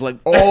it. And I was like,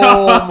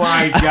 oh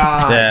my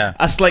god! Yeah.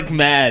 I was like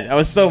mad. I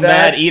was so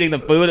mad eating the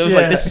food. It was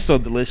like, this is so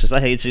delicious. I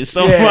hate you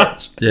so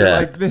much.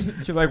 Yeah.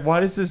 You're like,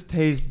 why does this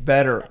taste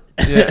better?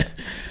 Yeah.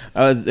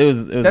 It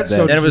was That's bad.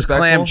 so And it was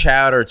clam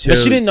chowder too. But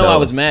she didn't know I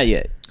was mad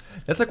yet.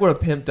 That's like what a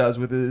pimp does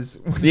with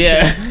his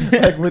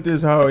like with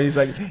his hoe. He's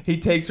like he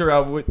takes her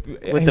out with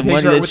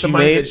the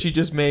money that she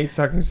just made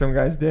sucking some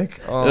guy's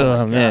dick. Oh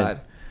my man.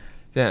 god.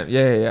 Damn.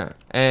 Yeah.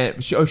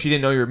 And she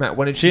didn't know you were mad.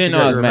 When did she didn't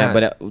know I was mad?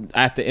 But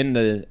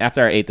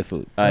after I ate the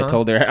food, I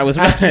told her I was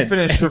mad. After you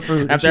finished her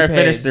food. After I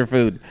finished her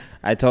food,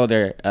 I told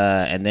her,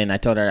 and then I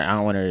told her I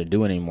don't want her to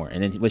do it anymore.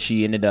 And then what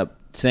she ended up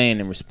saying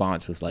in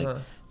response was like,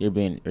 "You're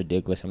being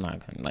ridiculous. I'm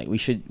not gonna, like we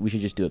should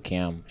just do a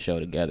cam show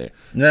together."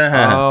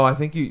 Oh, I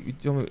think you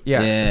told me.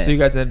 Yeah. So you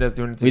guys ended up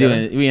doing it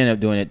together. We ended up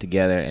doing it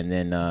together, and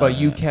then. But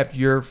you kept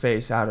your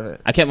face out of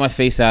it. I kept my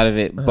face out of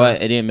it,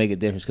 but it didn't make a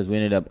difference because we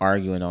ended up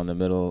arguing on the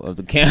middle of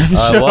the cam show.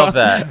 I love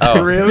that.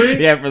 Oh,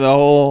 really? Yeah, for the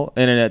whole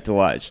internet to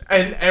watch.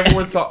 And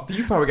everyone saw.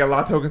 You probably got a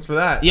lot of tokens for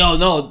that. Yo,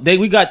 no,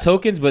 we got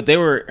tokens, but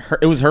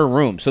it was her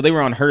room, so they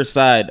were on her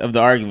side of the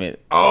argument.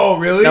 Oh,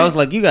 really? I was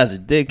like, you guys are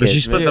dickheads. But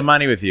she split the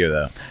money with you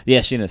though.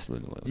 Yeah, she didn't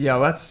split the money. Yeah,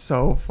 that's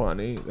so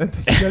funny. You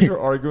guys were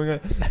arguing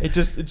it. It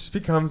just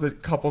becomes a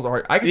couples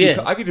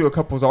argument. I could do a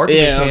couples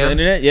argument. On the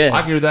internet. Yeah,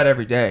 I could do that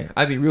every day.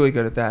 I'd be really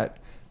good at that.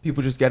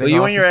 People just getting. Well,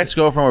 you and your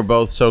ex-girlfriend were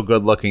both so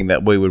good looking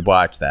that we would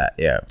watch that.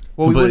 Yeah.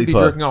 Well, we wouldn't be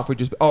jerking off. We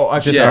just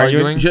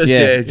arguing.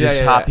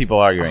 Just hot people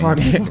arguing.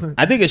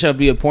 I think it should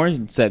be a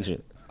porn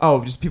section.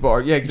 Oh, just people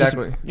are. Yeah,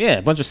 exactly.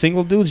 A bunch of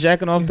single dudes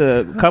jacking off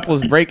the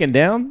couples breaking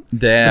down.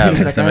 Damn,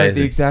 that's amazing.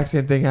 The exact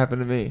same thing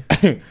happened to me.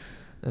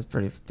 That's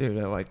pretty, dude.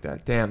 I like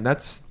that. Damn,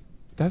 that's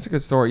a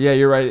good story. Yeah,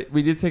 you're right.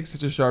 We did take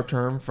such a sharp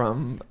turn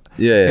from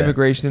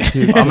immigration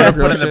to. I'm gonna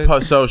put in the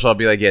post social. I'll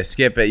be like, yeah,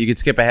 skip it. You can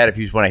skip ahead if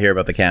you just want to hear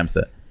about the cam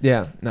stuff.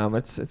 Yeah, no,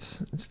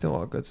 it's still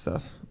all good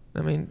stuff.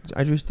 I mean,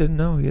 I just didn't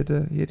know. He had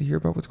to hear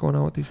about what's going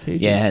on with these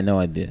cages. Yeah, I had no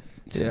idea.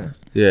 Yeah.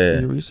 Yeah.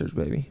 Do your research,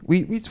 baby.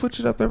 We switch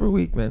it up every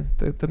week, man.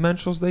 The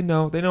Menschels, they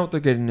know what they're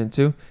getting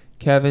into.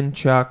 Kevin,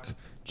 Chuck,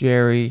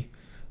 Jerry,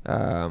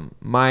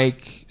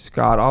 Mike,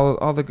 Scott,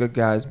 all the good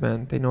guys,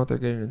 man. They know what they're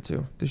getting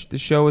into. The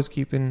show is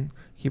keeping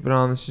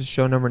on. This is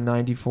show number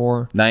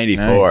 94.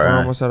 94. Nice. We're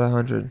almost at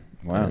 100.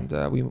 Wow. And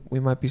we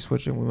might be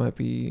switching. We might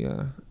be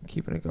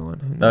keeping it going.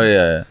 Who knows? Oh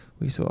yeah.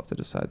 We still have to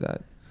decide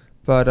that.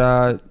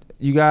 But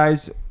you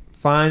guys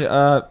find.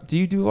 Do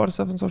you do a lot of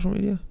stuff on social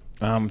media?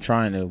 I'm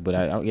trying to, but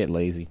I'll get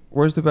lazy.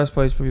 Where's the best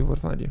place for people to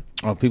find you?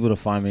 Oh, people to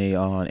find me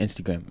on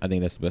Instagram. I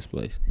think that's the best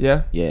place.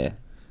 Yeah? Yeah.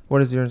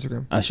 What is your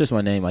Instagram? It's just my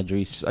name,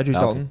 Idris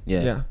Sultan.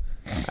 Yeah.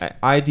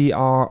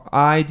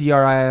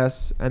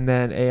 IDRIS and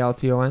then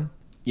ALTON.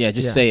 Yeah,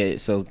 just say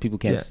it so people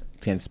can't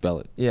can't spell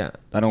it. Yeah.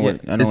 I don't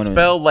want. It's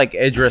spelled like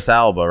Idris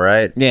Elba,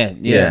 right?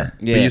 Yeah.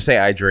 But you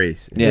say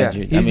Idris. Yeah.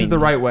 He's the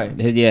right way.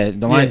 Yeah,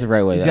 the line's the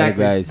right way.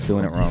 Exactly. The other guy's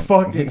doing it wrong.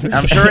 Fuck it.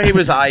 I'm sure he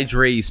was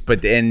Idris,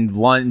 but in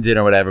London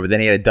or whatever. But then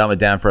he had to dumb it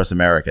down for us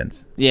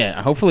Americans.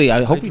 Yeah. Hopefully,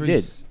 I hope he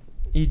did.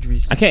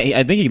 Idris. I can't.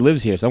 I think he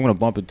lives here, so I'm gonna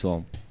bump into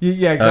him.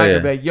 Yeah, exactly. Oh,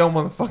 yeah. Like, yo,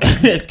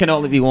 motherfucker. This can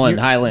only be one.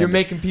 Highland. You're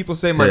making people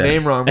say my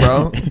name wrong,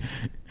 bro.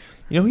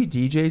 You know he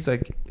DJs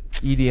like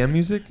EDM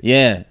music?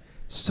 Yeah.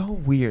 So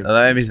weird.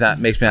 That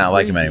makes me not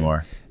like him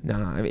anymore.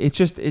 Nah, I mean, it's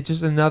just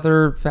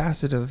another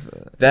facet of.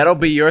 That'll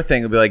be your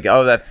thing. It'll be like,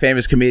 oh, that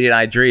famous comedian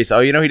Idris. Oh,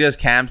 you know he does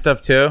cam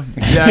stuff too.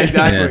 Yeah,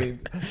 exactly.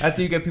 That's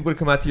how you get people to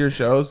come out to your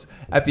shows.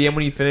 At the end,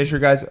 when you finish,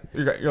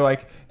 you're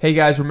like, hey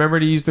guys, remember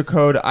to use the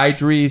code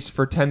Idris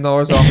for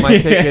 $10 off my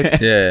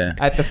tickets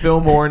at the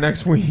Fillmore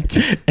next week.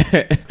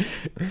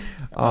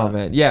 Oh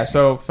man, yeah.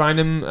 So find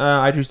him,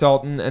 Idris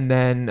Dalton, and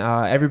then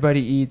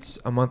Everybody Eats,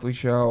 a monthly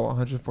show,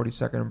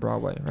 142nd and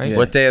Broadway. Right. Yeah.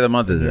 What day of the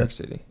month is New York it?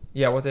 City.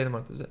 Yeah. What day of the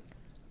month is it?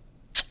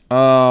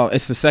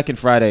 It's the second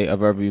Friday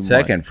of every month.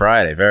 Second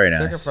Friday, very nice.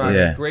 Second Friday,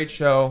 Yeah. great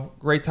show,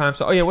 great time.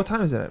 So, what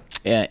time is it at?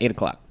 Yeah,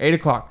 8:00.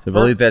 8:00. So I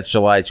believe that's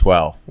July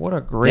 12th. What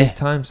a great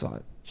time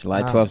slot.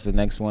 July 12th is the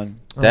next one.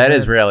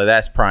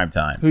 That's prime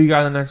time. Who you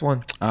got in the next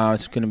one?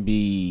 It's gonna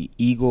be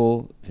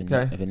Eagle,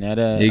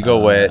 Vanetta,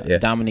 Eagle Witt, yeah.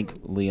 Dominic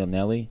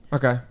Leonelli.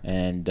 Okay.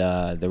 And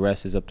the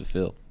rest is up to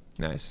Phil.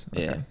 Nice.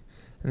 Okay. Yeah.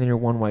 And then you're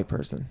one white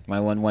person. My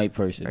one white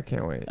person. I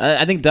can't wait.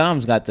 I think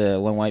Dom's got the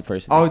one white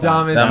person. Oh,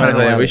 Dom is.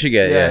 We should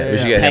get. We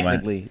should get him.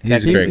 Technically,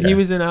 He's a great guy. He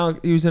was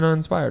in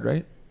Uninspired,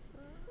 right?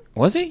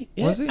 Was he?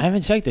 Yeah. Was he? I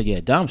haven't checked it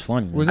yet. Dom's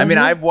funny. I mean,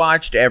 I've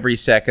watched every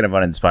second of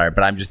Uninspired,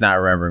 but I'm just not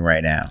remembering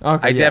right now.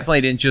 Okay, I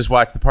definitely didn't just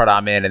watch the part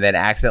I'm in and then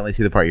accidentally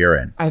see the part you're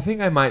in. I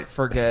think I might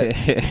forget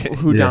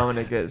who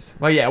Dominic is.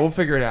 Well, yeah, we'll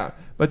figure it out.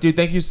 But dude,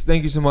 thank you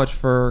so much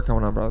for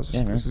coming on, bro. This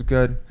was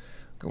good.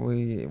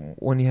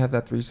 When you have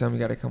that threesome, you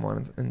got to come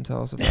on and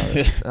tell us about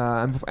it.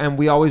 And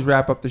we always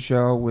wrap up the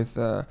show with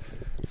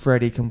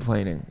Freddie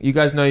complaining. You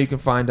guys know you can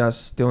find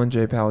us, Dylan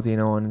J.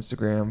 Palladino on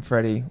Instagram.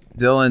 Freddie.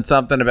 Dylan,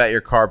 something about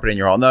your carpet in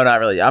your hall. No, not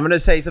really. I'm going to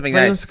say something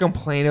Freddie wants to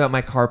complain about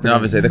my carpet. No,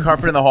 I'm going to say the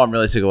carpet in the hall, I'm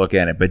really sick of looking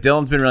at it. But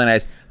Dylan's been really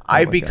nice.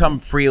 I've become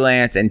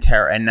freelance and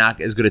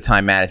not as good at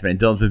time management. And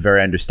Dylan's been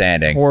very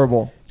understanding.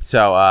 Horrible.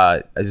 So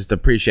I just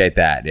appreciate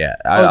that. Yeah.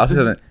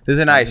 This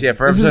is nice. Yeah.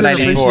 For episode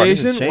 94. Wow. I'll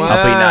be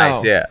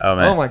nice. Yeah. Oh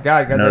man. Oh my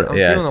God, guys. I'm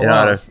feeling the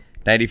love.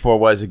 94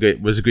 was a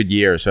good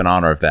year. So in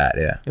honor of that.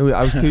 Yeah.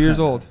 I was 2 years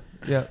old.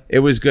 Yeah. It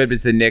was good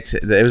because the Knicks.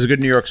 It was a good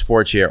New York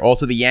sports year.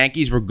 Also, the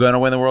Yankees were going to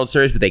win the World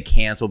Series, but they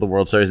canceled the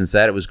World Series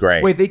instead. It was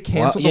great. Wait, they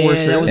canceled the World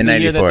Series? That was in the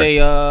year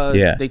 94.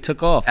 that they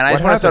took off. And I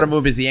just want to start a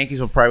move because the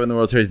Yankees will probably win the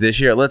World Series this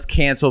year. Let's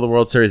cancel the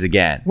World Series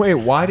again. Wait,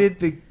 why did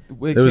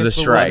there was a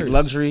strike.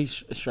 Luxury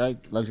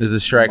strike. There's a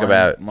strike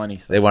about money.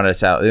 Stuff. They wanted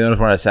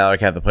a salary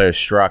cap. The players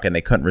struck and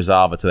they couldn't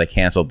resolve it, so they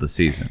canceled the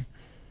season.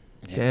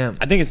 Damn.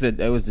 I think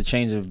it was the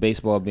change of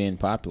baseball being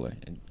popular,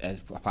 as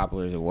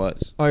popular as it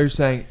was. Oh, you're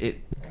saying it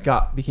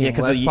became less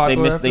because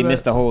popular they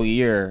missed a whole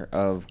year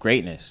of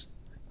greatness.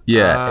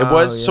 Yeah, it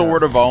was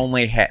sort of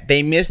only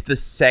they missed the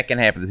second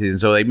half of the season,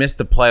 so they missed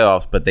the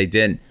playoffs, but they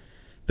didn't.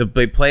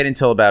 They played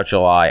until about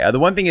July. The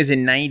one thing is,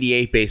 in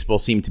 '98, baseball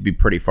seemed to be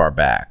pretty far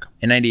back.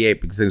 In '98,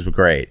 because things were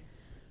great.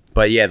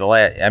 But yeah,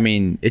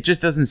 it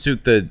just doesn't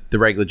suit the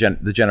regular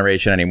the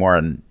generation anymore.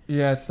 And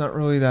yeah, it's not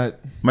really that.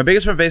 My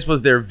biggest problem with baseball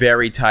is they're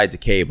very tied to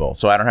cable.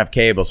 So I don't have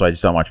cable, so I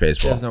just don't watch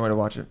baseball. There's no way to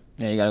watch it.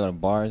 Yeah, you gotta go to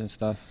bars and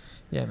stuff.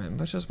 Yeah, man.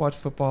 Let's just watch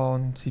football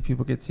and see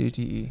people get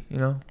CTE. You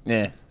know.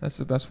 Yeah. That's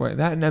the best way.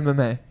 That and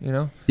MMA. You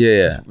know.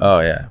 Yeah. Oh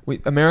yeah.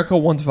 America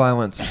wants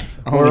violence.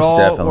 We're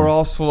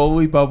all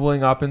slowly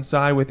bubbling up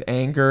inside with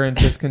anger and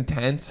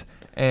discontent.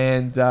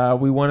 And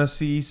we want to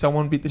see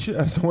someone beat the shit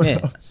out of someone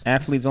else.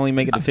 Athletes only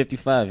make it to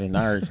 55 in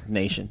our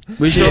nation.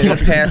 We should also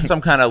pass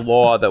some kind of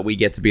law that we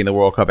get to be in the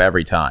World Cup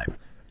every time.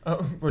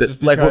 Because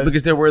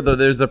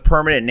there's the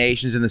permanent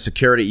nations in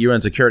the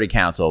UN Security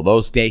Council.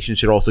 Those nations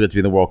should also get to be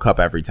in the World Cup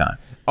every time.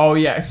 Oh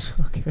yeah,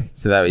 okay.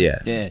 So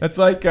that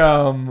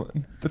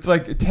That's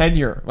like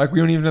tenure. Like we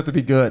don't even have to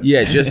be good.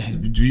 Yeah, just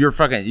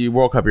you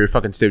World Cup. You're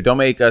fucking stupid. Don't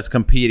make us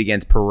compete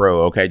against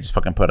Peru. Okay, just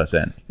fucking put us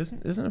in.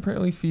 Isn't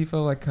apparently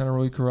FIFA like kind of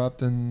really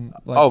corrupt and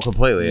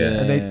completely.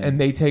 Yeah. And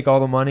they take all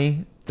the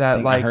money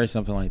that I heard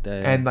something like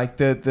that. And like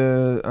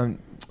the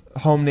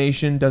home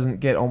nation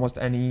doesn't get almost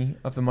any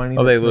of the money.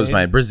 Oh, they lose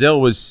money.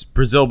 Brazil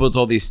builds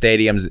all these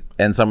stadiums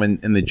and some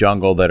in the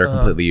jungle that are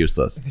completely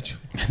useless.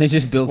 They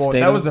just build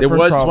stadiums. There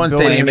was one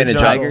stadium in the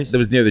jungle that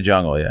was near the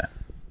jungle. Yeah.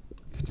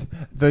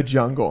 The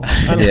jungle.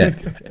 Yeah.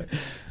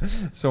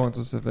 So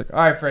unspecific.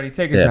 All right, Freddie,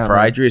 take us out. For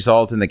Idris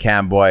Dalton, the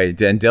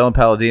Camboy, and Dylan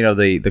Palladino,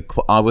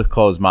 the on with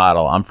clothes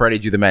model. I'm Freddie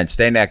G. the Mensch.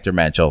 Stay nectar,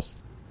 Menschels.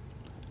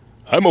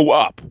 I'm a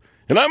WAP.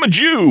 And I'm a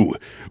Jew.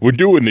 We're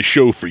doing the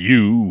show for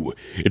you.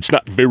 It's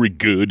not very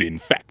good. In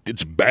fact,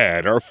 it's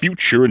bad. Our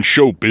future in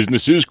show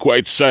business is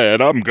quite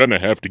sad. I'm gonna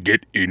have to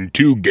get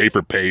into gay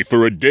for pay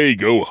for a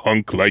Dago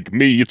hunk like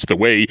me. It's the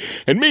way.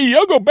 And me,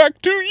 I'll go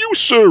back to you,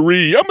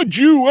 sirree. I'm a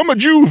Jew.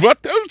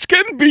 What else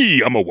can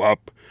be? I'm a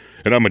WAP.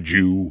 And I'm a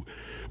Jew.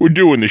 We're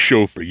doing the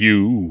show for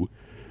you.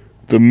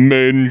 The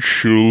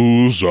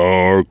menschels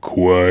are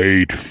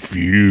quite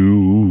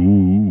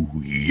few.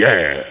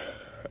 Yeah.